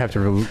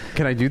to.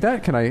 Can I do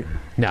that? Can I?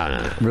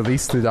 No.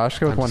 Release the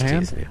Dashka with one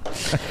hand?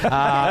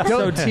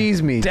 Don't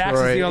tease me. Dax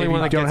Troy, is the only if one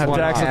you that don't gets have one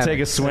Dax will off. take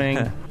a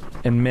swing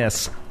and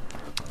miss.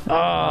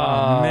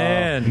 Oh,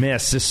 man.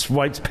 Miss. This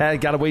swipes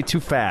pad got away too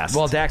fast.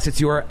 Well, Dax, it's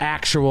your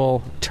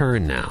actual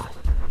turn now.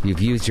 You've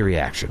used your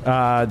reaction.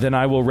 Then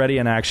I will ready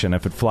an action.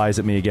 If it flies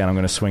at me again, I'm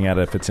going to swing at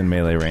it if it's in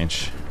melee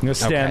range. I'm going to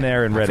stand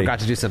there and ready. I forgot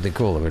to do something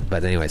cool,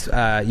 but anyways,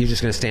 you're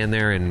just going to stand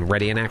there and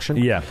ready in action?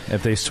 Yeah.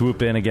 If they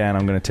swoop in again,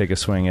 I'm going to take a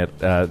swing at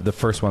the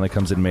first one that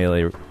comes in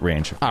melee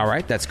range. All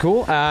right, that's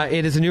cool.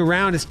 It is a new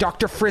round. It's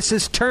Dr.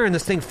 Friss's turn.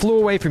 This thing flew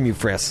away from you,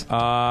 Friss.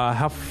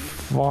 How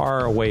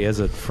far away is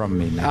it from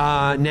me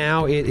now?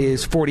 Now it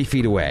is 40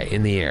 feet away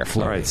in the air,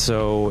 floating. All right,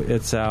 so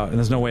it's out, and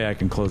there's no way I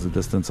can close the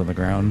distance on the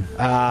ground.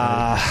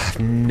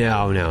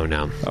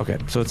 No. Okay,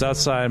 so it's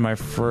outside my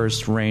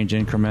first range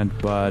increment,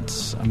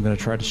 but I'm going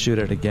to try to shoot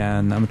it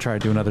again. I'm going to try to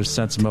do another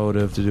sense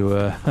motive to do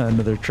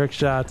another trick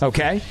shot.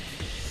 Okay.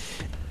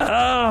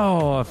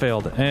 Oh, I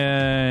failed.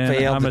 And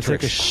I'm going to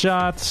take a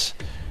shot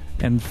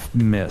and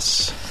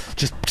miss.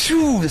 Just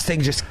this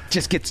thing just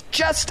gets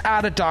just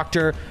out of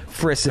Dr.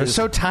 Friss's They're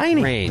so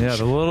tiny. range. Yeah,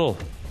 the little...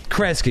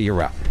 Kreska,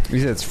 you're up.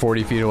 You said it's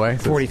 40 feet away?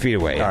 40 feet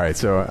away. Yeah. All right,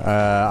 so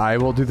I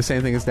will do the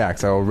same thing as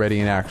Dax. I will ready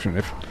in action.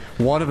 If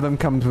one of them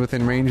comes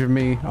within range of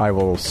me, I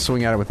will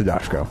swing at it with the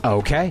Dashko.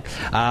 Okay.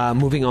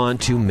 Moving on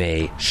to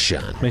Mei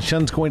Shun. Mei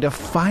Shun's going to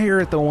fire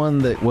at the one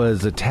that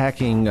was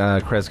attacking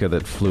Kreska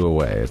that flew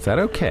away. Is that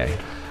okay?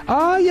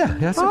 Yeah,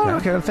 that's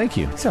okay. Okay, thank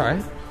you. It's all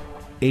right.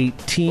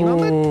 18 on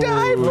the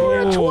die for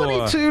a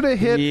 22 to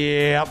hit.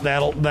 Yep,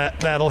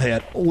 that'll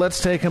hit.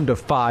 Let's take him to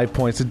 5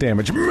 points of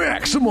damage.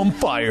 Maximum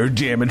fire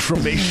damage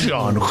from Mei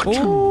Shun.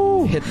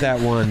 Ooh, hit that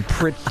one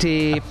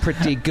pretty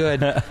good.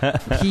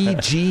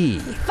 PG.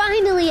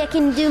 Finally, I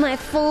can do my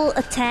full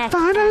attack.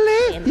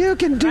 you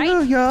can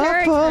do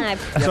Third time.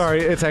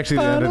 Sorry, it's actually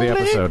the end of the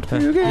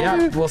episode.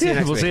 Yeah, we'll see you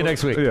next We'll week. see you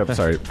next week. Yeah,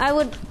 sorry. I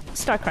would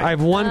start crying. I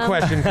have one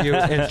question for you,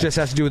 and it just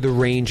has to do with the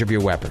range of your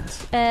weapons.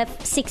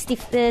 50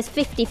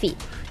 feet.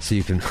 So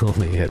you can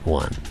only hit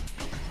one.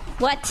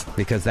 What?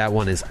 Because that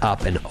one is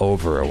up and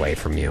over away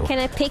from you. Can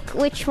I pick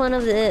which one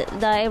of the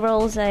die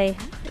rolls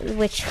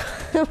which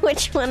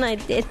one I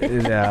did?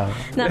 Yeah.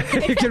 No.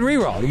 You can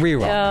reroll.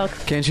 Oh,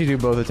 Can't you do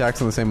both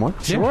attacks on the same one?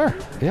 Sure.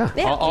 Yeah.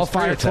 Yeah. I'll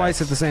fire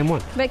twice at the same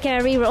one. but can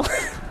I reroll?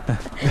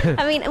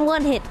 I mean,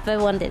 one hit, but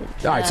one didn't.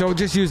 All right, so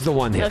just use the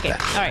one hit. Okay, then.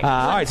 all right.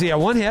 All right, so yeah,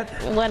 one hit.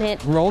 One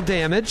hit. Roll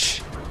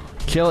damage.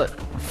 Kill it.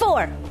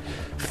 4.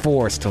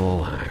 4 still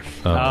alive.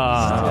 Still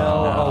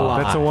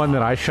alive. That's the one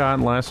that I shot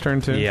last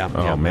turn, too? Yeah.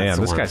 Oh, Yeah, man. that's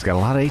the This one. guy's got a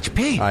lot of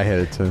HP. I hit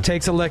it too.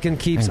 Takes a lick and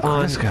keeps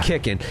on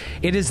kicking.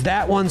 It is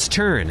that one's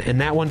turn,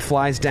 and that one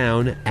flies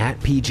down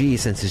at PG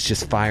since it's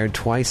just fired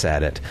twice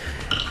at it.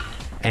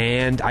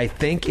 And I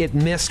think it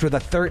missed with a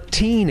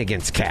 13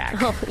 against CAC.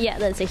 Oh, yeah,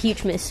 that's a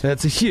huge miss.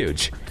 That's a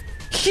huge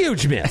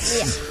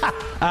miss.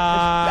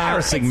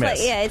 Embarrassing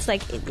It's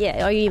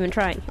miss. are you even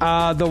trying?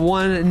 The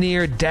one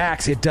near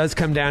Dax, it does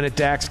come down at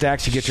Dax.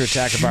 Dax, you get your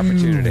attack of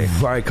opportunity.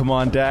 All right, come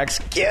on, Dax.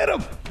 Get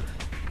him!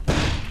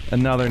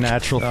 Another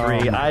natural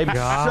 3. I'm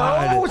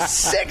so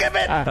sick of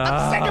it.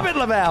 I'm sick of it,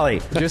 LaValle.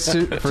 For Just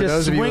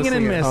those of you swinging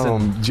and listening at missing.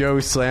 home, Joe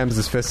slams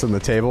his fist on the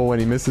table when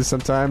he misses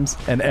sometimes,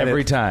 And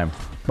every time.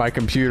 my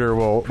computer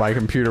will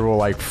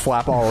like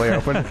flap all the way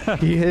open.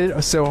 He hit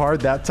it so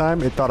hard that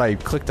time it thought I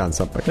clicked on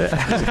something.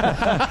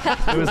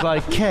 It was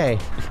like, K.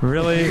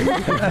 Really?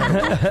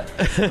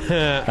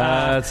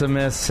 It's a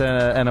miss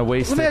and a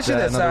wasted, Let me ask you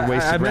this. another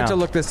wasted I meant to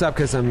round. look this up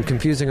because I'm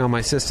confusing all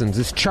my systems.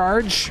 Is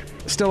charge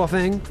still a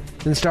thing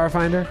in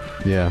Starfinder?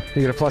 Yeah,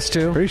 You get a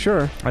 +2? pretty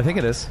sure. I think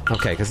it is.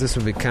 Okay, because this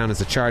would count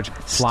as a charge.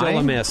 Still a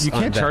Flying? miss. You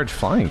on can't that. charge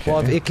flying, can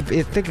Well, you? I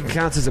think it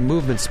counts as a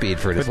movement speed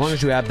for it, as long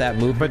as you have that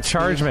movement. But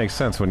charge speed. makes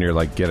sense when you're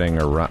like getting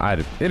a run.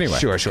 Anyway,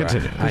 Sure.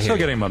 Continue. I You're hear still you.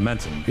 getting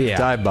momentum. Yeah.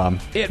 Dive bomb.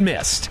 It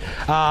missed.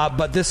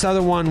 But this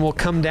other one will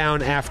come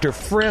down after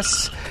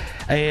Friss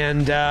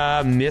and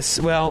miss.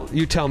 Well,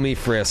 you tell me,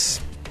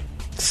 Friss.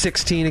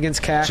 16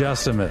 against CAC.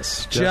 Just a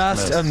miss.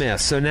 Just a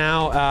miss. So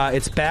now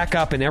it's back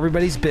up in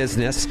everybody's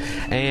business,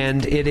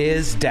 and it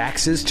is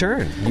Dax's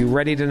turn. You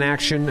readied an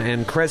action,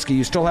 and Kreska,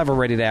 you still have a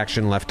readied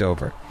action left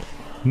over.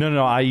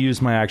 No. I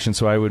used my action,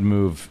 so I would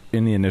move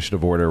in the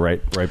initiative order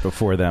right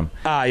before them.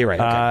 You're right.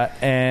 Okay.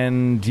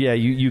 And yeah,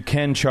 you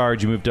can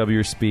charge. You move double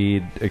your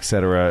speed,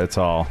 etc. It's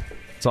all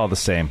the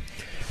same.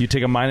 You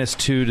take a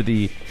 -2 to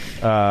the.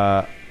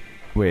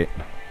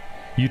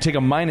 You take a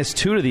 -2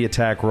 to the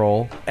attack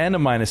roll and a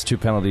 -2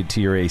 penalty to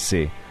your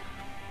AC.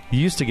 You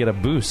used to get a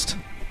boost.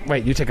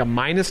 Wait, you take a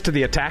minus to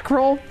the attack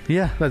roll?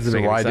 Yeah, That doesn't So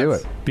make why any do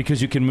sense. it?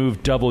 because you can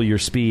move double your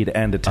speed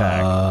and attack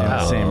in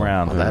the same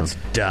round. Well, that's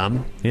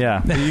dumb.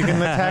 Yeah. You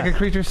can attack a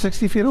creature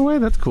 60 feet away?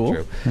 That's cool.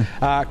 True.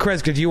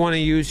 Kreska, do you want to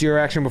use your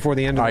action before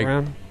the end of the I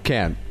round?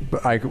 can,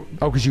 but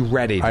Because you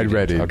readied. I'd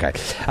readied. Okay.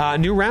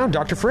 New round,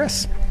 Dr.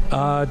 Friss.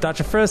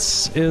 Dr.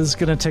 Friss is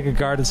going to take a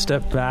guarded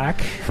step back.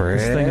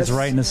 This thing is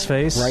right in his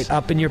face. Right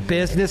up in your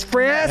business,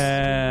 Friss.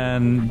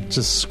 And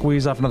just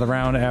squeeze off another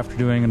round after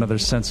doing another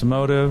sense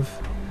motive.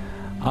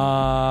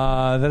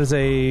 That is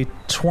a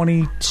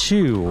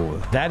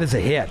 22. That is a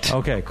hit.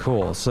 Okay,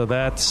 cool. So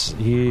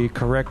he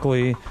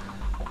correctly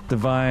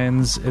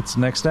divines its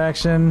next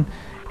action.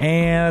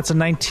 And it's a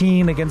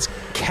 19 against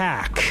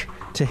CAC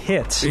to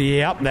hit.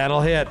 Yep,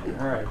 that'll hit.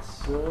 All right,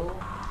 so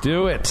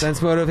Do it.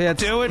 Sense motive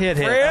hits. Do it,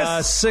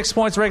 Hit. 6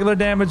 points regular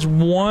damage,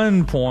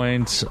 1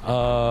 point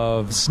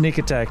of sneak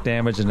attack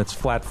damage, and it's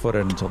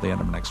flat-footed until the end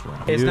of next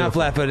round. It's not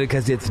flat-footed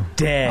because it's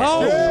dead.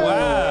 Oh,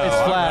 wow. It's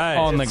flat Right.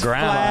 on the It's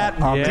ground.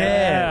 flat Yeah,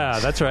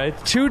 dead. that's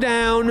right. 2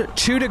 down,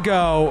 2 to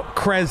go.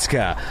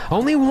 Kreska.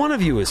 Only one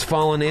of you has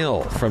fallen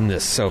ill from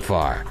this so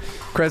far.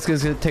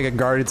 Kreska's going to take a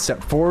guarded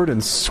step forward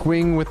and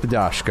swing with the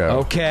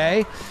Dashko.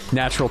 Okay.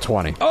 Natural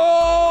 20.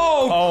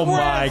 Oh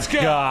my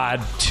Kreska!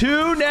 God!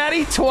 2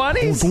 natty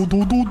 20s.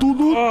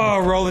 Oh,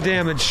 roll the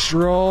damage.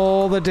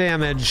 Roll the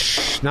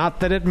damage.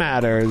 Not that it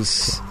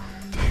matters.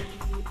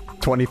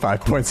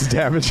 25 points of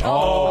damage.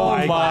 Oh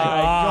my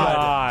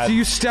God! So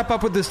you step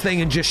up with this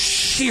thing and just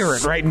shear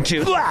it right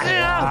into.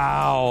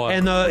 Wow.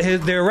 And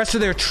the rest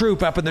of their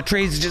troop up in the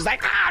trees is just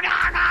like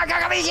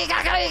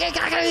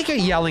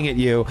yelling at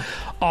you.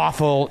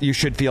 Awful. You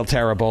should feel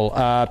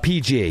terrible.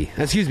 PG.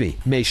 Excuse me.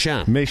 Mei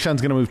Shun. Mei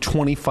Shun's going to move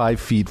 25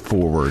 feet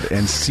forward,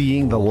 and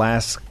seeing the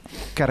last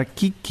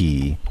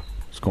Karakiki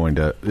is going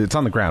to... It's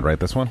on the ground, right,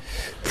 this one?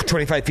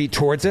 25 feet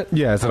towards it?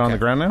 Yeah, is it on the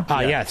ground now?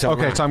 Yeah, it's on the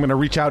okay, ground. so I'm going to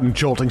reach out and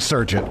jolting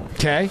surge it.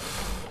 Okay.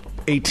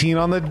 18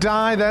 on the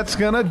die. That's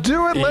going to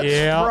do it. Let's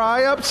Yeah.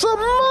 fry up some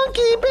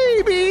monkey,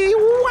 baby.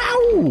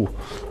 Wow.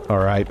 All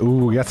right.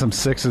 Ooh, we got some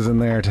 6s in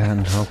there.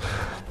 10, 12,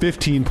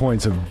 15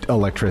 points of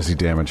electricity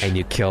damage. And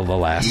you kill the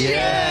last.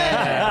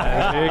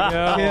 There you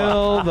go.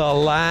 Kill the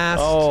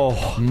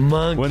last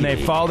monkey. When they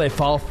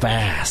fall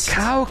fast.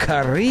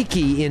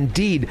 Kaukariki,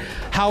 indeed.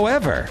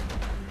 However,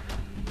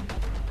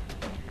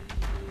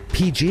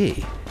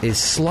 PG is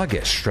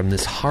sluggish from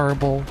this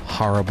horrible,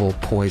 horrible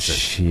poison.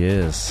 She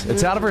is.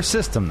 It's out of her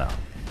system, though.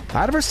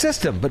 Out of her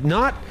system, but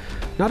not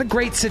a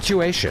great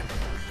situation.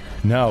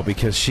 No,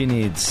 because she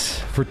needs...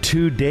 For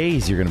 2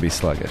 days, you're going to be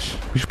sluggish.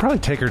 We should probably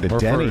take her to Or for-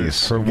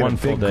 Denny's for get one a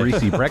full big day.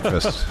 greasy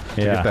breakfast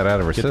to get that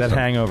out of her Get system. that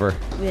hangover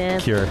Yeah.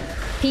 cure.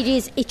 PG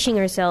is itching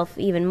herself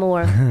even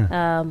more,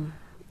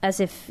 as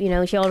if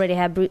she already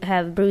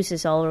have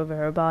bruises all over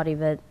her body,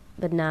 but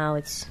now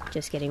it's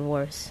just getting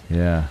worse.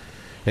 Yeah.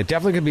 It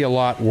definitely could be a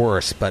lot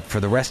worse, but for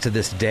the rest of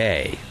this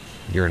day,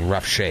 you're in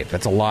rough shape.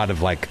 That's a lot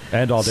of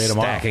And all day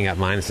tomorrow. stacking up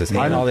minuses.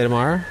 And all day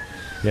tomorrow?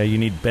 Yeah, you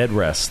need bed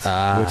rest, which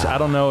I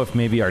don't know if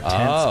maybe our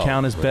tents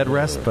count as bed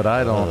rest, but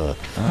I don't.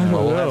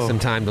 Well, we'll have some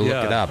time to look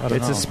it up.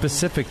 It's a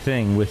specific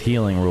thing with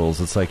healing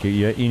rules. It's like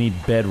you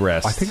need bed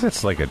rest. I think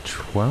that's like a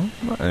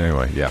 12.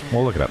 Anyway, yeah,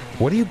 we'll look it up.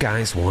 What do you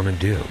guys want to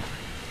do?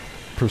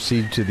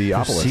 Proceed to the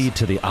obelisk. Proceed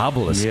to the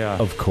obelisk, Yeah.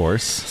 of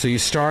course. So you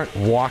start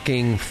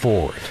walking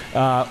forward.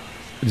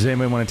 Does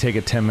anybody want to take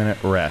a 10-minute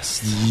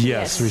rest?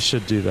 Yes, we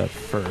should do that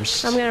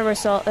first. I'm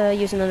gonna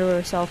use another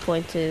resolve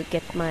point to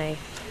get my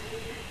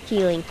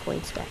healing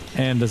points back.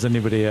 And does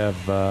anybody have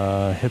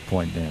hit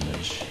point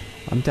damage?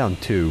 I'm down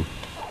 2.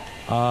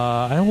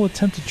 I will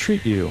attempt to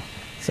treat you.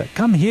 It's like,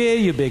 come here,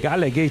 you big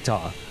alligator.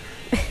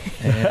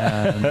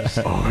 And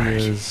he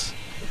is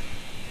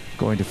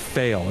going to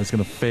fail. He's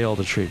going to fail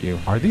to treat you.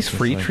 Are these It's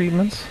free like-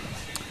 treatments?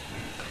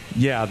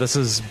 Yeah, this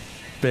is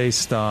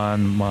based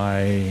on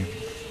my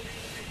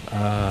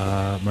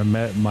my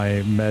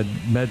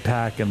med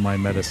pack and my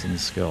medicine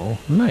skill.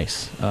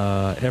 Nice.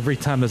 Every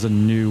time there's a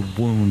new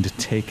wound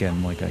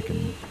taken, like I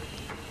can.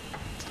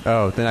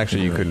 Oh, then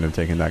actually you couldn't have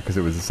taken that because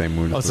it was the same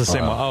wound. Oh, as it's the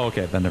same before. one. Oh,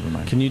 okay, then never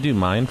mind. Can you do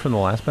mine from the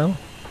last battle?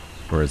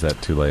 Or is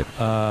that too late?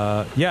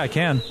 Yeah, I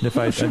can. If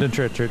I didn't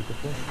trade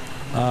before.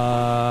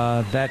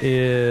 That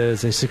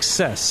is a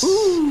success.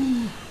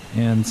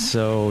 And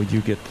so you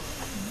get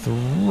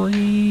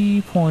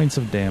 3 points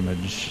of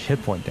damage,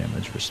 hit point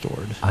damage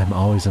restored. I'm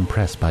always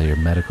impressed by your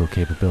medical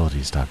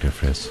capabilities, Dr.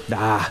 Friss.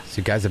 So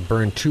you guys have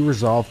burned 2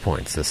 resolve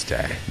points this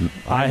day.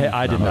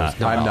 I did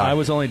not. I'm not. I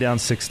was only down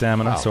 6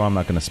 stamina, so I'm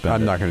not going to spend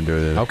I'm it. not going to do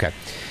it. Okay.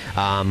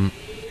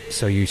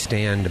 So you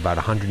stand about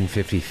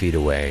 150 feet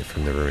away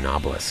from the ruined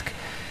obelisk.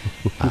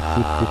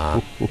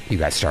 You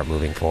guys start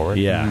moving forward.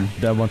 Yeah.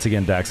 That once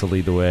again, Dax will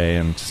lead the way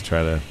and just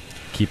try to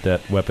keep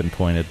that weapon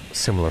pointed.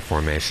 Similar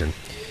formation.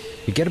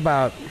 You get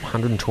about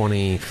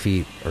 120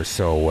 feet or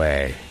so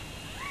away.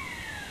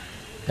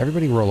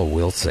 Everybody roll a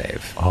will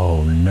save.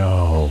 Oh,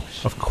 no.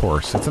 Of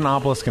course. It's an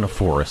obelisk in a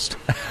forest.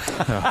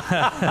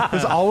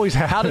 This always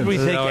happens. How did we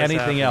think always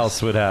anything happens.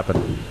 else would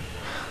happen?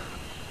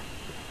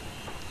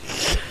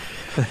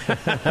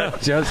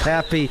 Joe's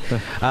happy.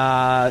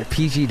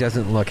 PG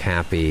doesn't look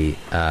happy.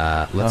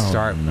 Let's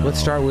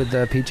start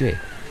with PG.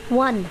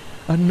 1.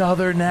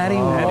 Another natty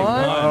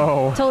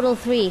one? Total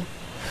 3.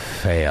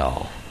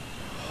 Fail.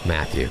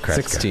 Matthew. Kreska.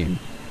 16.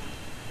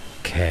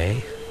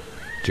 Okay.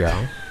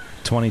 Joe.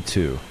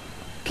 22.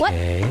 What?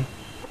 Okay.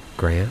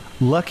 Grant.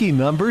 Lucky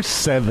number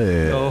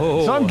 7.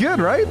 So I'm good,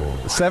 right?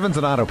 7's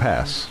an auto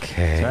pass.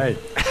 Okay. Right.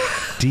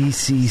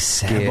 DC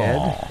Skid.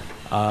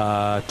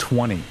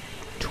 20.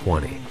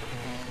 20.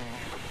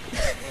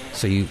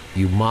 So you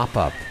mop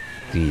up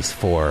these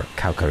 4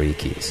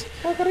 Kaukarikis,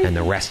 and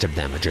the rest of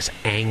them are just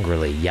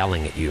angrily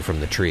yelling at you from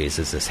the trees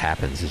as this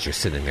happens, as you're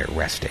sitting there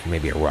resting.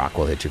 Maybe a rock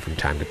will hit you from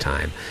time to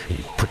time, and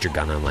you put your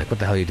gun on like, what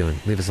the hell are you doing?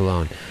 Leave us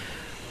alone.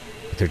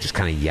 But they're just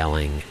kind of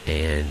yelling,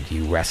 and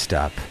you rest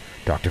up,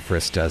 Dr.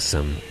 Frisk does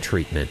some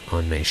treatment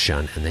on Mei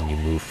Shun, and then you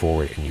move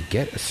forward, and you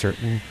get a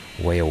certain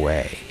way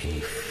away, and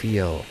you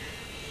feel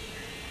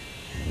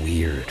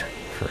weird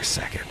for a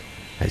second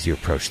as you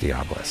approach the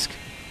obelisk.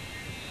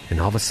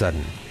 And all of a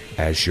sudden,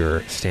 as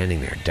you're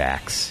standing there,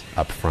 Dax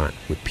up front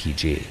with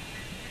PG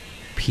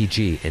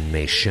and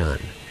Mei Shun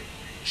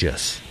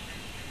just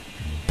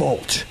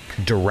bolt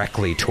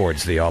directly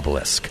towards the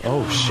obelisk.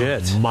 Oh,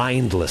 shit.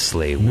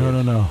 Mindlessly,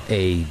 with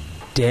a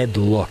dead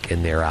look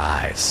in their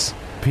eyes.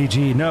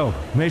 PG, no.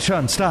 Mei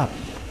Shun, stop.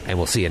 And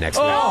we'll see you next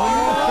week. What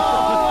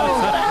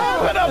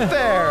up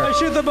there? I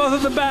shoot them both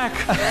in the back.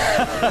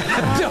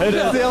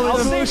 I'll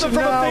save them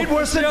from a fate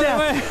worse than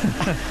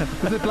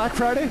death. Is it Black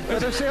Friday? Are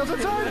there sales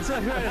inside? That's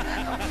right.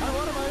 I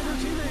want to buy a new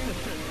TV.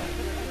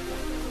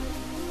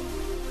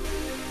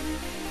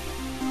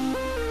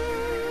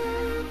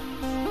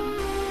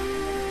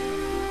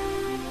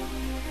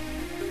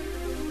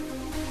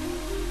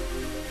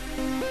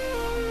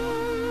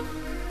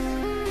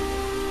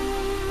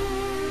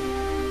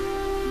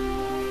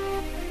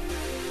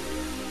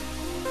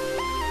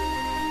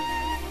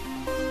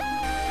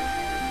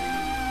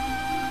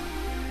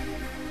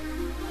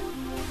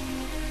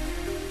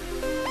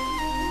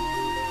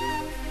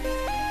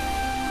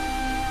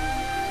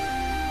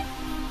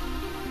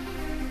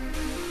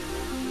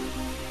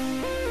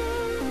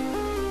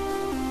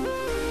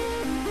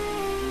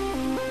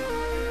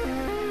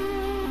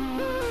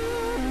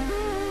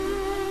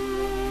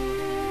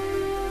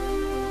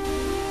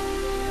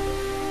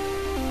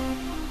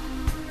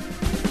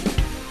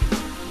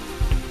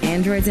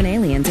 Androids and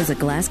Aliens is a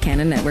Glass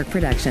Cannon Network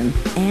production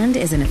and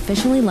is an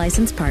officially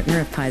licensed partner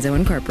of Paizo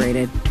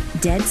Incorporated.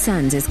 Dead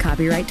Suns is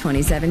copyright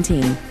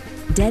 2017.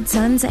 Dead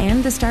Suns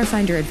and the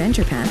Starfinder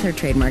Adventure Path are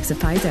trademarks of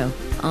Paizo.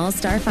 All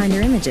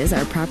Starfinder images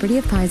are property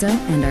of Paizo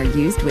and are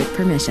used with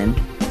permission.